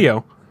own Why?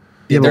 studio.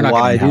 Yeah, They're but not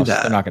why going to do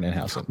that? They're not going to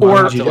in-house it. Or,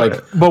 Have to,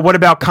 like, but what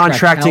about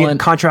attract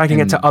talent contracting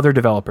it to and- other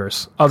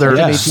developers, other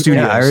Yeah,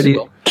 studios? I already.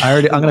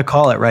 I'm going to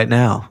call it right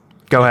now.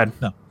 Go ahead.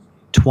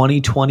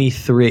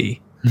 2023.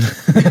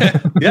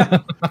 Yeah.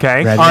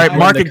 Okay. Ready. All right. When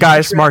Mark the it,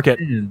 guys. Mark it.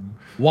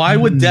 Why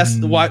would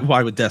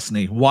Why would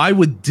Destiny? Why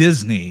would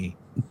Disney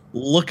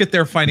look at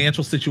their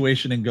financial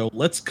situation and go,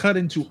 let's cut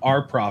into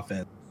our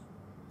profit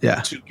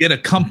Yeah. to get a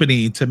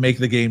company to make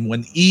the game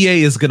when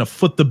EA is going to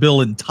foot the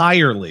bill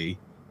entirely,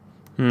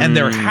 and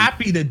they're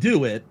happy to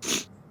do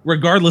it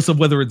regardless of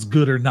whether it's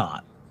good or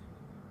not.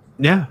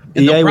 Yeah.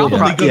 And they'll EA will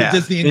probably go yeah. to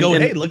Disney and go,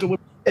 hey, look at what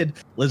we did.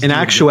 Let's In do it.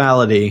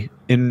 actuality,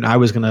 I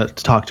was going to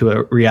talk to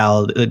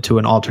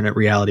an alternate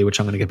reality, which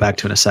I'm going to get back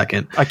to in a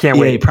second. I can't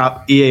wait.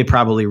 EA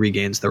probably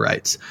regains the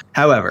rights.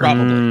 However,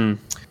 Probably.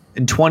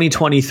 in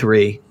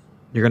 2023,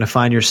 you're going to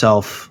find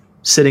yourself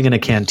sitting in a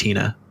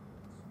cantina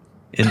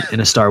in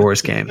a Star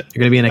Wars game. You're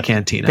going to be in a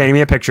cantina. Paint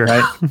me a picture.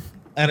 Right?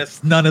 And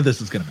it's none of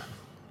this is going to matter.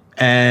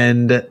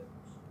 And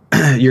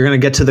you're going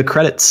to get to the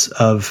credits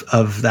of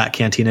that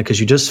cantina because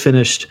you just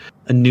finished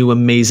a new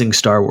amazing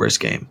Star Wars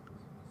game.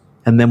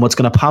 And then what's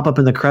going to pop up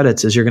in the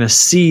credits is you're going to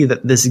see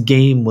that this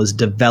game was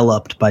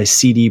developed by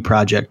CD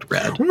Projekt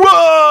Red.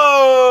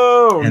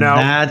 Whoa! And No.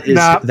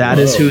 that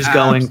is who is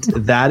going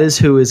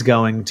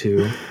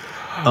to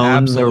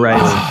own the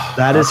rights.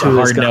 That is who is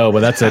hard going. no, but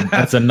that's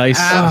a nice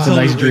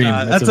dream.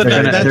 not. That's That's a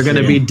very a- nice They're going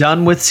to dream. be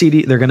done with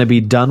CD. They're going to be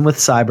done with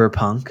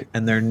Cyberpunk,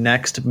 and their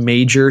next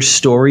major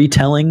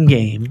storytelling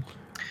game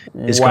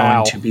is Wow.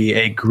 going to be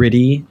a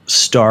gritty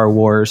Star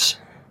Wars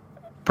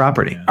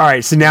property. All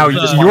right. So now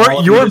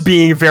you're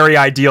being very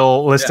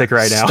idealistic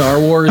right now. Star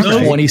Wars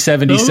Those-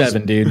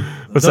 2077, dude.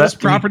 What's Those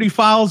that? property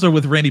files are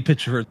with Randy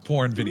Pitchford's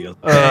porn videos.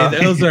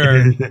 Okay?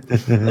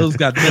 Those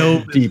got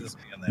no Deep, business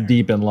being there.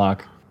 deep in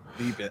lock.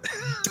 Deep it.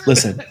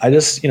 Listen, I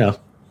just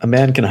a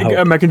man can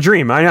hope. I can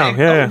dream. I know.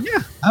 Yeah. Yeah,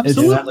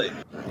 absolutely.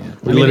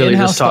 We're literally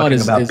in-house just talking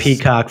thought about is-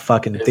 Peacock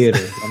fucking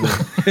theater.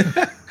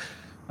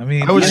 I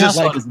mean, I was yeah, just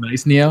like, Is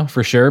nice, Neo,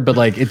 for sure, but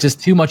like it's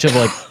just too much of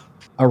like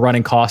a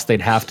running cost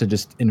they'd have to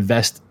just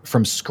invest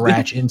from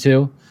scratch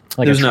into.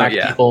 Like There's attract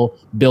people,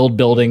 build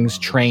buildings,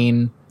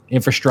 train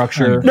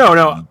infrastructure.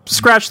 No.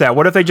 Scratch that.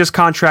 What if they just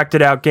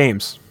contracted out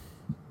games?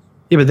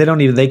 Yeah, but they don't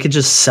even. They could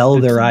just sell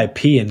their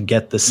IP and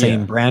get the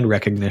same Yeah. brand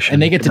recognition,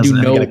 And they get to It do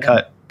doesn't no get a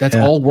cut. That's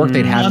Yeah. all work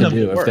they'd have None to of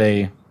do the if work.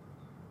 they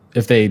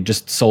if they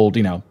just sold,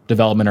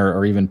 development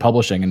or even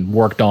publishing and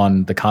worked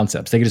on the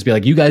concepts. They could just be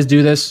like, you guys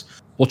do this,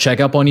 we'll check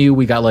up on you.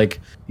 We got like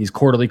these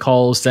quarterly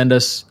calls, send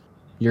us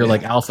your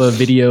like alpha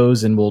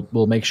videos and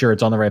we'll make sure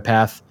it's on the right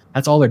path.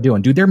 That's all they're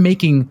doing. Dude, they're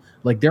making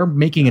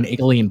an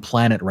alien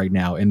planet right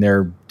now in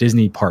their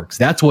Disney parks.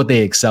 That's what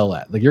they excel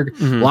at. Like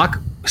Locke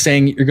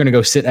saying you're going to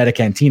go sit at a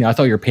cantina. I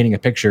thought you were painting a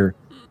picture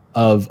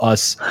of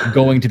us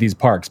going to these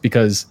parks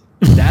because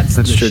that's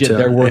the shit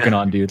they're working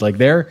on, dude. Like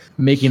they're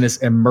making this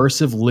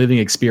immersive living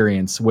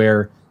experience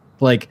where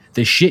like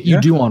the shit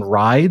you do on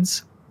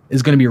rides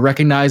is going to be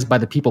recognized by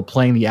the people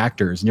playing the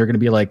actors. And you're going to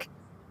be like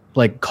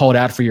called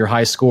out for your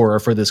high score or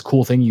for this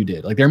cool thing you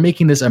did. Like they're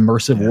making this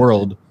immersive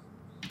world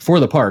for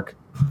the park.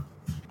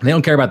 And they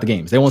don't care about the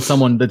games. They want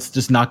someone that's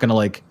just not going to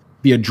like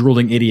be a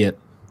drooling idiot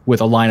with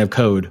a line of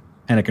code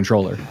and a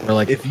controller. They're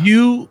like,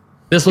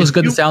 this looks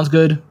good and sounds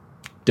good.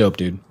 Dope,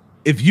 dude.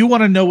 If you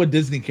want to know what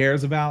Disney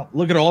cares about,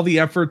 look at all the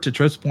effort, to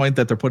Tripp's point,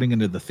 that they're putting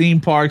into the theme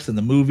parks and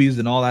the movies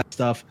and all that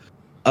stuff.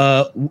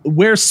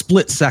 Where's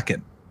Split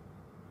Second?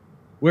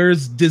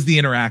 Where's Disney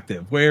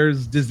Interactive?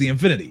 Where's Disney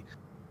Infinity?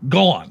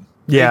 Gone.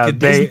 Yeah,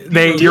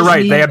 you're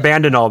right. They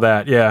abandoned all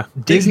that. Yeah.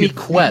 Disney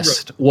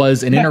Quest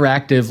was an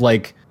interactive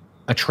like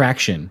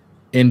attraction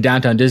in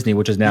downtown Disney,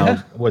 which is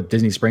now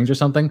Disney Springs or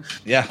something.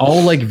 Yeah.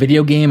 All like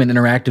video game and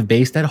interactive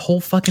based. That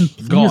whole fucking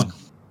gone.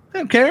 I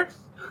don't care.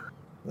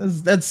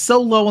 That's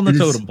so low on the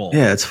totem pole.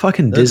 Yeah, it's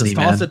fucking Disney,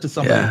 man. Toss it to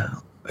somebody.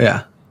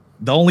 Yeah.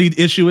 The only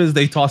issue is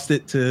they tossed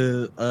it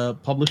to a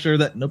publisher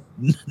that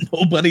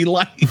nobody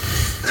liked.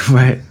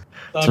 Right.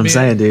 That's what I'm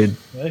saying, dude.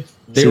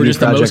 They were just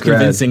the most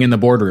convincing in the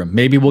boardroom.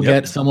 Maybe we'll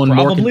get someone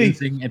more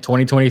convincing in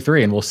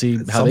 2023, and we'll see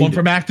how someone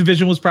from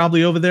Activision was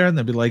probably over there, and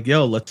they'll be like,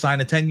 "Yo, let's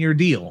sign a 10-year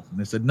deal." And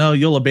they said, "No,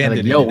 you'll abandon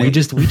it." Yo, we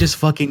just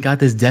fucking got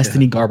this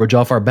Destiny garbage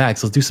off our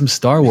backs. Let's do some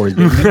Star Wars.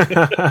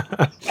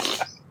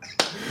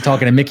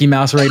 Talking to Mickey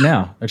Mouse right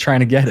now. They're trying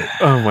to get it.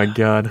 Oh my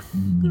god.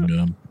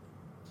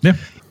 Yeah.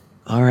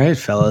 All right,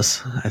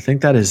 fellas. I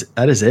think that is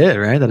it,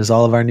 right? That is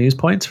all of our news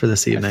points for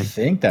this evening. I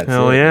think that's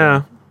Hell it.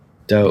 Yeah.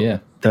 Dope. Yeah.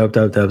 Dope.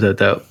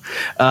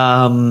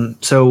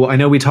 So I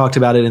know we talked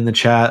about it in the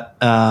chat,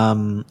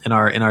 in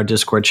our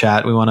Discord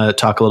chat. We want to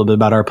talk a little bit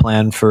about our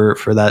plan for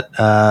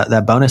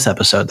that bonus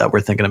episode that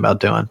we're thinking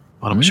about doing.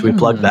 Should we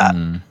plug that?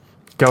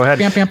 Go ahead.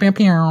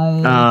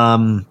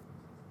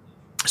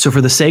 So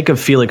for the sake of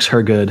Felix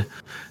Hergood,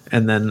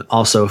 and then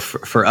also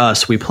for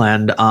us, we're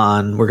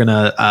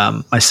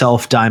gonna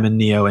myself, Diamond,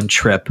 Neo, and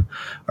Trip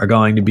are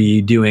going to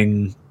be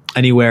doing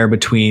anywhere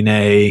between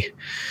a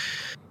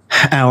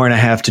hour and a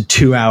half to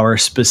 2 hour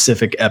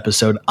specific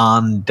episode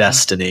on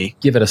Destiny.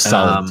 Give it a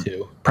solid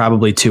 2.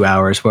 Probably 2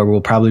 hours, where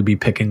we'll probably be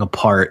picking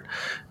apart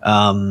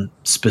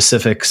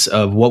specifics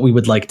of what we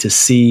would like to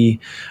see,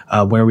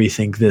 where we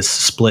think this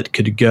split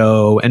could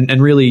go,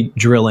 and really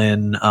drill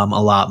in a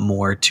lot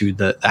more to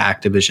the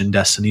Activision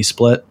Destiny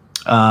split.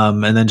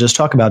 And then just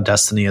talk about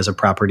Destiny as a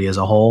property as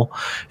a whole,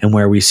 and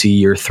where we see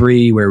year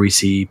 3, where we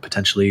see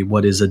potentially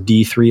what is a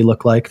D3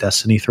 look like,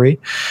 Destiny 3.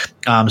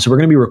 So we're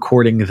going to be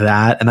recording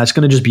that, and that's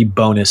going to just be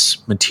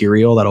bonus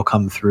material that'll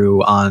come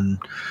through on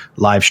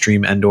live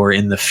stream and or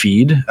in the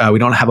feed. We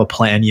don't have a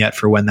plan yet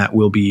for when that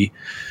will be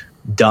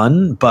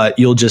done, but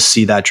you'll just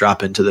see that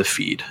drop into the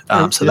feed.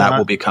 That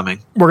will be coming.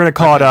 We're going to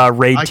call it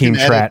Raid I Team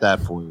can Chat. edit that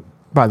for you.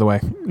 By the way,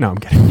 no, I'm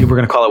kidding. We're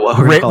going to call it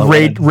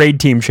what? Raid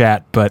Team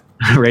Chat, but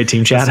Raid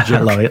Team Chat. I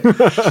love it.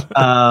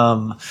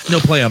 No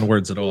play on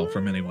words at all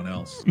from anyone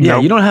else. Yeah,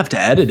 Nope. you don't have to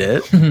edit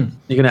it. You're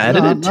going to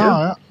edit it too?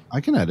 No,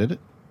 I can edit it.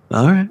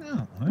 All right.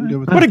 I'm good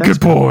with what a that. good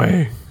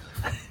boy.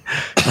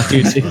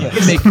 Dude, if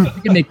you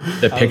can make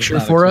the picture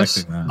for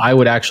us, I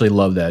would actually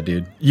love that,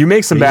 dude. You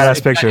make some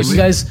badass pictures.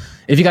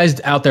 If you guys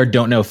out there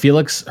don't know,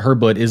 Felix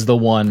Hergood is the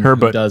one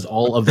who does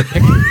all of the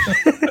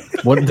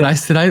pictures. What did I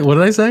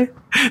say?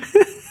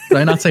 Did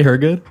I not say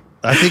Hergood?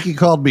 I think he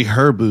called me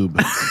her boob.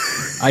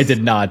 I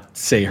did not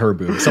say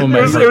Herboob.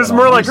 It was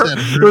more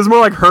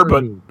like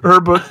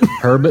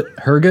Herbut.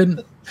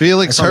 Hergood.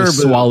 Felix I Herbert.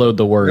 swallowed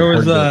the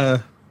word.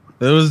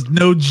 There was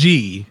no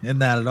G in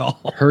that at all.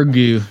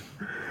 Hergu.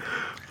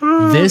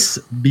 This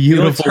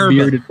beautiful Herbert.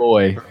 bearded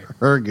boy.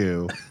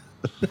 Hergu.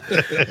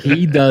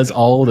 He does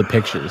all the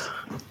pictures.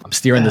 I'm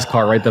steering this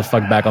car right the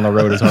fuck back on the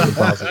road as hard as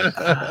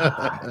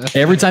possible.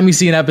 Every time you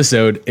see an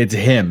episode, it's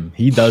him.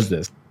 He does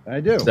this. I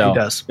do. So He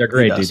does. They're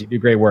great, He does. dude. You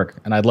do great work.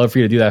 And I'd love for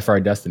you to do that for our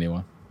Destiny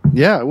one.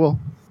 Yeah, well,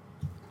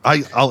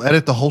 I'll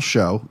edit the whole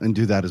show and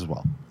do that as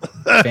well.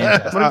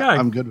 Fantastic. What a guy.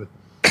 I'm good with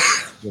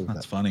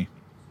That's funny.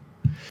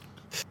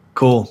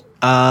 Cool.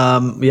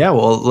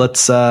 Well,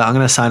 let's I'm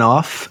going to sign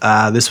off.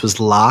 This was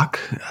Locke.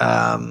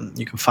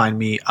 You can find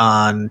me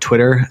on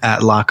Twitter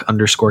at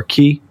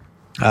Locke_key.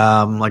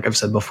 Like I've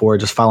said before,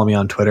 just follow me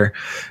on Twitter.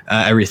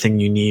 Everything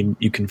you need,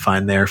 you can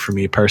find there for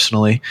me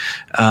personally.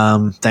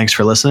 Thanks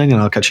for listening,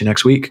 and I'll catch you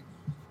next week.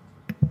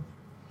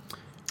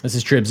 This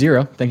is Trip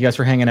Zero. Thank you guys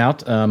for hanging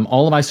out.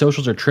 All of my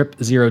socials are Trip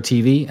Zero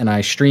TV, and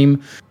I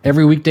stream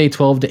every weekday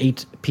 12 to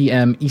 8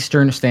 p.m.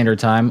 Eastern Standard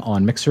Time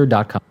on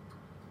Mixer.com.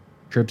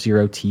 Trip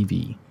Zero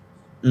TV.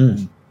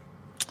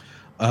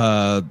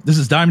 This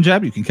is Diamond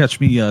Jab. You can catch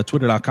me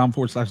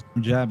twitter.com/Diamond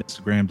Jab,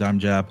 Instagram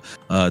Diamond Jab,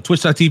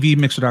 twitch.tv,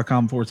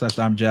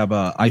 mixer.com/Diamond Jab.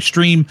 I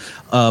stream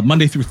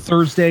Monday through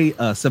Thursday,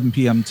 7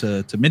 p.m.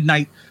 to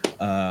midnight,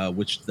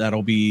 which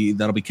that'll be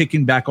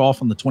kicking back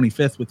off on the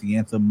 25th with the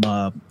Anthem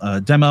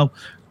demo.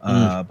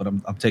 But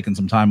I'm taking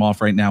some time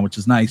off right now, which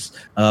is nice.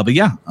 But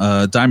yeah,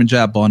 Diamond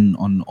Jab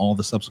on all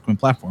the subsequent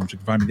platforms. You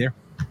can find me there.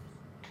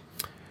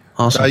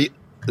 Awesome.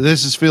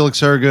 This is Felix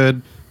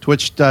Hergood,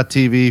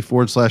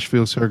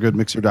 twitch.tv/Felix Hergood,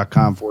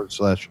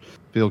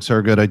 mixer.com/Felix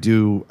Hergood. I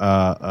do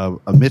a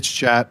Mitch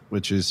chat,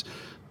 which is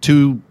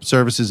 2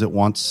 services at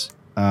once.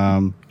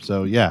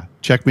 So yeah,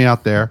 check me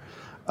out there.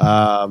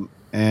 And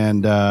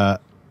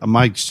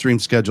my stream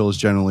schedule is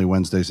generally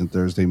Wednesdays and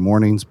Thursday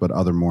mornings, but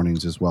other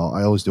mornings as well.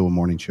 I always do a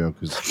morning show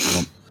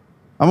because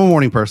I'm a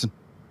morning person.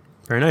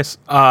 Very nice.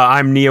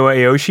 I'm Neo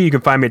Aoshi. You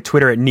can find me at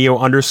Twitter at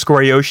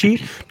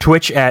Neo_Aoshi,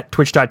 Twitch at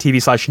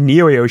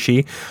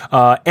twitch.tv/NeoAoshi.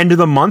 End of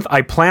the month,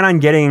 I plan on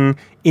getting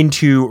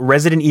into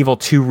Resident Evil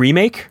 2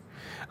 Remake.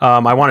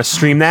 I want to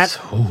stream that.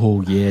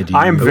 Oh, yeah, dude.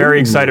 I am very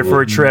excited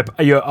for a trip.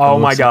 Oh,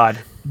 my God.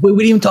 Wait,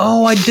 we didn't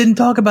even I didn't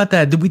talk about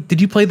that. Did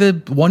you play the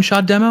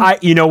one-shot demo?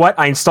 You know what?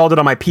 I installed it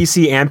on my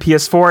PC and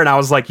PS4, and I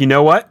was like, you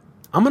know what?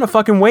 I'm going to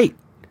fucking wait.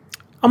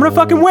 I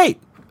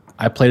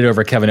played it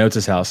over at Kevin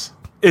Oates' house.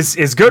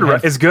 Is good,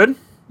 right? Is good?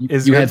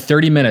 You had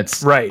 30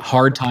 minutes, right?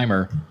 Hard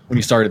timer when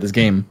you started this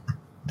game,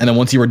 and then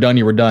once you were done,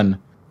 you were done.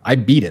 I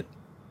beat it.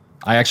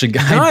 I actually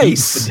got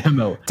nice. the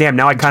demo. Damn,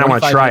 now I kind of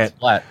want to try it.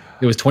 Flat.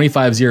 It was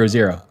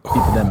 25-0-0. Beat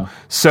the demo.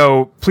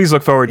 So please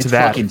look forward to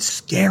that. It's fucking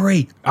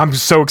scary. I'm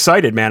so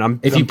excited, man.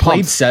 If you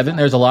played 7,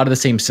 there's a lot of the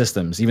same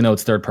systems, even though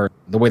it's third person.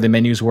 The way the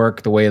menus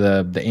work, the way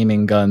the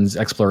aiming guns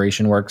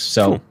exploration works.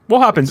 So cool.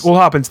 We'll hop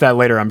into that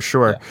later, I'm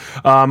sure.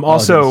 Yeah.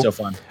 Also, so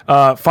fun.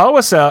 Follow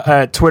us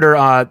at Twitter,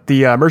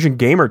 the Immersion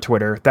Gamer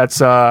Twitter. That's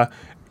what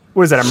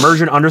is that?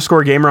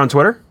 Immersion_Gamer on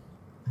Twitter.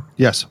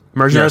 Yes.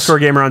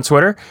 Immersion_Gamer on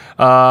Twitter.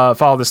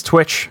 Follow this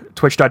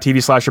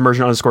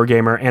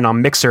twitch.tv/Immersion_Gamer, and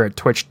on Mixer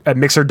at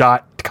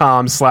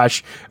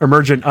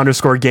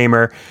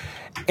mixer.com/Immersion_Gamer.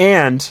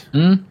 And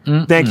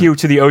thank you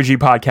to the OG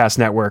Podcast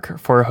Network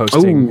for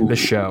hosting the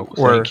show.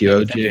 Thank you,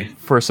 OG.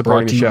 For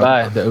supporting the show.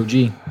 By the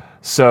OG.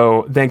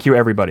 So thank you,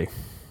 everybody.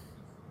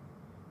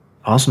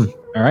 Awesome.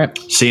 All right.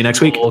 See you next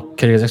week. We'll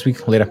catch you guys next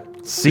week. Later.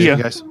 See ya.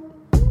 you guys.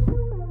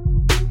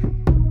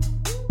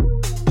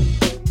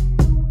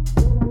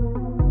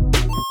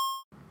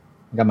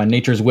 I got my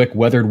Nature's Wick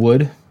weathered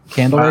wood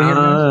candle right here.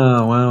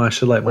 Oh, wow. I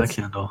should light my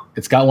candle.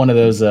 It's got one of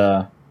those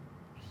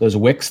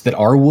wicks that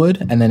are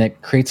wood, and then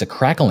it creates a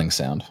crackling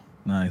sound.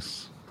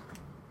 Nice.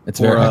 It's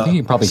very. I think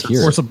you can probably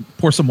hear it.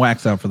 Pour some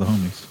wax out for the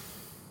homies.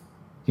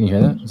 Can you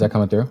hear that? Is that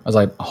coming through? I was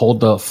like, hold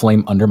the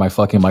flame under my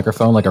fucking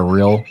microphone like a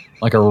real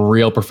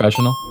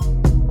professional.